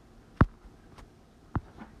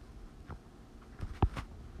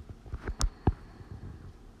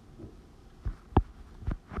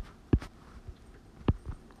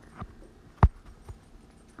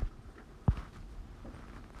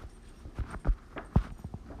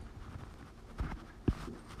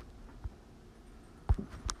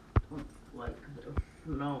 Like the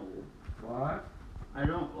snow. What? I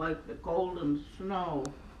don't like the cold and snow.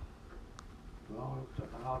 Well, it's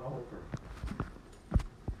about about over.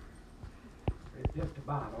 It's just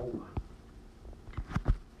about over.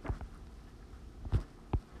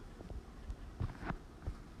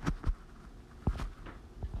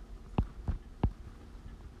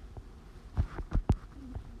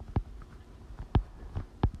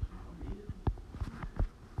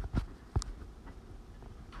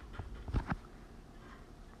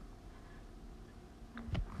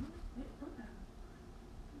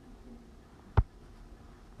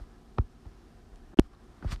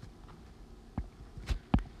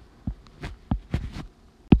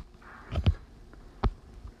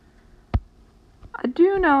 I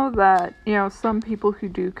do know that, some people who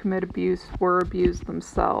do commit abuse were abused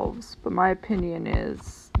themselves, but my opinion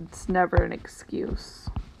is it's never an excuse.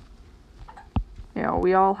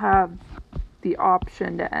 We all have the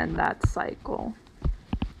option to end that cycle.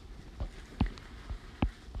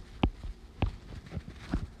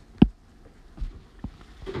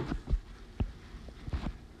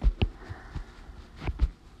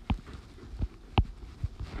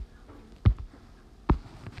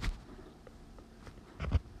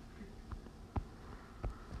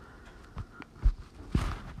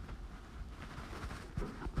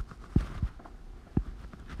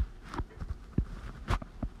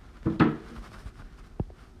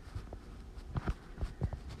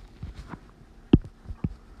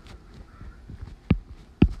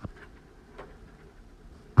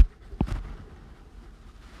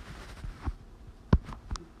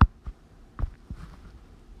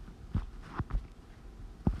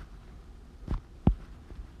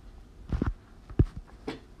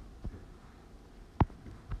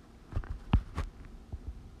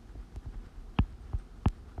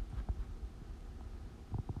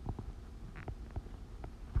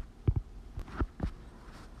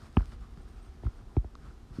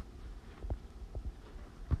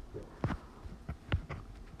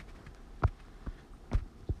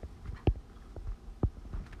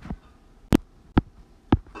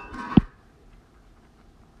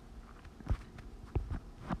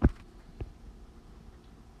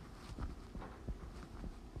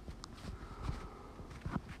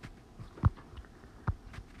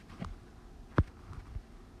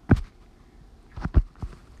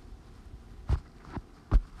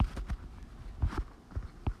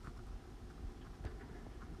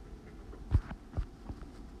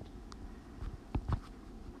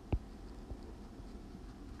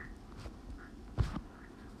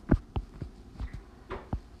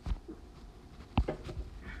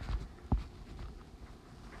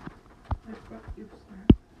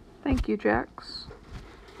 Thank you, Jax.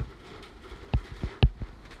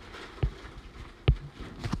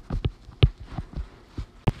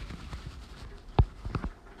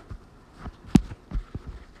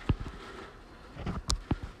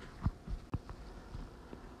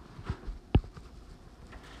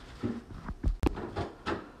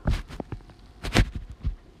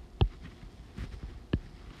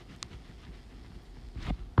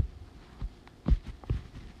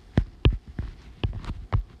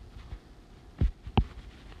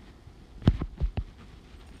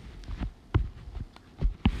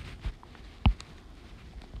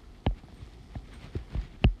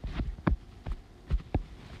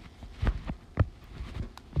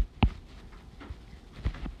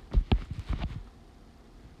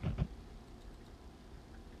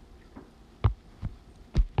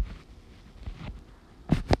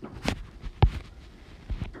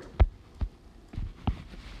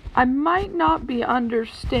 I might not be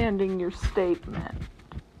understanding your statement.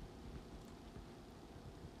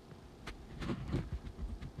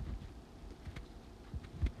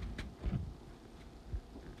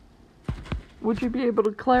 Would you be able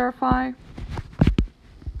to clarify?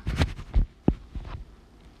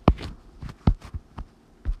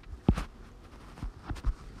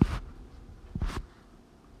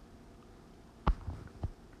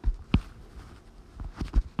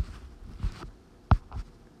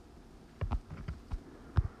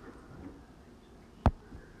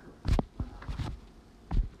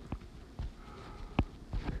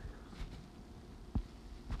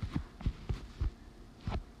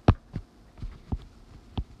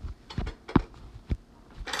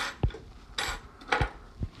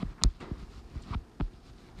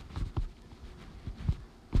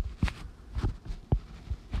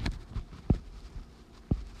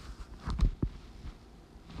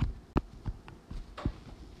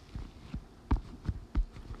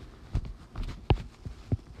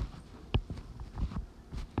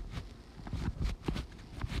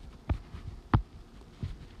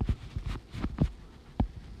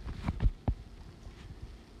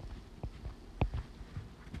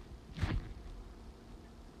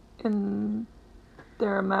 in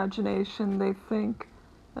their imagination they think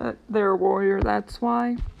that they're a warrior, that's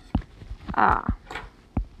why? Ah.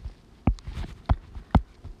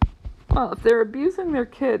 Well, if they're abusing their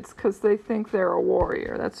kids because they think they're a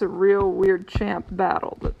warrior, that's a real weird champ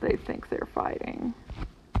battle that they think they're fighting.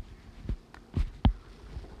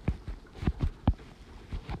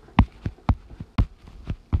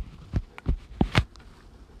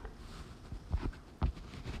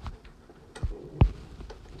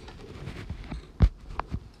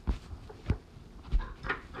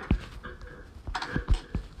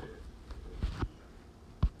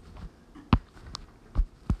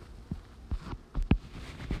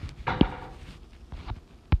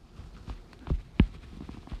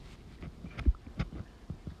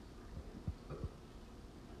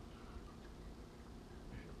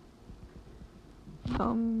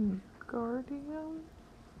 Guardian?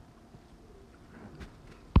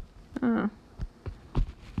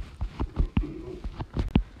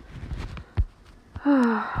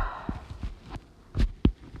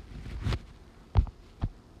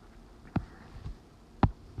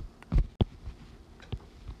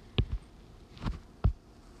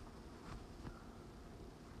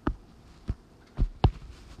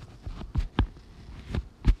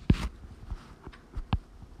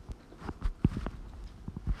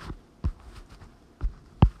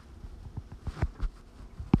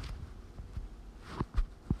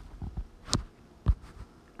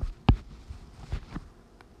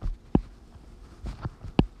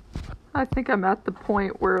 I think I'm at the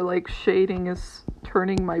point where, like, shading is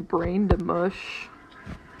turning my brain to mush.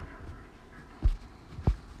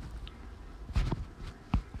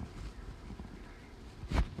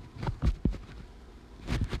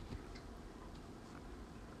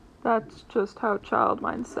 That's just how child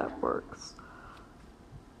mindset works.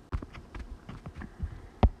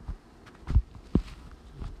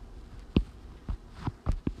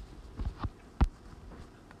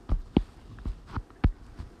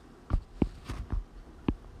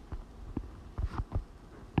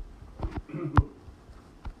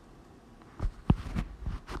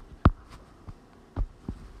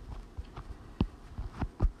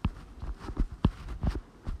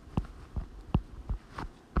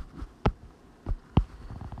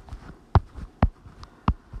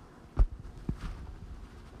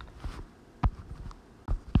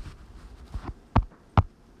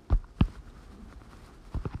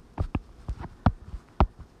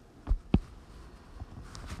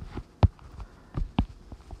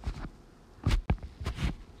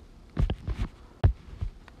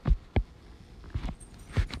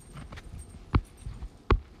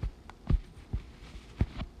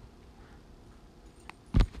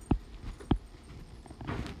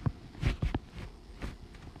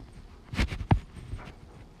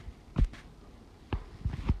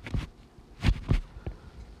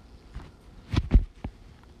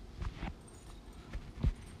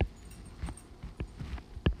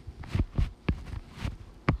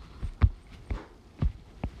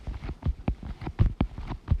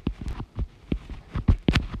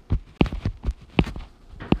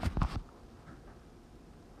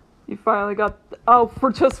 You finally got, oh,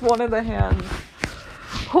 for just one of the hands.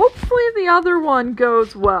 Hopefully the other one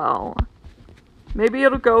goes well. Maybe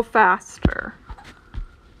it'll go faster.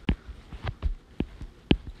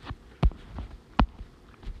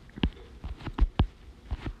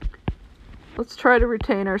 Let's try to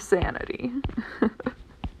retain our sanity.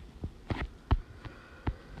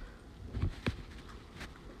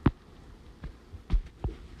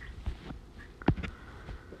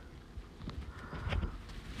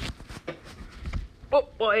 Oh,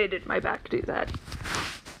 why did my back do that?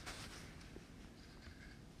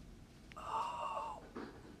 Oh.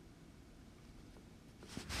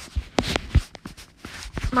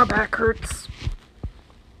 My back hurts.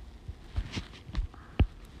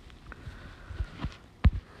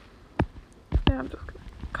 Yeah, I'm just gonna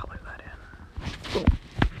color that in. Boom.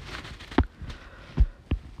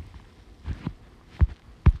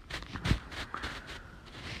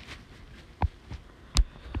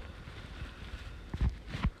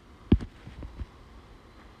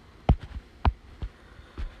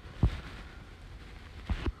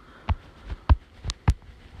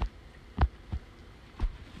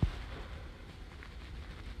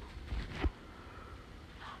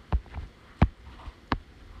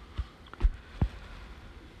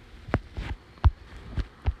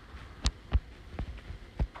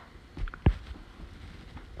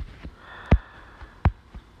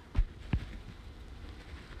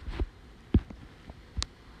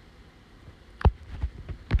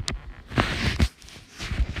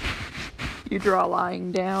 You draw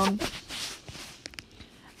lying down.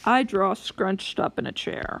 I draw scrunched up in a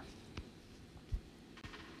chair.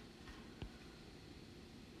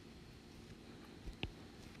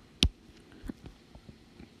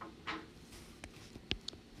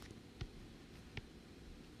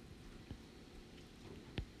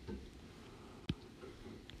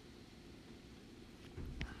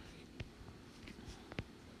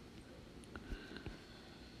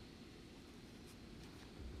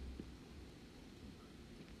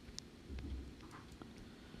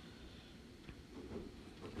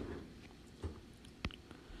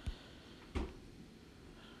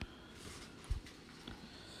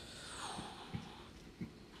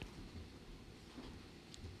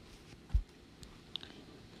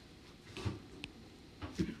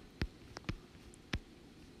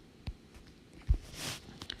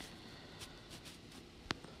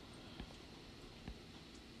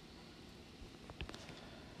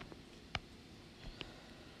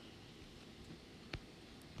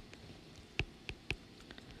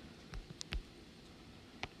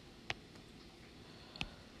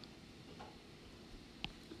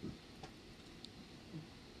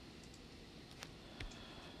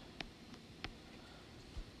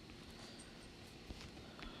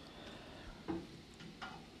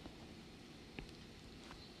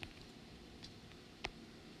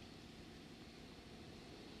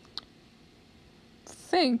 I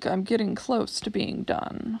think I'm getting close to being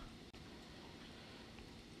done.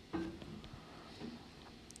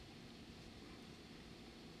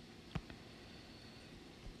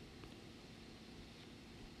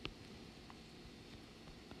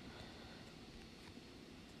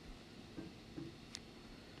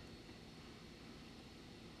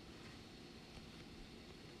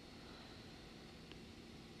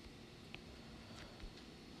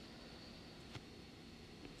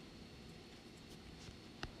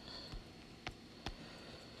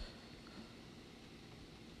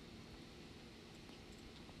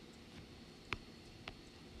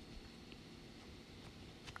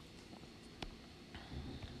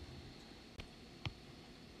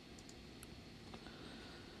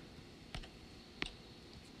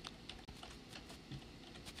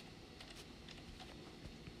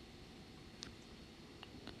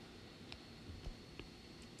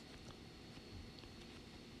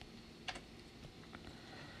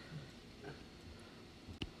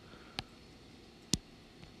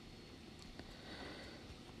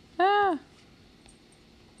 Ah.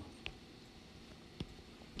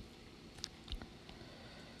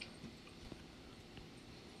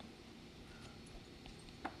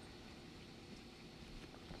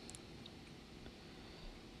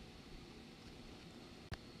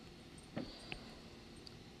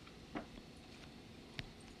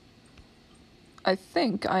 I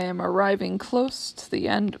think I am arriving close to the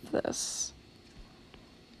end of this.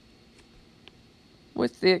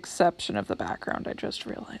 With the exception of the background, I just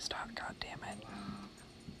realized. Oh, God damn it.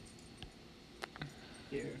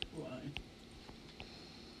 Here, why?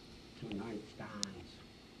 2 nightstands.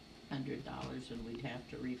 $100 and we'd have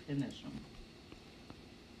to refinish them.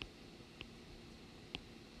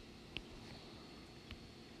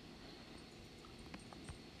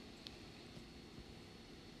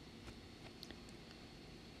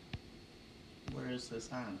 Where is this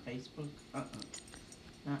on? Facebook?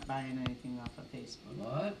 Not buying anything off of Facebook.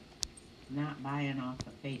 What? Not buying off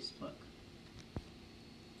of Facebook.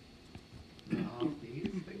 No, these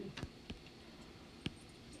things.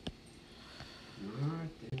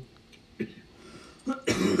 Nothing.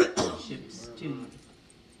 Ships Where to my-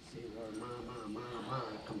 See where my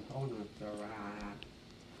components are at.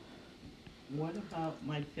 What about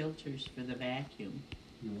my filters for the vacuum?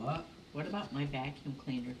 You what? What about my vacuum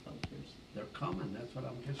cleaner filters? They're coming, that's what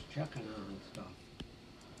I'm just checking on and stuff.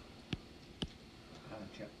 Gotta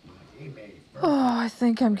check my eBay first. Oh, I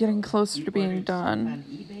think I'm getting closer You to being ordered stuff done. on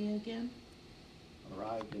eBay again?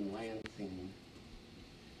 Arrived in Lansing.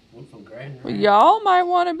 Went from Grand Well, Rapids. y'all might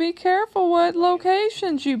want to be careful what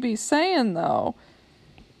locations you be saying, though.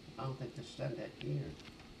 I don't think they send it here.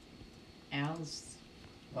 Al's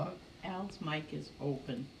What? mic is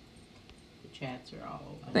open. The chats are all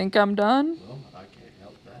open. Think I'm done? Well, I can't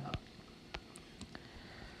help that.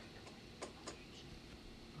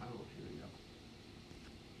 I don't hear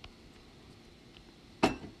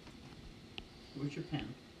you. Where's your pen?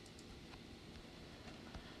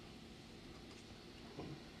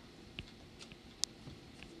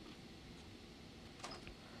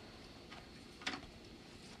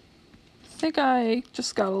 I think I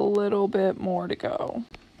just got a little bit more to go.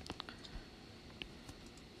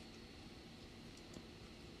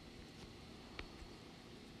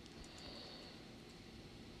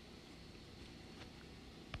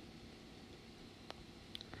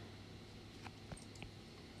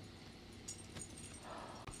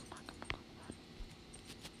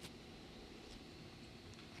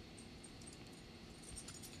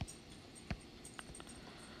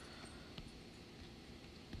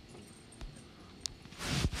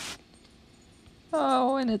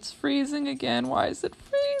 and it's freezing again. Why is it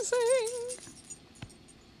freezing?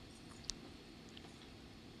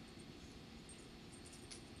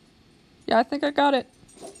 Yeah, I think I got it.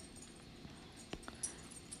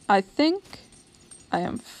 I think I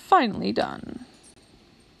am finally done.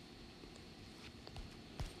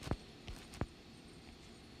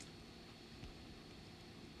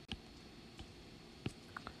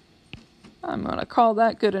 I'm gonna call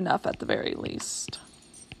that good enough at the very least.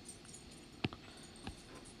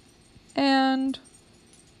 And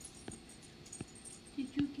Did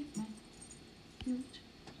you get my fruit?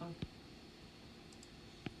 Oh.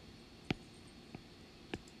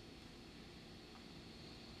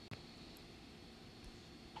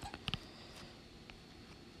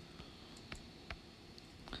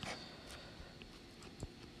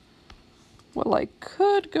 well, I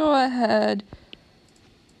could go ahead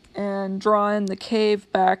and draw in the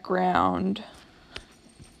cave background.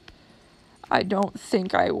 I don't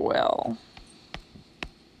think I will.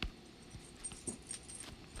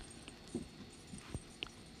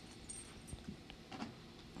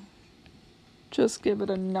 Just give it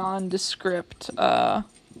a nondescript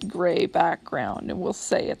gray background and we'll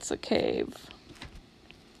say it's a cave.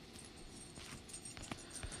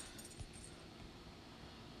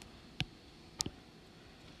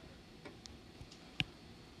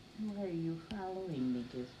 Why are you following me,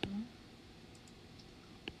 Gizmo?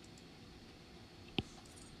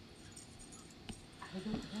 I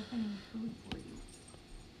don't have any food for you.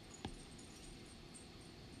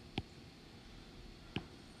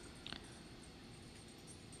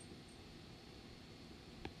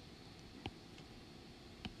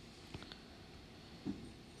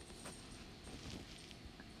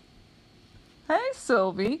 Hey,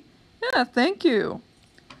 Sylvie. Yeah, thank you.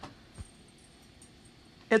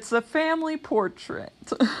 It's a family portrait.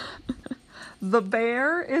 The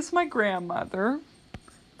bear is my grandmother.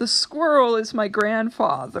 The squirrel is my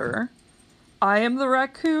grandfather. I am the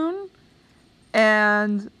raccoon.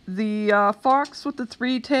 And the fox with the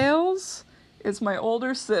 3 tails is my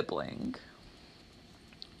older sibling.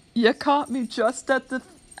 You caught me just at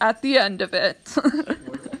the end of it.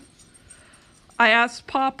 I asked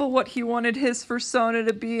Papa what he wanted his fursona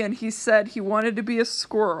to be, and he said he wanted to be a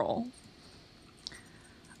squirrel.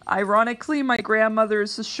 Ironically, my grandmother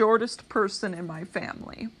is the shortest person in my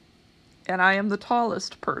family, and I am the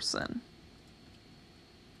tallest person.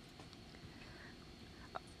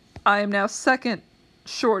 I am now second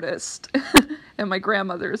shortest, and my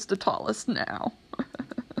grandmother is the tallest now.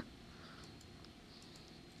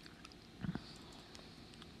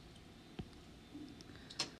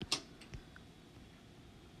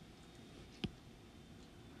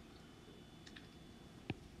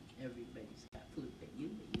 Everybody's got food but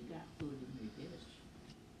you got food in your dish.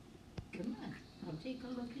 Come on, I'll take a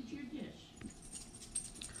look at your dish.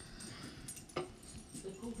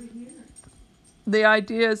 Look over here. The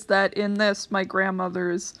idea is that in this, my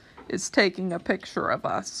grandmother is taking a picture of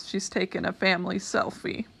us. She's taking a family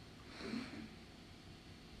selfie.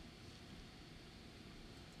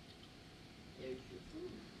 There's your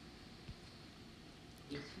food.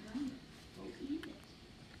 It's yummy. Go eat it.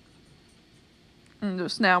 And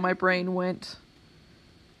just now my brain went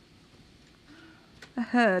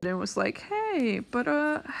ahead and was like, hey, but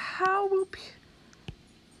how will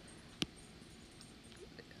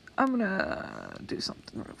I'm gonna do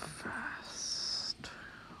something real fast.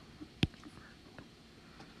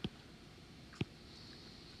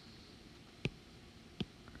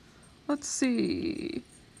 Let's see.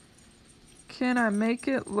 Can I make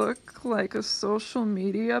it look like a social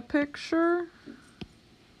media picture?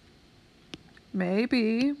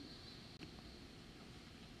 Maybe.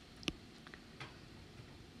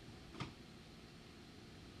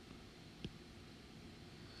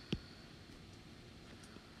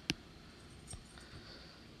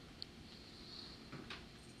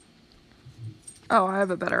 Oh, I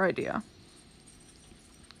have a better idea.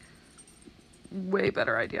 Way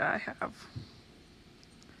better idea I have.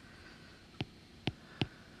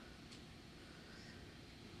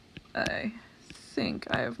 I think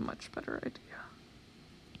I have a much better idea.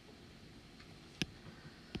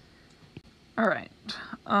 All right.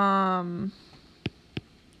 I'm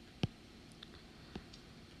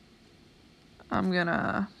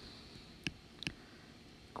gonna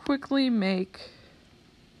quickly make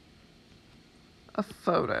a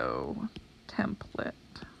photo template.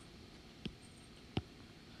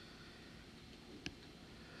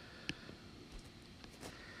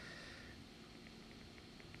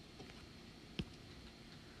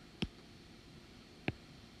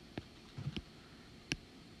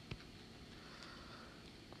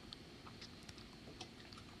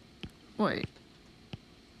 Wait.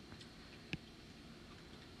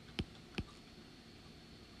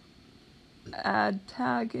 add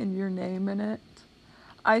tag and your name in it.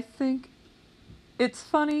 I think it's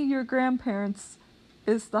funny your grandparents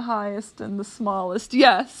is the highest and the smallest.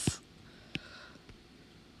 Yes.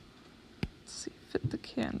 Let's see, fit the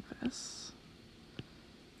canvas.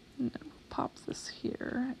 And then we'll pop this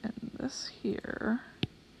here and this here.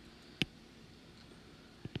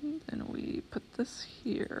 And then we put this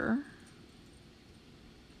here.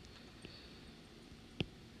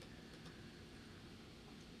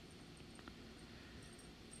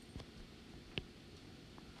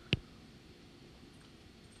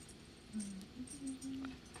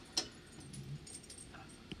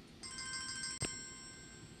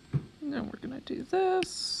 And then we're gonna do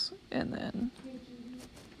this, and then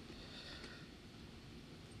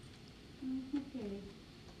Okay.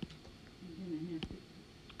 I'm gonna have to.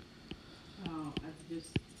 Oh, I've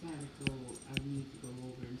just gotta go. I need to go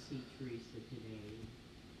over and see Teresa today.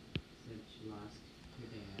 Since she lost her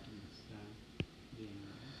dad and stuff. Yeah.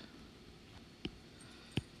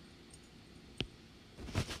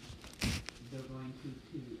 They're going to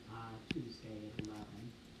Tuesday at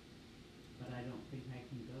 11. But I don't think I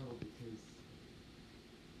can go because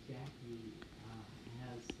Jackie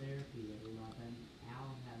has therapy at 11.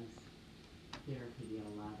 Al has therapy at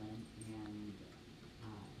 11, and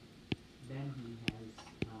then he has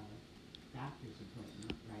a doctor's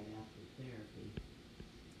appointment right after therapy.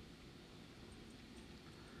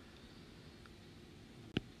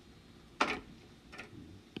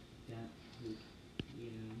 That would,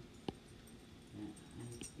 yeah. I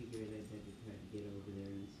figured I'd better try to get over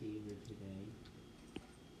there and see her today.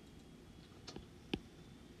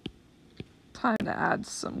 time to add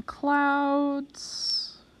some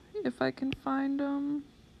clouds, if I can find them.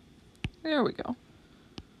 There we go.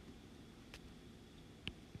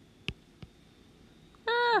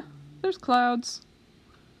 Ah, there's clouds.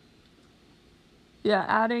 Yeah,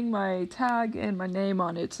 adding my tag and my name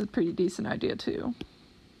on it's a pretty decent idea too.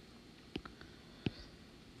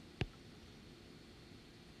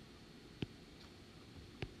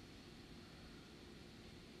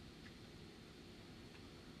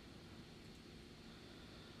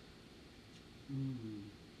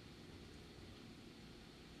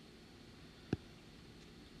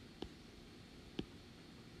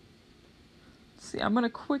 See, I'm gonna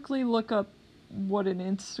quickly look up what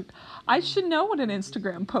an I should know what an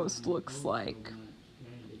Instagram post looks like.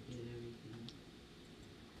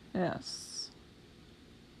 Yes.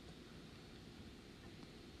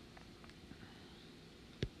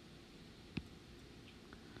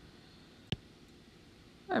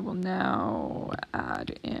 I will now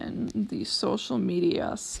add in the social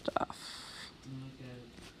media stuff.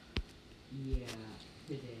 Yeah,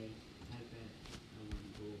 today. I bet I want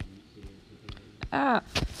to go over and see her today. Ah,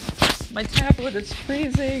 my tablet is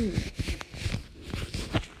freezing.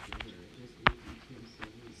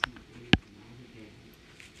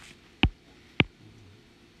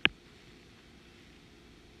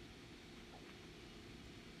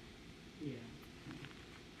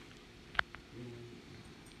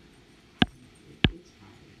 It's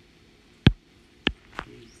hard.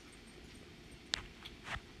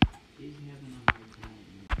 She's having a hard time.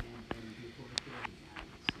 And before Daddy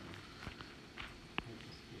died, so I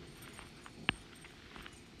just feel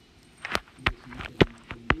there's nothing you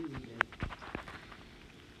can do to.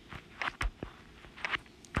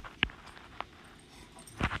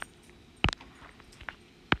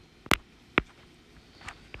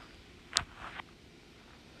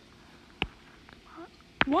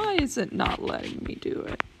 Why is it not letting me do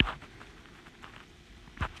it?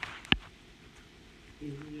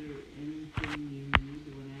 Is there anything you need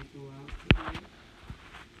when I go out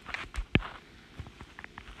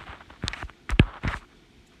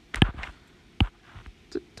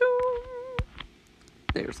today?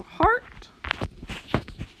 There's a heart.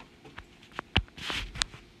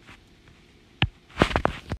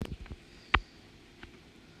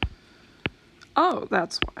 Oh,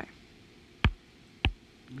 that's why.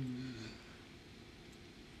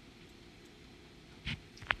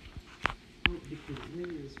 Oh, because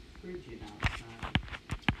it is frigid outside.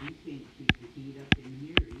 We can't keep the heat up in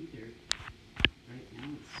here either. Right now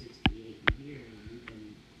it's 68 in here, and we've been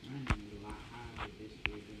running a lot hotter this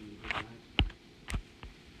year than we did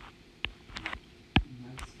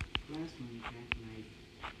last one, Jack and I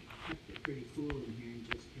kept it pretty cool in here and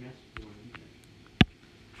just dressed warm.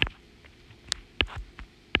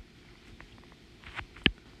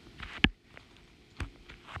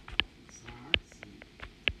 Socks and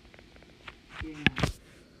yeah.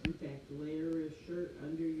 In fact, layer a shirt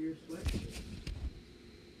under your sweatshirt.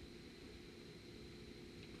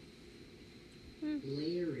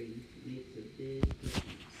 Layering makes a big difference.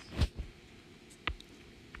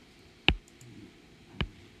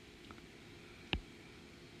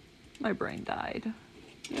 My brain died.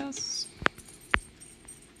 Yes.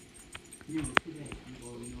 No, today. I'm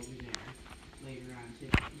going over there later on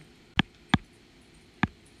today.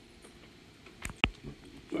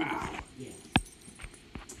 Wow. Yes.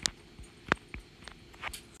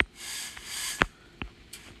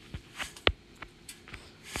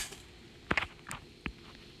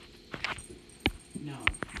 No,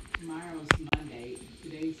 tomorrow's Monday.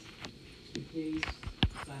 Today's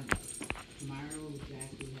Sunday. Tomorrow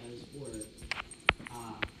Jackie has work.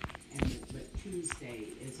 But Tuesday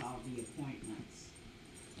is all the appointments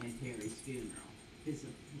and Terry's funeral. His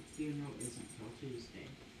funeral isn't till Tuesday.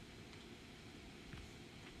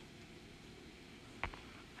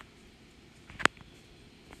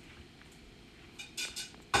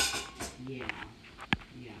 Yeah,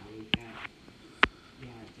 we've got,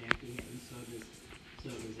 Jackie and so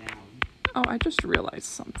does Alan. Oh, I just realized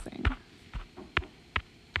something.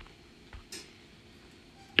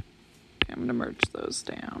 Okay, I'm gonna merge those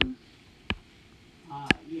down.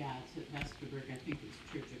 Yeah, it's at Vesterberg. I think it's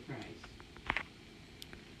Church of Christ.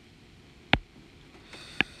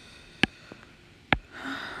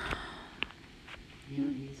 Yeah,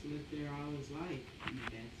 he's lived there all his life in the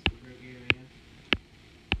Vesterberg area.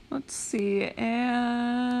 Let's see,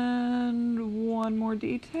 and one more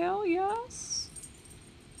detail, yes?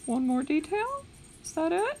 One more detail? Is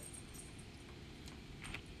that it?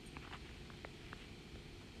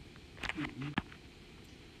 Mm-mm.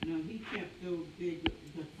 No, he kept the big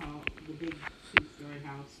two-story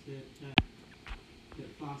house that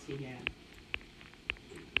Flossie had.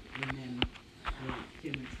 And then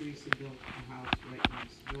Tim and Teresa built a house right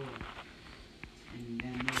next door. And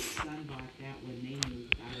then their son bought that when they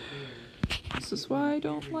moved out of there. This is why I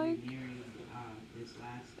don't like. Married this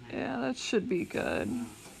last time. Yeah, that should be good.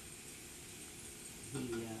 He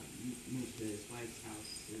moved to his wife's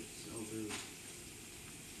house. It's over.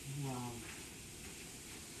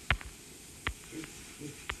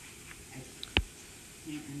 I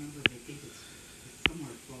can't remember, but I think it's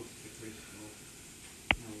somewhere close to Crystal.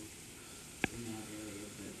 No, in that area,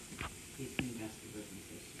 but between Vesterberg and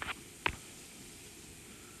Crystal.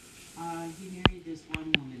 He married this one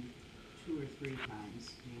woman 2 or 3 times.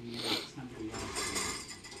 He married somebody else.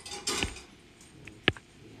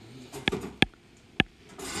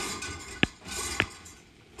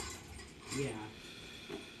 Yeah,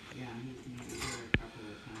 he's married her a couple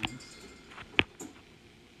of times.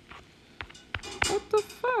 What the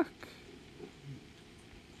fuck?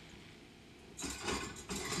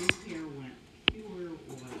 His hair went pure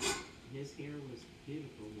white. His hair was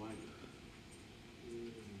beautiful white.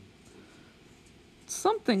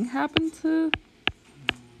 Something happened to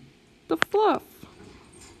the fluff.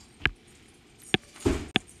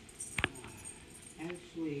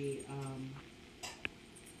 Actually,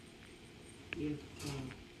 if let's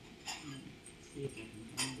see if I can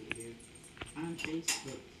find it here on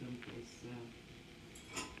Facebook someplace.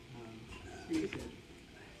 Teresa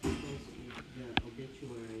posted the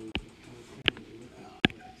obituary. I was trying to look up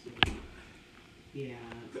it. So,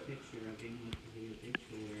 yeah, a picture of him with the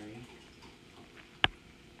obituary.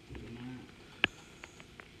 I'm not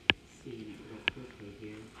seeing it real quickly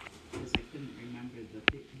here because I couldn't remember the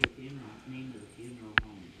funeral name of the funeral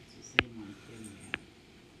home. It's the same one Tim had,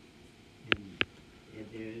 and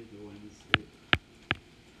they're the ones that.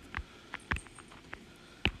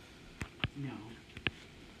 No,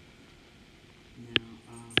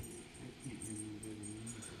 I can't remember the name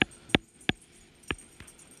of it.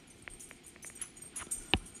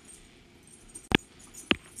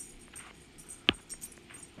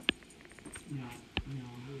 No,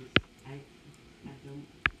 I don't.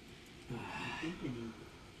 I'm thinking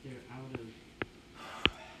they're out of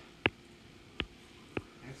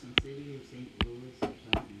Carson City or St. Louis or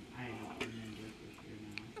something. I don't remember for sure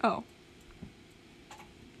now. Oh.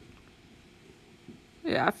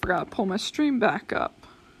 Yeah, I forgot to pull my stream back up.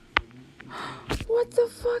 What the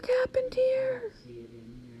fuck happened here? See it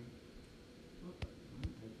in there. Oh,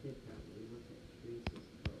 I could probably look at Teresa's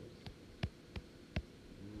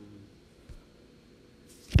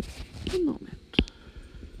post. One moment.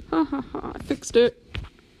 Ha ha ha, I fixed it.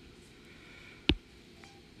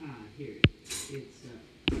 Here it is. It's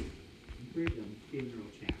Brigham Funeral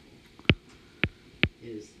Chapel.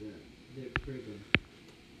 Is the Brigham.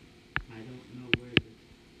 I don't know where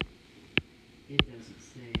it doesn't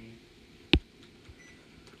say.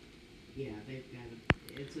 Yeah, they've got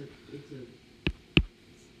it's the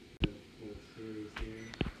whole series there.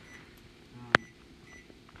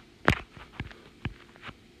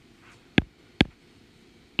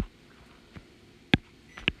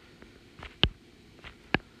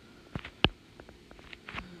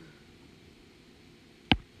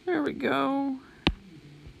 There we go.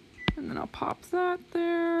 And then I'll pop that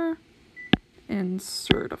there.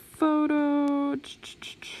 Insert a photo. 6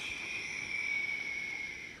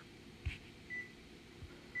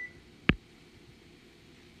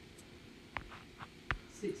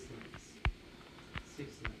 likes.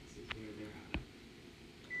 6 likes is where they're at.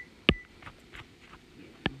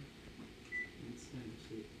 Yeah. That's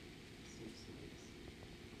actually 6 likes.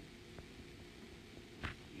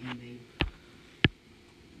 And they.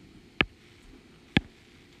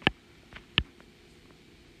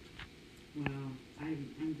 Well, I'm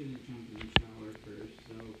gonna jump in the shower first,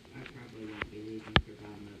 so I probably won't be leaving for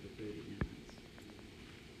about another 30 minutes.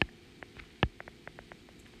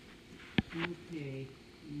 Okay.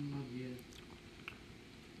 Love you.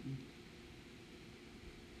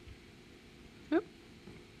 Yep.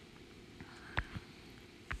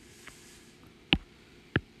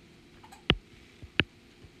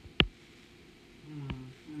 Oh,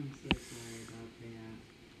 I'm so sorry about that.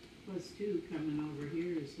 Plus, too, coming over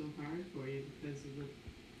here is so hard for you because of the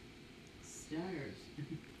stairs.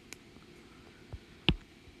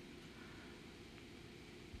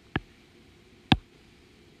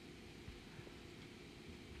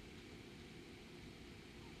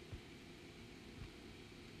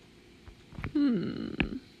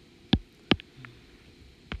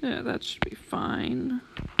 Yeah, that should be fine.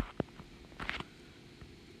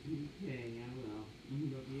 Okay, I will.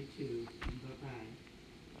 Love you too. Bye-bye.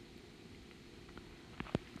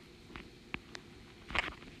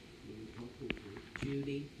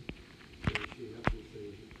 Judy.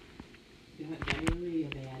 Got diarrhea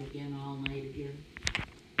bad again all night again.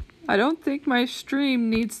 I don't think my stream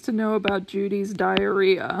needs to know about Judy's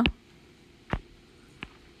diarrhea. I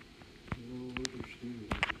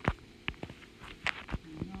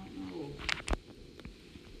don't know.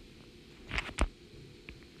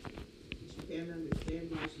 She can't understand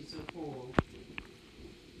why she's so full.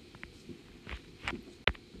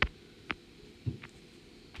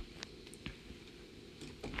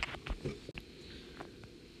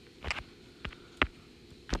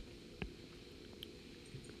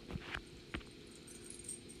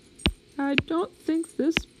 I don't think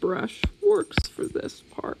this brush works for this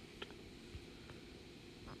part.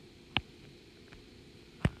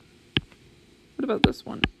 What about this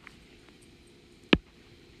one?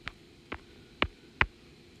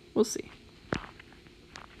 We'll see.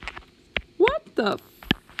 What the?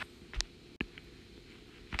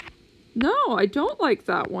 No, I don't like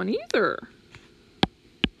that one either.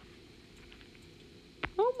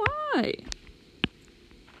 Oh my.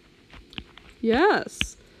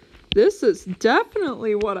 Yes. This is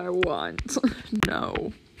definitely what I want.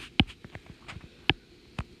 No.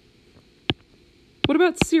 What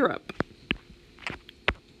about syrup?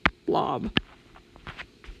 Blob.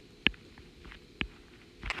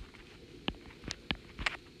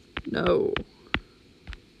 No.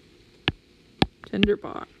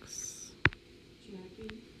 Tinderbox.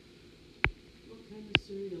 Jackie, what kind of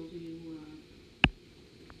cereal do you want?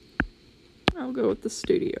 I'll go with the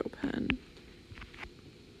studio pen.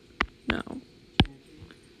 No. Jackie?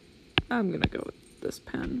 I'm gonna go with this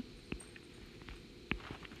pen.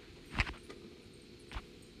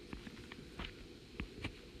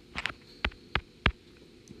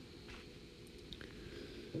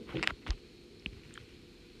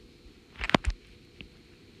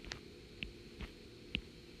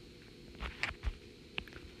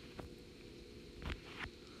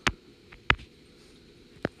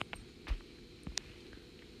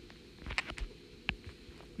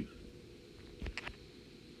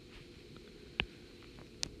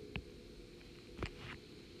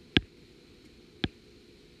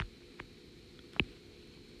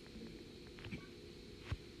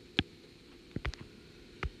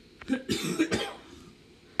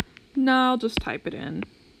 No, I'll just type it in.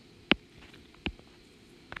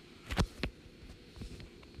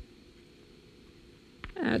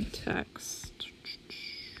 Add text.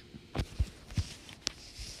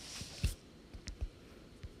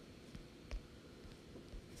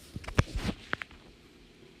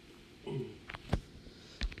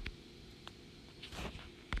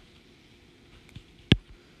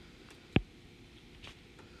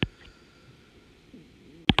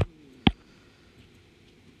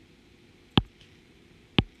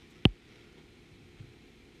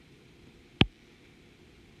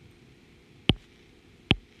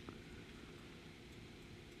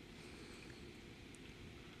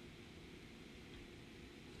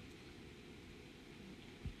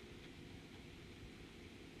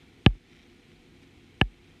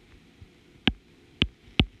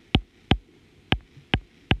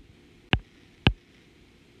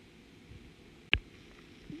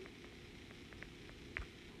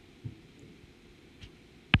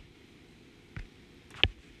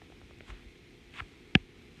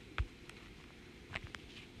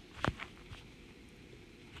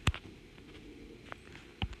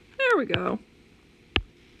 we go.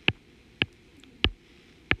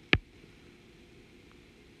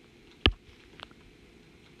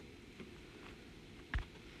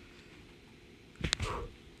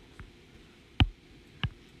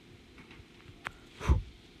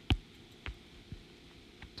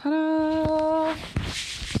 Ta-da!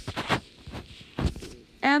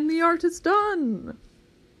 And the art is done!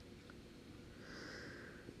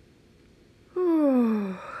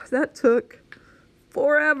 That took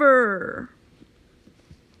forever.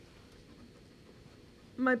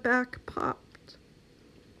 My back popped.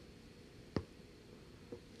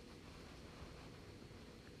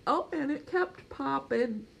 Oh, and it kept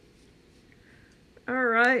popping.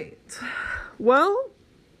 Alright. Well,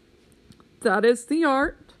 that is the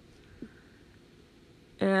art.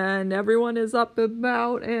 And everyone is up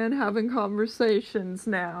about and having conversations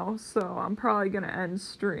now, so I'm probably gonna end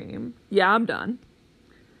stream. Yeah, I'm done.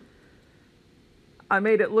 I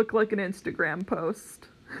made it look like an Instagram post.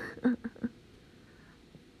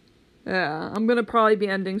 Yeah, I'm gonna probably be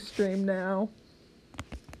ending stream now.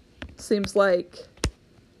 Seems like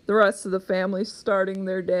the rest of the family's starting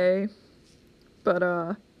their day.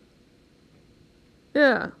 But,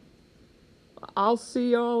 yeah. I'll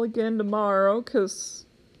see y'all again tomorrow, 'cause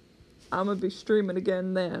I'm gonna be streaming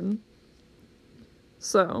again then.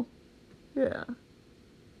 So, yeah.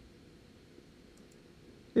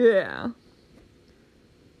 Yeah.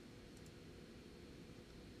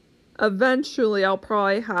 Eventually, I'll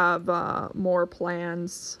probably have more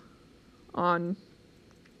plans on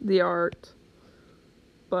the art.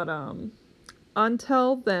 But,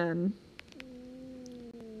 until then,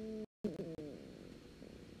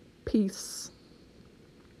 peace.